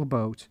 in the little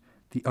boat,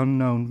 the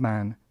unknown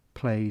man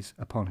plays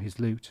upon his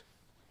lute.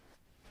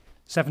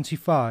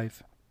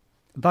 75.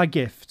 Thy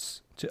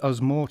gifts to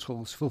us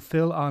mortals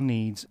fulfil our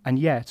needs, and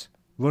yet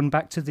run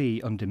back to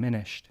thee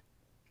undiminished.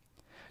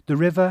 The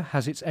river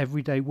has its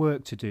everyday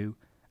work to do,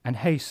 and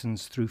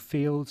hastens through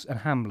fields and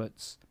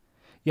hamlets,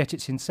 yet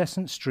its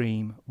incessant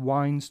stream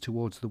winds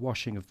towards the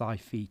washing of thy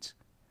feet.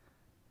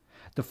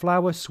 The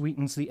flower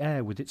sweetens the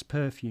air with its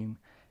perfume,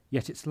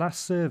 yet its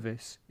last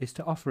service is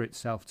to offer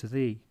itself to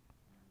thee.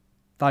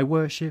 Thy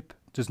worship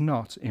does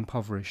not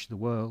impoverish the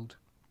world.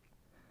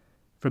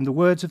 From the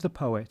words of the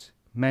poet,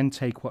 men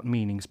take what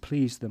meanings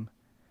please them,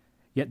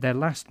 yet their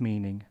last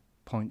meaning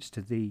points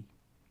to thee.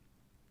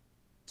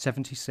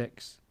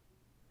 76.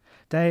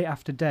 Day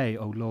after day,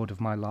 O Lord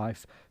of my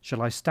life,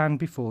 shall I stand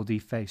before thee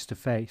face to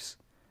face.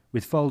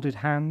 With folded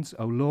hands,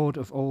 O Lord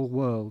of all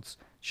worlds,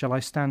 shall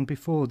I stand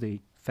before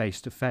thee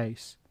face to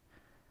face.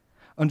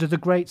 Under the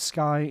great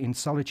sky in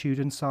solitude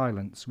and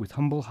silence, with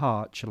humble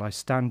heart shall I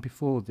stand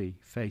before thee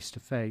face to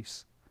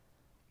face.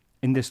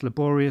 In this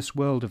laborious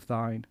world of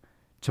thine,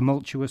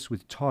 tumultuous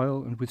with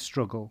toil and with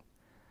struggle,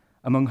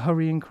 among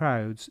hurrying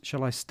crowds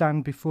shall I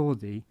stand before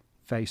thee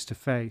face to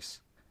face.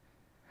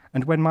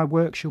 And when my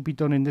work shall be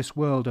done in this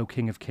world, O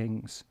King of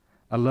Kings,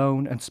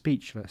 alone and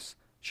speechless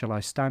shall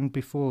I stand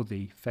before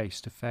thee face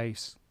to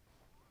face.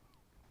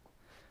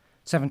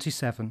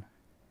 77.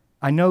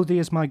 I know thee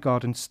as my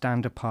God and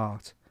stand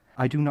apart.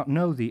 I do not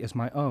know thee as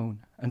my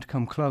own and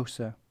come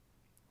closer.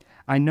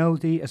 I know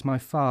thee as my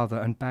Father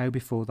and bow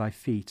before thy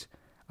feet.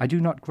 I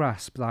do not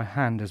grasp thy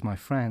hand as my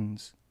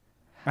friends.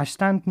 I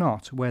stand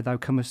not where thou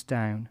comest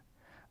down,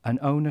 and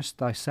ownest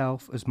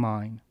thyself as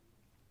mine,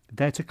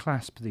 there to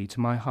clasp thee to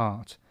my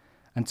heart,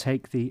 and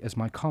take thee as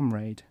my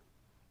comrade.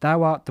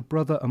 Thou art the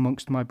brother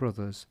amongst my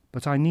brothers,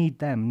 but I need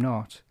them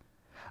not.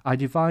 I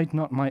divide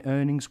not my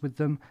earnings with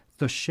them,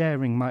 thus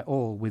sharing my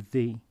all with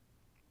thee.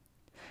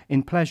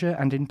 In pleasure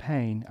and in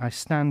pain I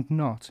stand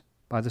not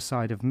by the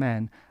side of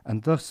men,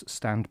 and thus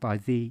stand by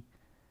thee.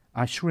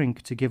 I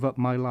shrink to give up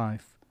my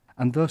life,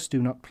 and thus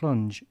do not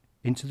plunge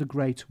into the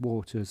great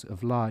waters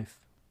of life.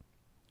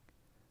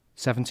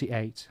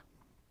 78.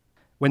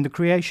 When the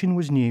creation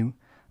was new,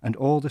 and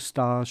all the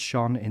stars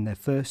shone in their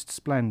first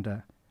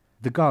splendour,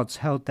 the gods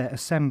held their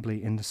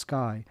assembly in the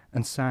sky,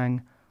 and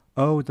sang,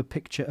 "Oh, the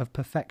picture of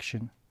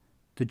perfection,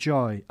 the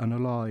joy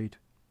unalloyed."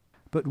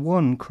 But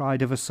one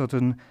cried of a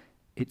sudden,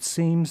 "It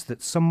seems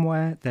that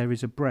somewhere there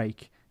is a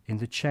break in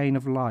the chain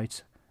of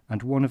light,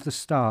 and one of the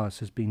stars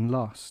has been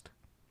lost.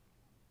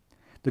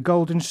 The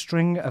golden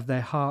string of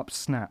their harps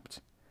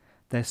snapped,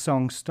 their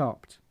song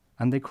stopped,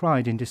 and they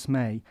cried in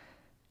dismay,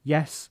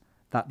 "Yes,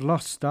 that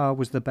lost star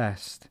was the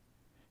best.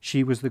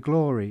 She was the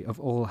glory of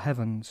all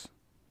heavens."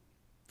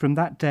 From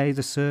that day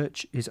the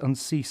search is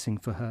unceasing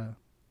for her,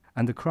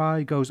 and the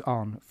cry goes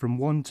on from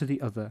one to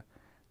the other,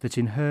 that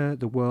in her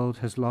the world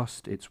has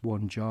lost its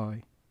one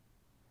joy.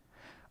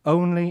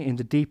 Only in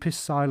the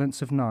deepest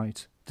silence of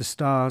night the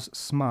stars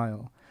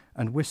smile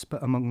and whisper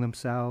among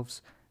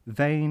themselves,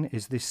 "Vain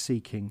is this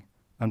seeking,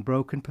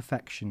 unbroken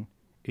perfection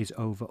is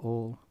over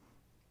all."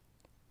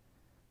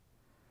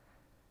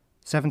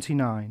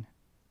 79.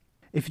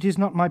 If it is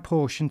not my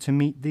portion to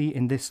meet thee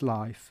in this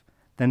life,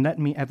 then let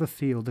me ever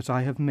feel that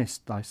I have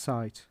missed thy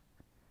sight.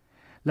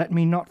 Let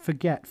me not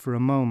forget for a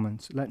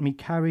moment, let me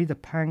carry the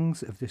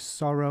pangs of this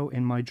sorrow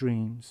in my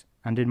dreams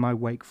and in my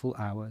wakeful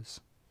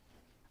hours.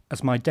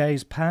 As my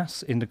days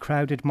pass in the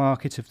crowded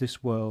market of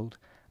this world,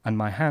 and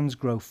my hands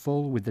grow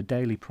full with the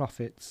daily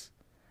profits,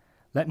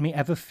 let me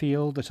ever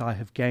feel that I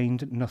have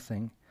gained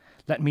nothing.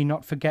 Let me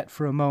not forget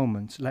for a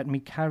moment, let me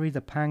carry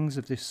the pangs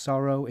of this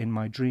sorrow in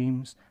my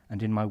dreams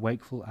and in my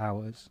wakeful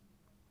hours.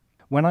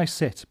 When I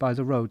sit by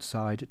the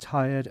roadside,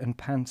 tired and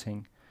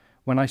panting,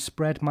 when I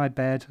spread my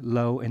bed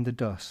low in the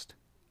dust,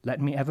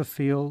 let me ever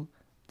feel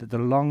that the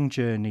long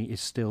journey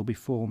is still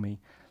before me.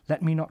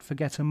 Let me not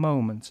forget a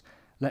moment,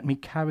 let me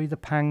carry the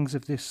pangs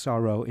of this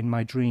sorrow in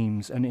my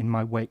dreams and in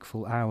my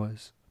wakeful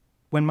hours.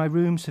 When my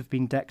rooms have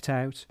been decked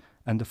out,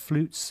 and the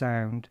flutes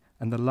sound,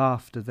 and the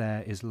laughter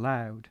there is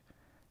loud,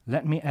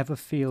 let me ever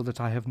feel that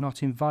I have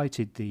not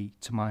invited thee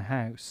to my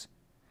house.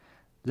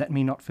 Let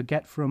me not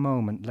forget for a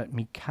moment, let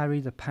me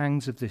carry the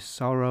pangs of this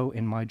sorrow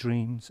in my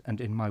dreams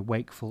and in my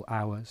wakeful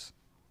hours.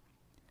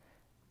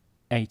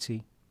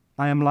 80.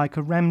 I am like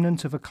a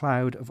remnant of a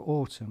cloud of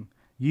autumn,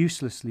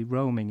 uselessly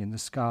roaming in the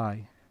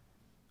sky.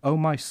 O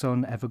my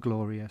sun ever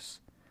glorious,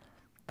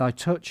 thy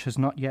touch has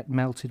not yet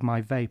melted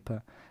my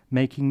vapour,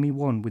 making me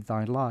one with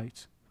thy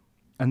light,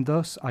 and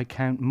thus I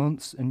count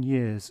months and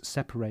years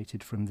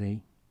separated from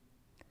thee.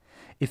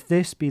 If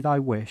this be thy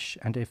wish,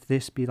 and if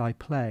this be thy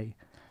play,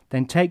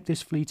 then take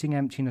this fleeting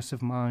emptiness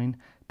of mine,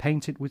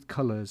 paint it with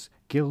colours,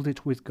 gild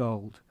it with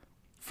gold,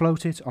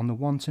 float it on the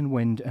wanton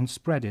wind, and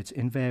spread it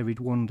in varied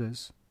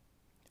wonders.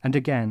 And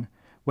again,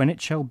 when it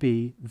shall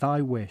be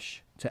thy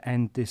wish to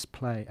end this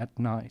play at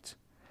night,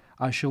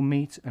 I shall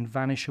meet and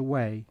vanish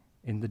away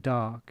in the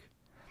dark,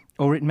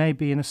 or it may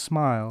be in a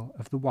smile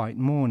of the white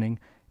morning,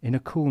 in a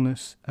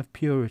coolness of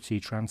purity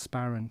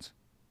transparent.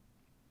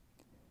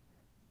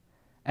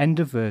 End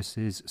of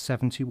verses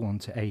 71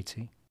 to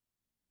 80.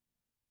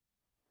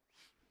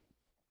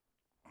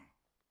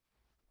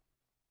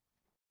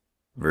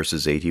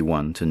 Verses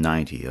 81 to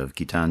 90 of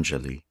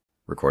Gitanjali,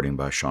 recording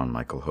by Sean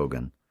Michael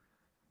Hogan.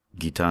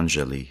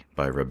 Gitanjali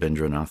by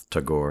Rabindranath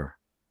Tagore,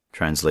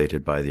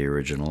 translated by the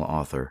original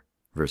author,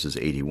 verses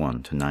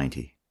 81 to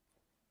 90.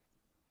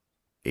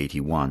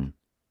 81.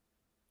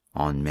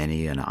 On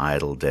many an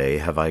idle day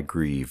have I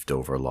grieved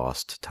over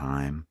lost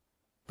time,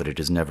 but it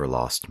is never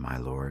lost, my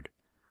Lord.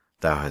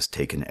 Thou hast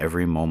taken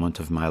every moment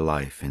of my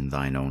life in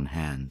thine own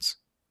hands.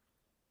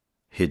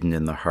 Hidden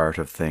in the heart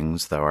of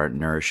things, thou art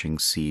nourishing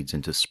seeds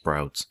into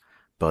sprouts,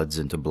 buds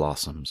into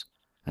blossoms,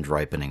 and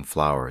ripening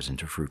flowers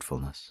into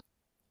fruitfulness.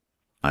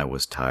 I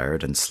was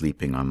tired and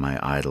sleeping on my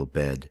idle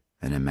bed,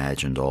 and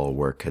imagined all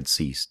work had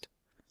ceased.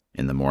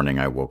 In the morning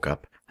I woke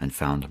up and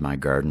found my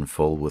garden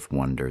full with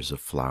wonders of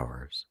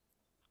flowers.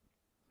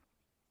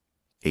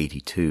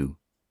 82.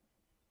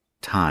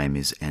 Time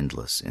is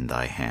endless in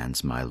thy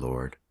hands, my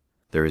Lord.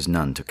 There is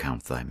none to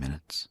count thy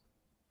minutes.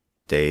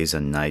 Days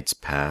and nights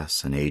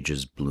pass, and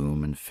ages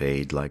bloom and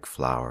fade like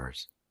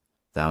flowers.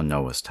 Thou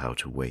knowest how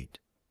to wait.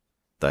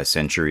 Thy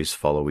centuries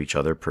follow each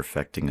other,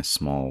 perfecting a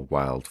small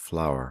wild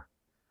flower.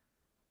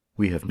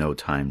 We have no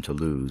time to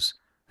lose,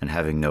 and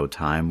having no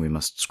time, we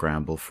must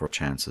scramble for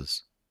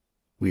chances.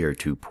 We are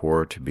too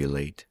poor to be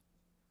late.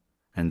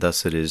 And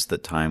thus it is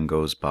that time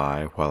goes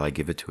by, while I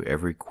give it to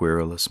every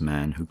querulous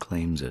man who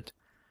claims it,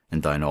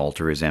 and thine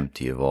altar is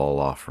empty of all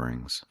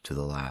offerings to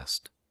the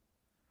last.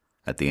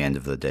 At the end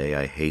of the day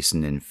I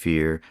hasten in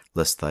fear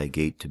lest thy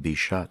gate to be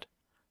shut,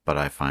 but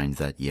I find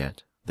that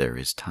yet there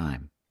is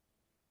time.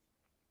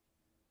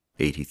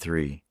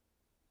 83.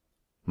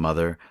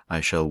 Mother,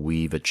 I shall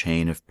weave a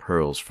chain of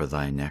pearls for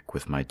thy neck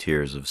with my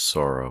tears of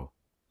sorrow.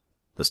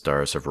 The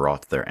stars have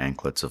wrought their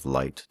anklets of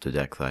light to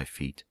deck thy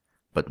feet,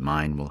 but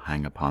mine will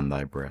hang upon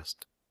thy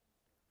breast.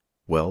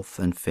 Wealth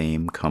and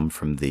fame come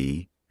from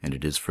thee, and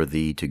it is for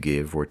thee to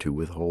give or to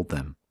withhold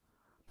them.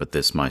 But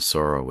this my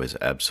sorrow is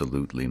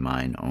absolutely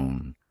mine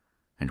own,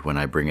 and when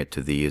I bring it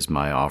to thee as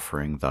my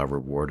offering, thou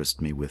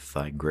rewardest me with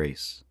thy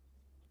grace.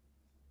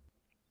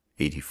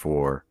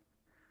 84.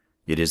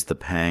 It is the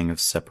pang of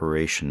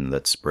separation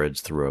that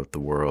spreads throughout the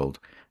world,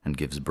 and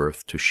gives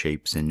birth to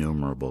shapes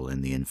innumerable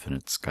in the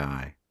infinite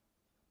sky.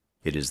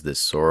 It is this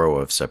sorrow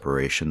of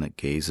separation that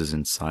gazes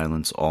in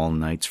silence all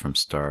nights from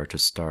star to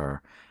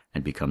star,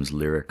 and becomes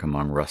lyric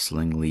among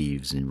rustling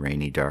leaves in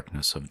rainy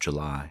darkness of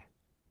July.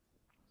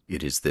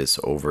 It is this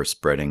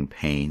overspreading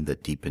pain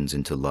that deepens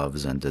into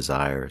loves and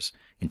desires,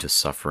 into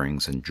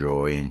sufferings and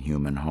joy in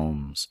human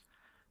homes,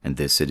 and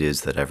this it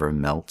is that ever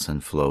melts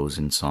and flows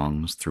in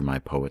songs through my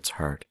poet's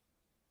heart.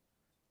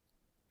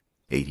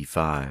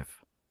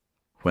 85.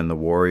 When the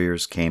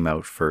warriors came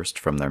out first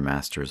from their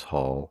master's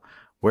hall,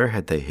 where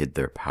had they hid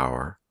their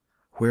power?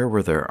 Where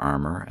were their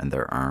armor and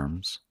their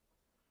arms?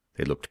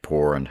 They looked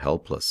poor and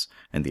helpless,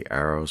 and the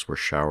arrows were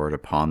showered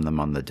upon them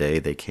on the day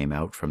they came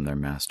out from their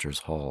master's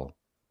hall.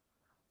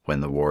 When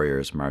the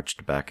warriors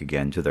marched back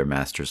again to their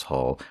master's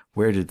hall,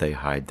 where did they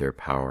hide their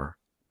power?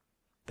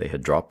 They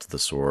had dropped the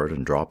sword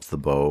and dropped the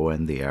bow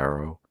and the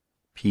arrow.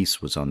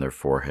 Peace was on their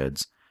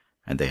foreheads,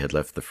 and they had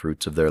left the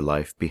fruits of their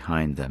life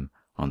behind them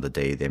on the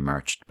day they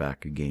marched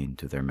back again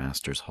to their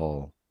master's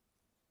hall.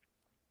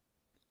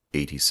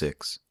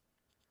 86.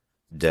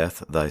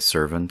 Death, thy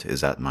servant,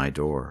 is at my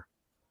door.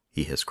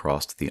 He has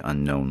crossed the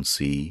unknown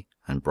sea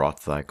and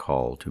brought thy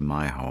call to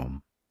my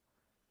home.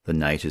 The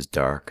night is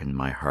dark and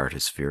my heart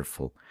is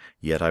fearful,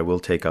 yet I will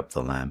take up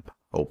the lamp,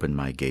 open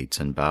my gates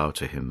and bow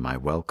to him my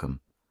welcome.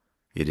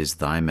 It is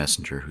thy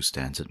messenger who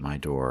stands at my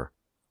door.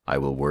 I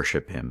will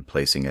worship him,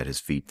 placing at his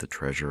feet the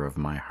treasure of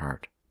my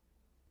heart.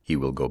 He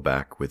will go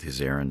back with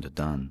his errand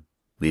done,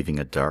 leaving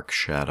a dark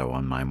shadow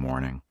on my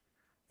mourning,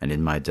 and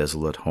in my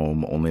desolate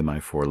home only my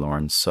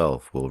forlorn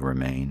self will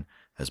remain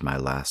as my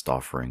last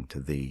offering to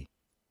thee.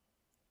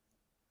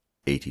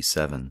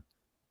 87.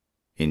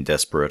 In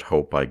desperate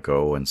hope I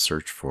go and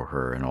search for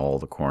her in all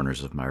the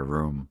corners of my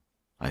room.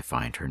 I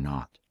find her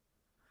not.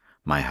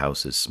 My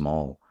house is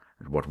small,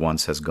 and what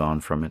once has gone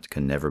from it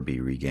can never be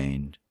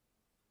regained.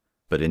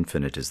 But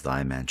infinite is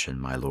thy mansion,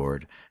 my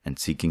Lord, and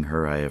seeking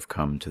her I have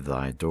come to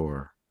thy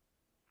door.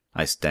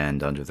 I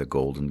stand under the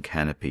golden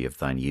canopy of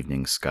thine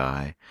evening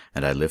sky,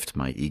 and I lift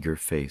my eager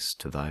face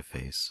to thy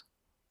face.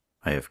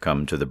 I have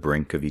come to the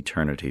brink of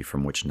eternity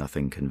from which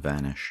nothing can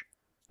vanish,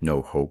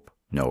 no hope,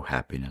 no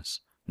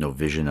happiness, no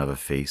vision of a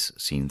face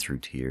seen through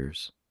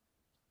tears.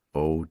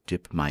 Oh,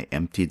 dip my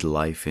emptied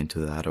life into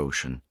that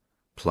ocean,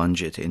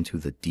 plunge it into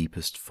the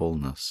deepest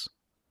fullness.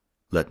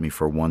 Let me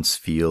for once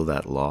feel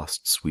that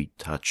lost sweet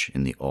touch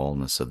in the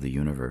allness of the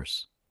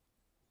universe.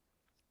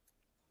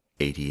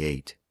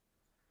 88.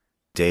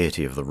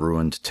 Deity of the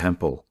ruined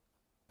temple,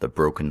 the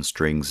broken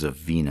strings of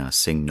Vina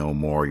sing no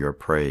more your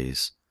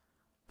praise.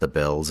 The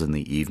bells in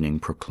the evening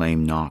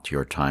proclaim not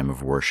your time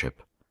of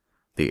worship.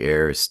 The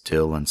air is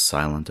still and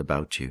silent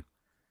about you.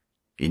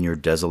 In your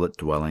desolate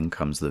dwelling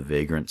comes the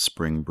vagrant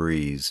spring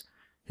breeze.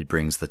 It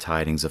brings the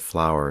tidings of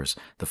flowers,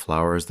 the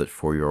flowers that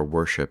for your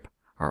worship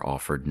are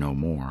offered no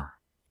more.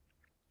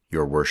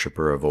 Your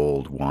worshipper of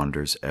old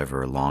wanders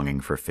ever,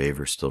 longing for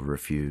favor still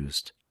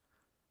refused.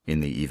 In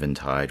the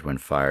eventide, when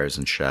fires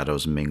and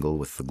shadows mingle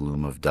with the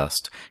gloom of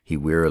dust, he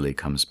wearily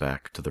comes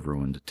back to the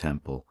ruined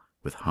temple,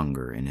 with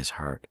hunger in his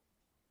heart.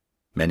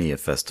 Many a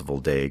festival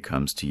day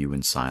comes to you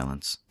in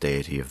silence,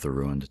 deity of the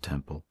ruined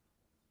temple.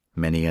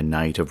 Many a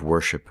night of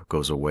worship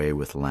goes away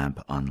with lamp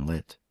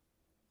unlit.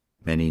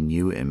 Many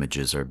new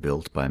images are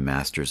built by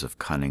masters of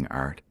cunning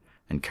art,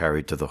 and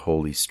carried to the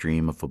holy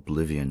stream of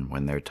oblivion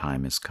when their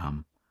time is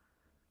come.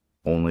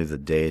 Only the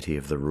deity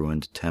of the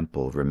ruined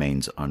temple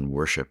remains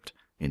unworshipped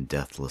in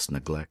deathless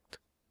neglect.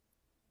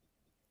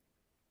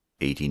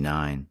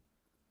 89.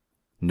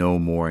 No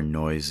more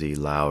noisy,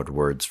 loud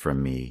words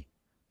from me,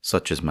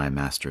 such is my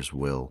master's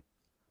will.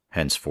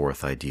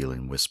 Henceforth I deal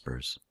in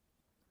whispers.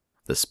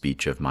 The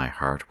speech of my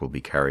heart will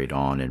be carried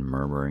on in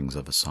murmurings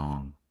of a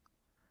song.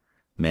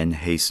 Men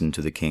hasten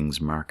to the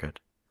king's market.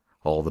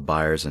 All the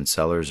buyers and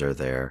sellers are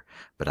there,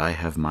 but I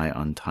have my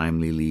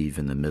untimely leave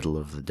in the middle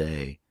of the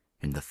day,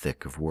 in the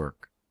thick of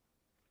work.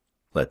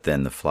 Let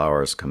then the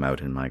flowers come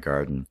out in my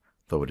garden,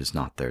 though it is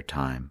not their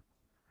time,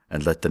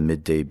 and let the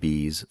midday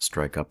bees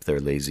strike up their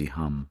lazy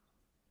hum.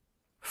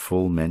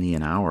 Full many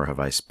an hour have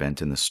I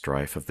spent in the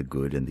strife of the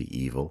good and the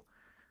evil,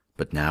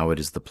 but now it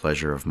is the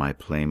pleasure of my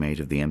playmate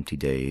of the empty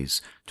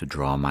days to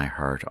draw my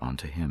heart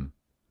unto him.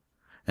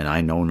 And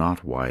I know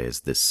not why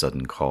is this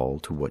sudden call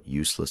to what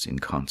useless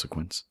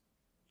inconsequence.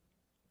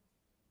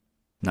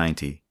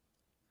 90.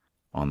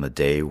 On the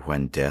day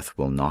when death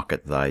will knock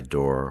at thy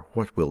door,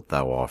 what wilt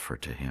thou offer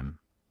to him?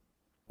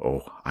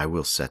 Oh, I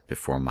will set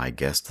before my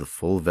guest the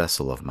full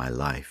vessel of my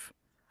life.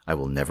 I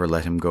will never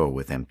let him go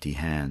with empty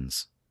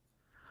hands.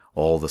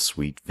 All the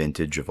sweet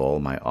vintage of all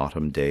my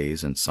autumn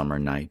days and summer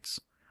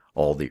nights,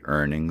 all the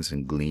earnings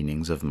and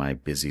gleanings of my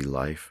busy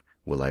life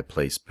will I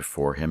place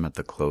before him at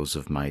the close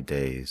of my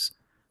days,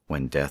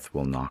 when death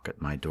will knock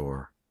at my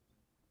door.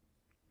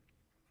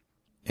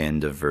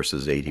 End of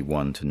verses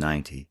 81 to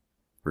 90.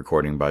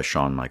 Recording by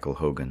Sean Michael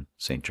Hogan,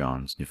 St.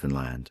 John's,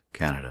 Newfoundland,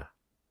 Canada.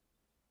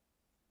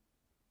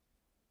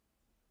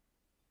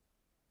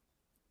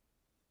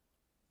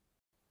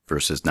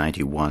 Verses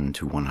 91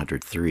 to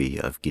 103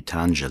 of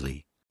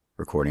Gitanjali,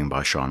 recording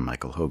by Sean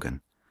Michael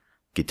Hogan.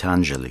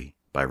 Gitanjali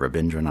by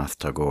Rabindranath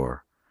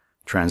Tagore,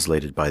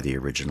 translated by the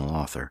original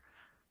author,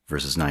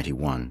 verses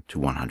 91 to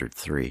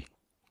 103.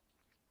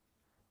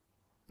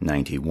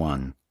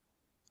 91.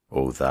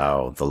 O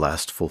thou, the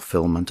last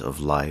fulfillment of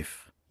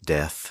life,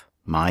 death,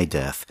 my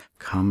death,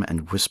 come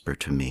and whisper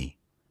to me.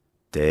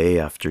 Day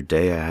after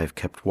day I have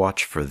kept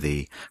watch for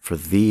thee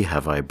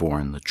have I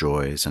borne the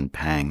joys and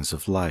pangs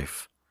of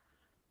life.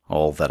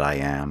 All that I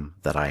am,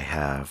 that I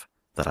have,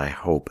 that I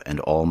hope, and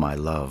all my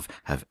love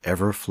have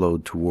ever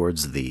flowed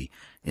towards thee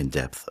in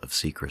depth of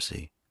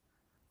secrecy.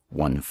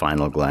 One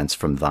final glance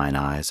from thine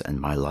eyes, and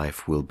my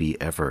life will be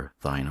ever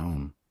thine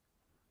own.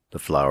 The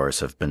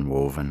flowers have been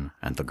woven,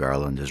 and the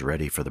garland is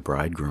ready for the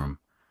bridegroom.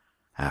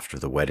 After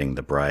the wedding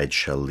the bride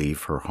shall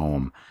leave her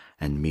home,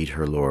 and meet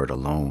her lord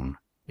alone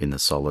in the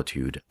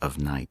solitude of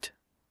night.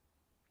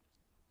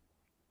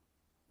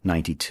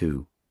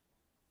 92.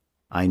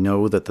 I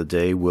know that the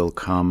day will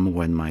come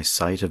when my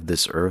sight of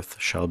this earth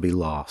shall be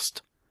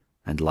lost,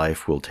 and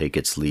life will take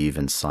its leave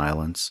in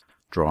silence,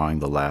 drawing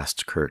the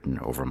last curtain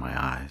over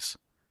my eyes.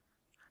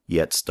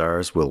 Yet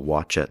stars will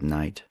watch at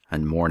night,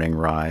 and morning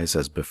rise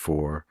as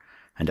before,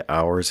 and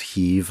hours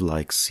heave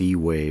like sea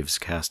waves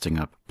casting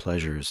up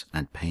pleasures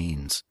and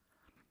pains.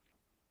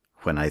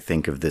 When I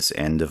think of this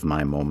end of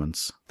my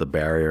moments, the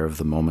barrier of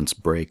the moments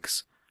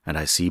breaks, and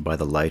I see by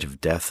the light of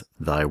death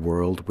thy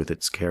world with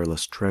its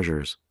careless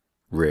treasures.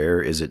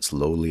 Rare is its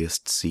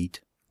lowliest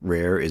seat,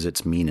 rare is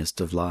its meanest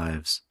of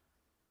lives.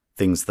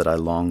 Things that I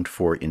longed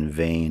for in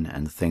vain,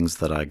 and things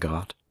that I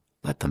got,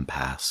 let them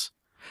pass.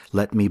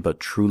 Let me but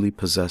truly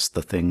possess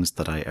the things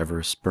that I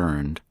ever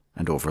spurned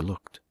and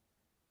overlooked.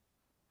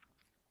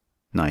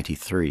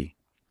 93.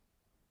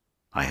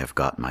 I have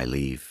got my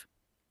leave.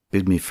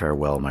 Bid me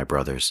farewell, my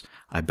brothers.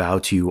 I bow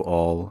to you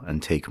all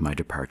and take my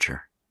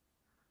departure.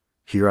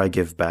 Here I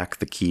give back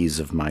the keys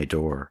of my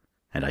door,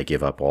 and I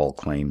give up all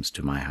claims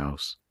to my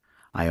house.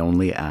 I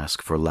only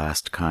ask for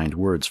last kind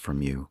words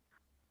from you.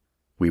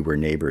 We were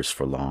neighbors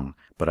for long,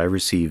 but I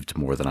received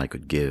more than I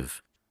could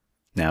give.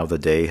 Now the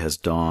day has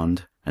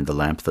dawned, and the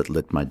lamp that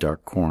lit my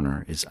dark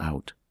corner is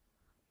out.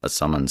 A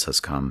summons has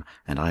come,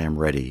 and I am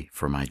ready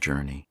for my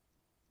journey.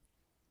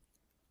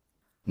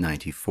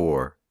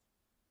 94.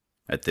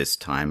 At this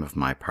time of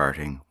my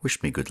parting,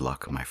 wish me good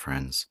luck, my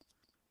friends.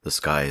 The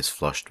sky is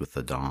flushed with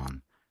the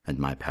dawn, and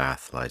my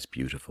path lies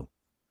beautiful.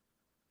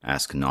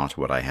 Ask not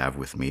what I have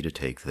with me to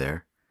take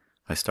there.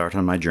 I start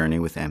on my journey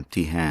with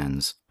empty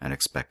hands and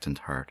expectant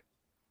heart.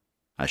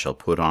 I shall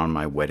put on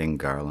my wedding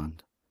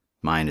garland.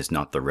 Mine is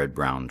not the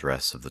red-brown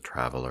dress of the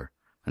traveller,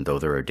 and though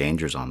there are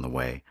dangers on the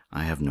way,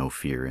 I have no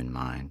fear in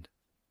mind.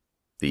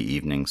 The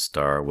evening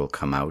star will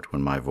come out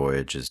when my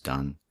voyage is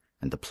done,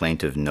 and the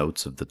plaintive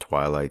notes of the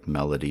twilight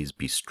melodies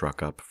be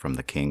struck up from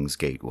the king's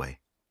gateway.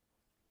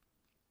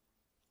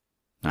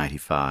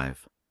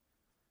 95.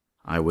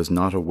 I was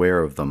not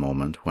aware of the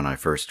moment when I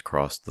first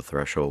crossed the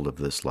threshold of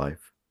this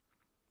life.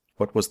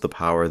 What was the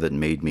power that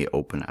made me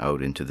open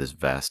out into this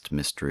vast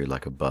mystery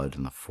like a bud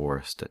in the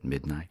forest at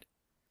midnight?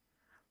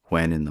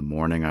 When in the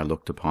morning I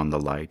looked upon the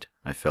light,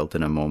 I felt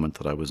in a moment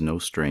that I was no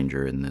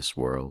stranger in this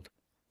world,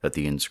 that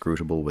the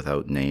inscrutable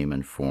without name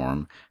and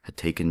form had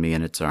taken me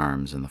in its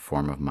arms in the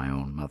form of my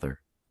own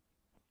mother.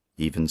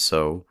 Even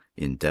so,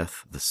 in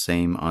death the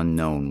same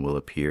unknown will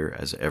appear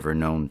as ever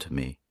known to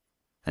me,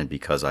 and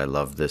because I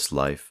love this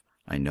life,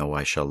 I know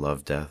I shall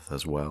love death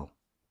as well.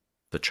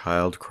 The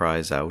child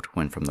cries out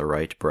when from the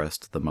right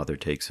breast the mother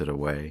takes it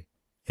away,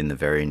 in the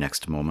very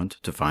next moment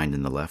to find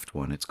in the left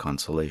one its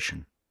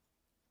consolation.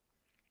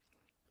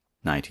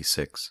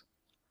 96.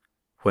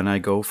 When I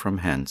go from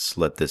hence,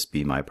 let this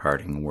be my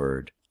parting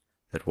word,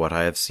 that what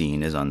I have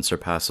seen is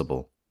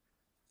unsurpassable.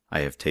 I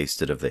have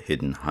tasted of the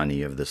hidden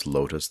honey of this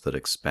lotus that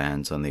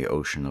expands on the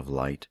ocean of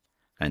light,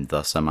 and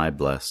thus am I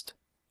blessed.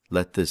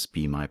 Let this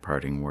be my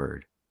parting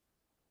word.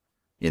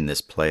 In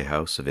this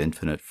playhouse of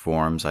infinite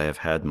forms I have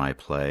had my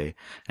play,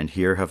 and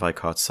here have I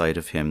caught sight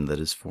of him that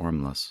is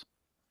formless.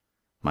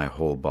 My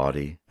whole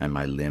body and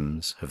my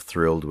limbs have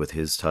thrilled with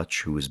his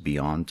touch who is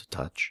beyond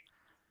touch,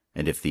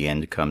 and if the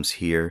end comes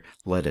here,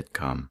 let it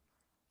come.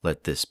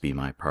 Let this be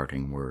my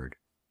parting word.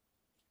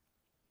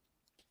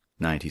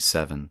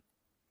 97.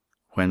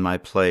 When my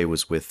play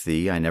was with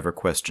thee, I never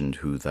questioned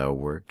who thou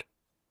wert.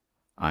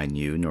 I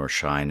knew nor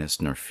shyness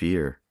nor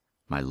fear.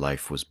 My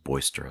life was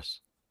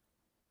boisterous.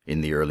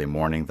 In the early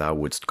morning thou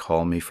wouldst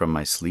call me from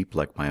my sleep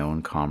like my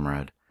own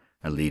comrade,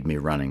 and lead me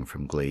running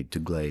from glade to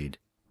glade.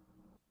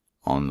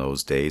 On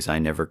those days I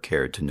never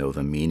cared to know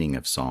the meaning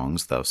of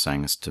songs thou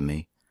sangest to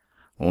me.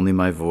 Only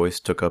my voice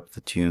took up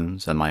the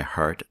tunes, and my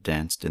heart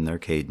danced in their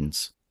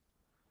cadence.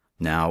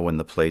 Now, when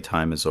the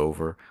playtime is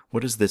over,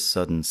 what is this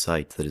sudden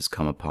sight that is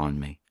come upon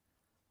me?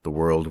 The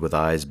world with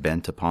eyes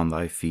bent upon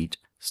thy feet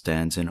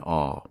stands in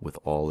awe with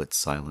all its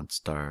silent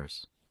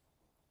stars.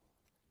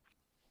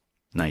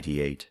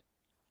 98.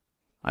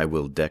 I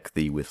will deck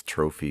thee with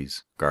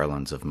trophies,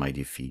 garlands of my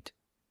defeat.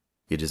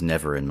 It is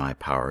never in my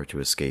power to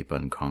escape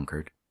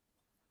unconquered.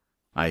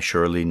 I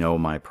surely know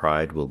my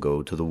pride will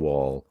go to the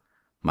wall,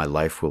 my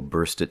life will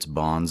burst its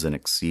bonds in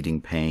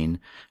exceeding pain,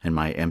 and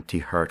my empty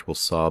heart will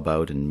sob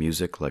out in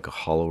music like a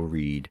hollow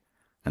reed,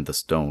 and the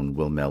stone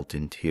will melt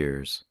in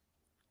tears.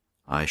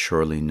 I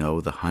surely know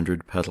the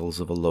 100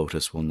 petals of a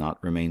lotus will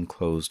not remain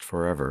closed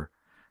forever,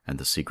 and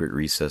the secret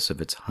recess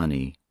of its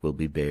honey will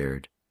be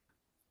bared.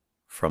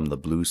 From the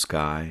blue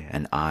sky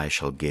an eye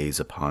shall gaze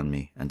upon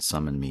me and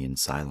summon me in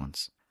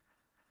silence.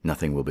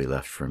 Nothing will be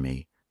left for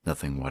me,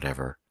 nothing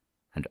whatever,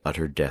 and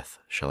utter death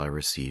shall I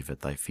receive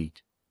at thy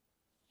feet.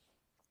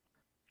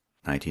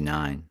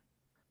 99.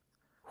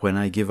 When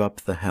I give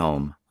up the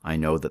helm, I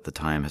know that the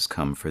time has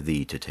come for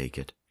thee to take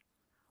it.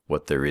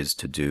 What there is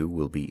to do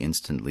will be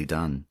instantly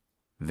done.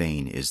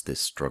 Vain is this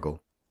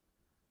struggle.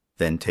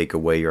 Then take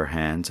away your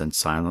hands and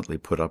silently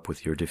put up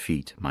with your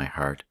defeat, my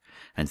heart,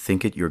 and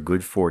think it your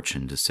good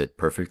fortune to sit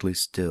perfectly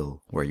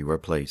still where you are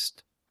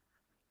placed.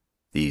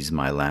 These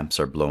my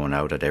lamps are blown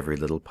out at every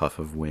little puff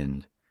of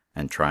wind,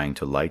 and trying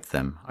to light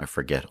them I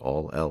forget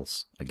all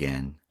else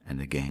again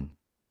and again.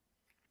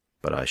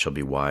 But I shall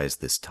be wise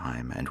this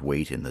time and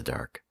wait in the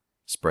dark,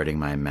 spreading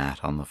my mat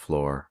on the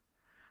floor,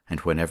 and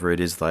whenever it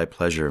is thy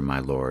pleasure, my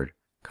lord,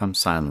 come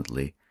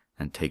silently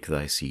and take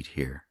thy seat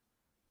here.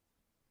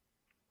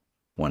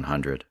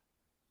 100.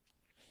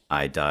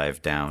 I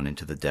dive down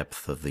into the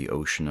depth of the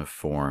ocean of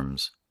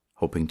forms,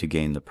 hoping to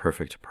gain the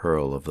perfect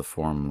pearl of the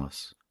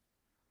formless.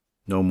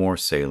 No more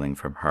sailing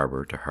from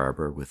harbor to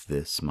harbor with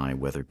this my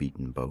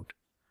weather-beaten boat.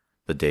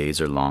 The days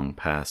are long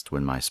past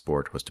when my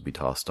sport was to be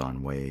tossed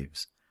on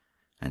waves,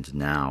 and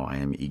now I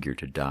am eager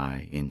to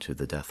die into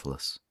the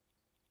deathless.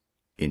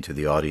 Into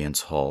the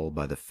audience hall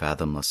by the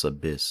fathomless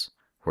abyss,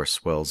 where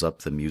swells up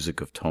the music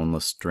of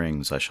toneless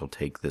strings, I shall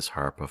take this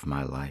harp of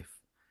my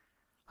life.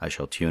 I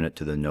shall tune it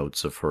to the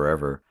notes of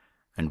forever,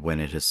 and when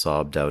it has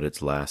sobbed out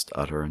its last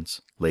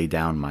utterance, lay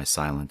down my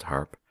silent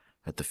harp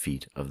at the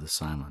feet of the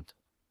silent.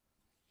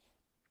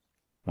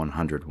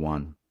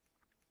 101.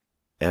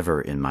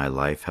 Ever in my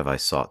life have I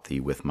sought thee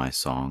with my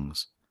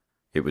songs.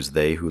 It was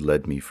they who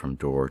led me from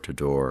door to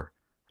door,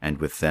 and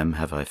with them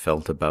have I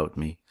felt about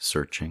me,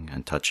 searching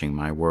and touching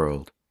my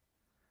world.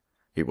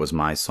 It was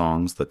my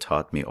songs that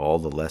taught me all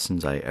the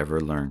lessons I ever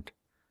learnt.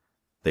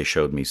 They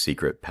showed me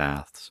secret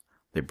paths.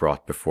 They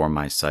brought before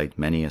my sight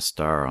many a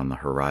star on the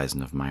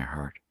horizon of my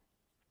heart.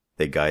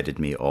 They guided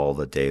me all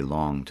the day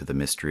long to the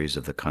mysteries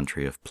of the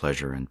country of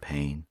pleasure and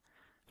pain,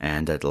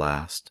 and at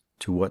last,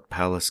 to what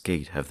palace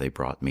gate have they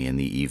brought me in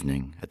the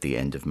evening at the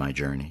end of my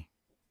journey?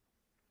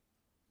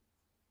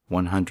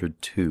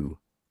 102.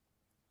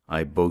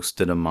 I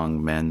boasted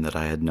among men that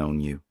I had known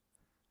you.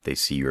 They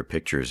see your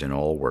pictures in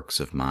all works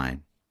of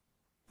mine.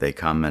 They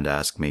come and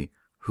ask me,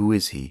 who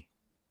is he?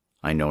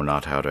 I know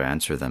not how to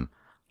answer them.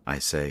 I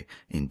say,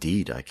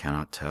 indeed, I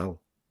cannot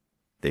tell.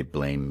 They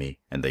blame me,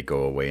 and they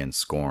go away in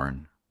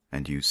scorn,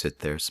 and you sit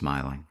there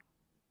smiling.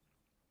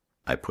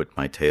 I put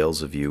my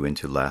tales of you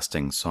into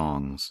lasting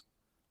songs.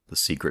 The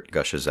secret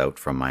gushes out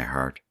from my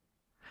heart.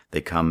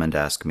 They come and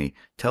ask me,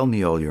 tell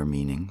me all your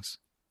meanings.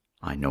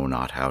 I know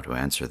not how to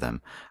answer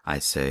them. I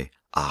say,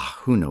 ah,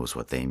 who knows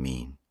what they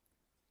mean?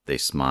 They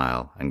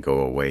smile and go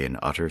away in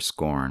utter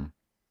scorn,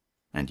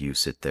 and you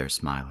sit there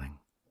smiling.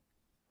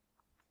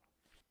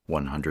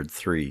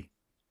 103.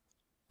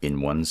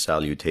 In one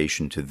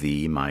salutation to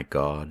thee, my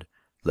God,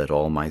 let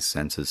all my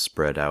senses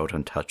spread out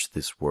and touch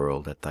this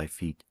world at thy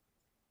feet.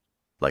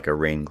 Like a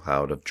rain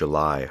cloud of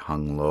July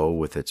hung low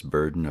with its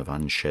burden of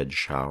unshed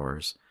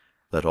showers,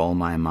 let all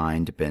my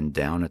mind bend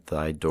down at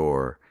thy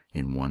door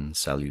in one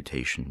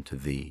salutation to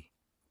thee.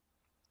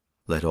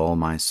 Let all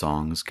my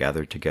songs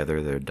gather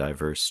together their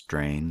diverse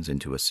strains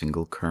into a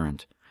single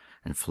current,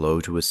 and flow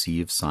to a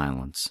sea of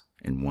silence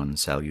in one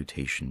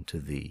salutation to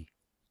thee.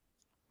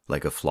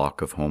 Like a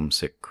flock of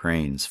homesick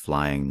cranes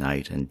flying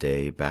night and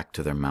day back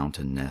to their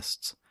mountain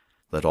nests,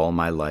 let all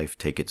my life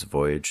take its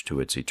voyage to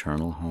its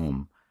eternal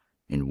home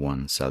in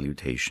one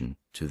salutation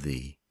to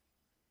thee.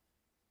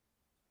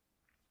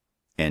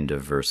 End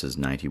of verses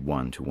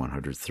 91 to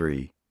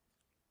 103.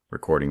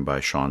 Recording by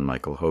Sean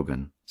Michael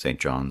Hogan, St.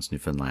 John's,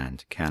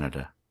 Newfoundland,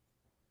 Canada.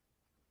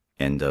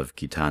 End of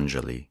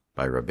Gitanjali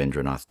by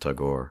Rabindranath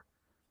Tagore,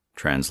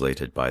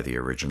 translated by the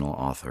original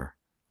author.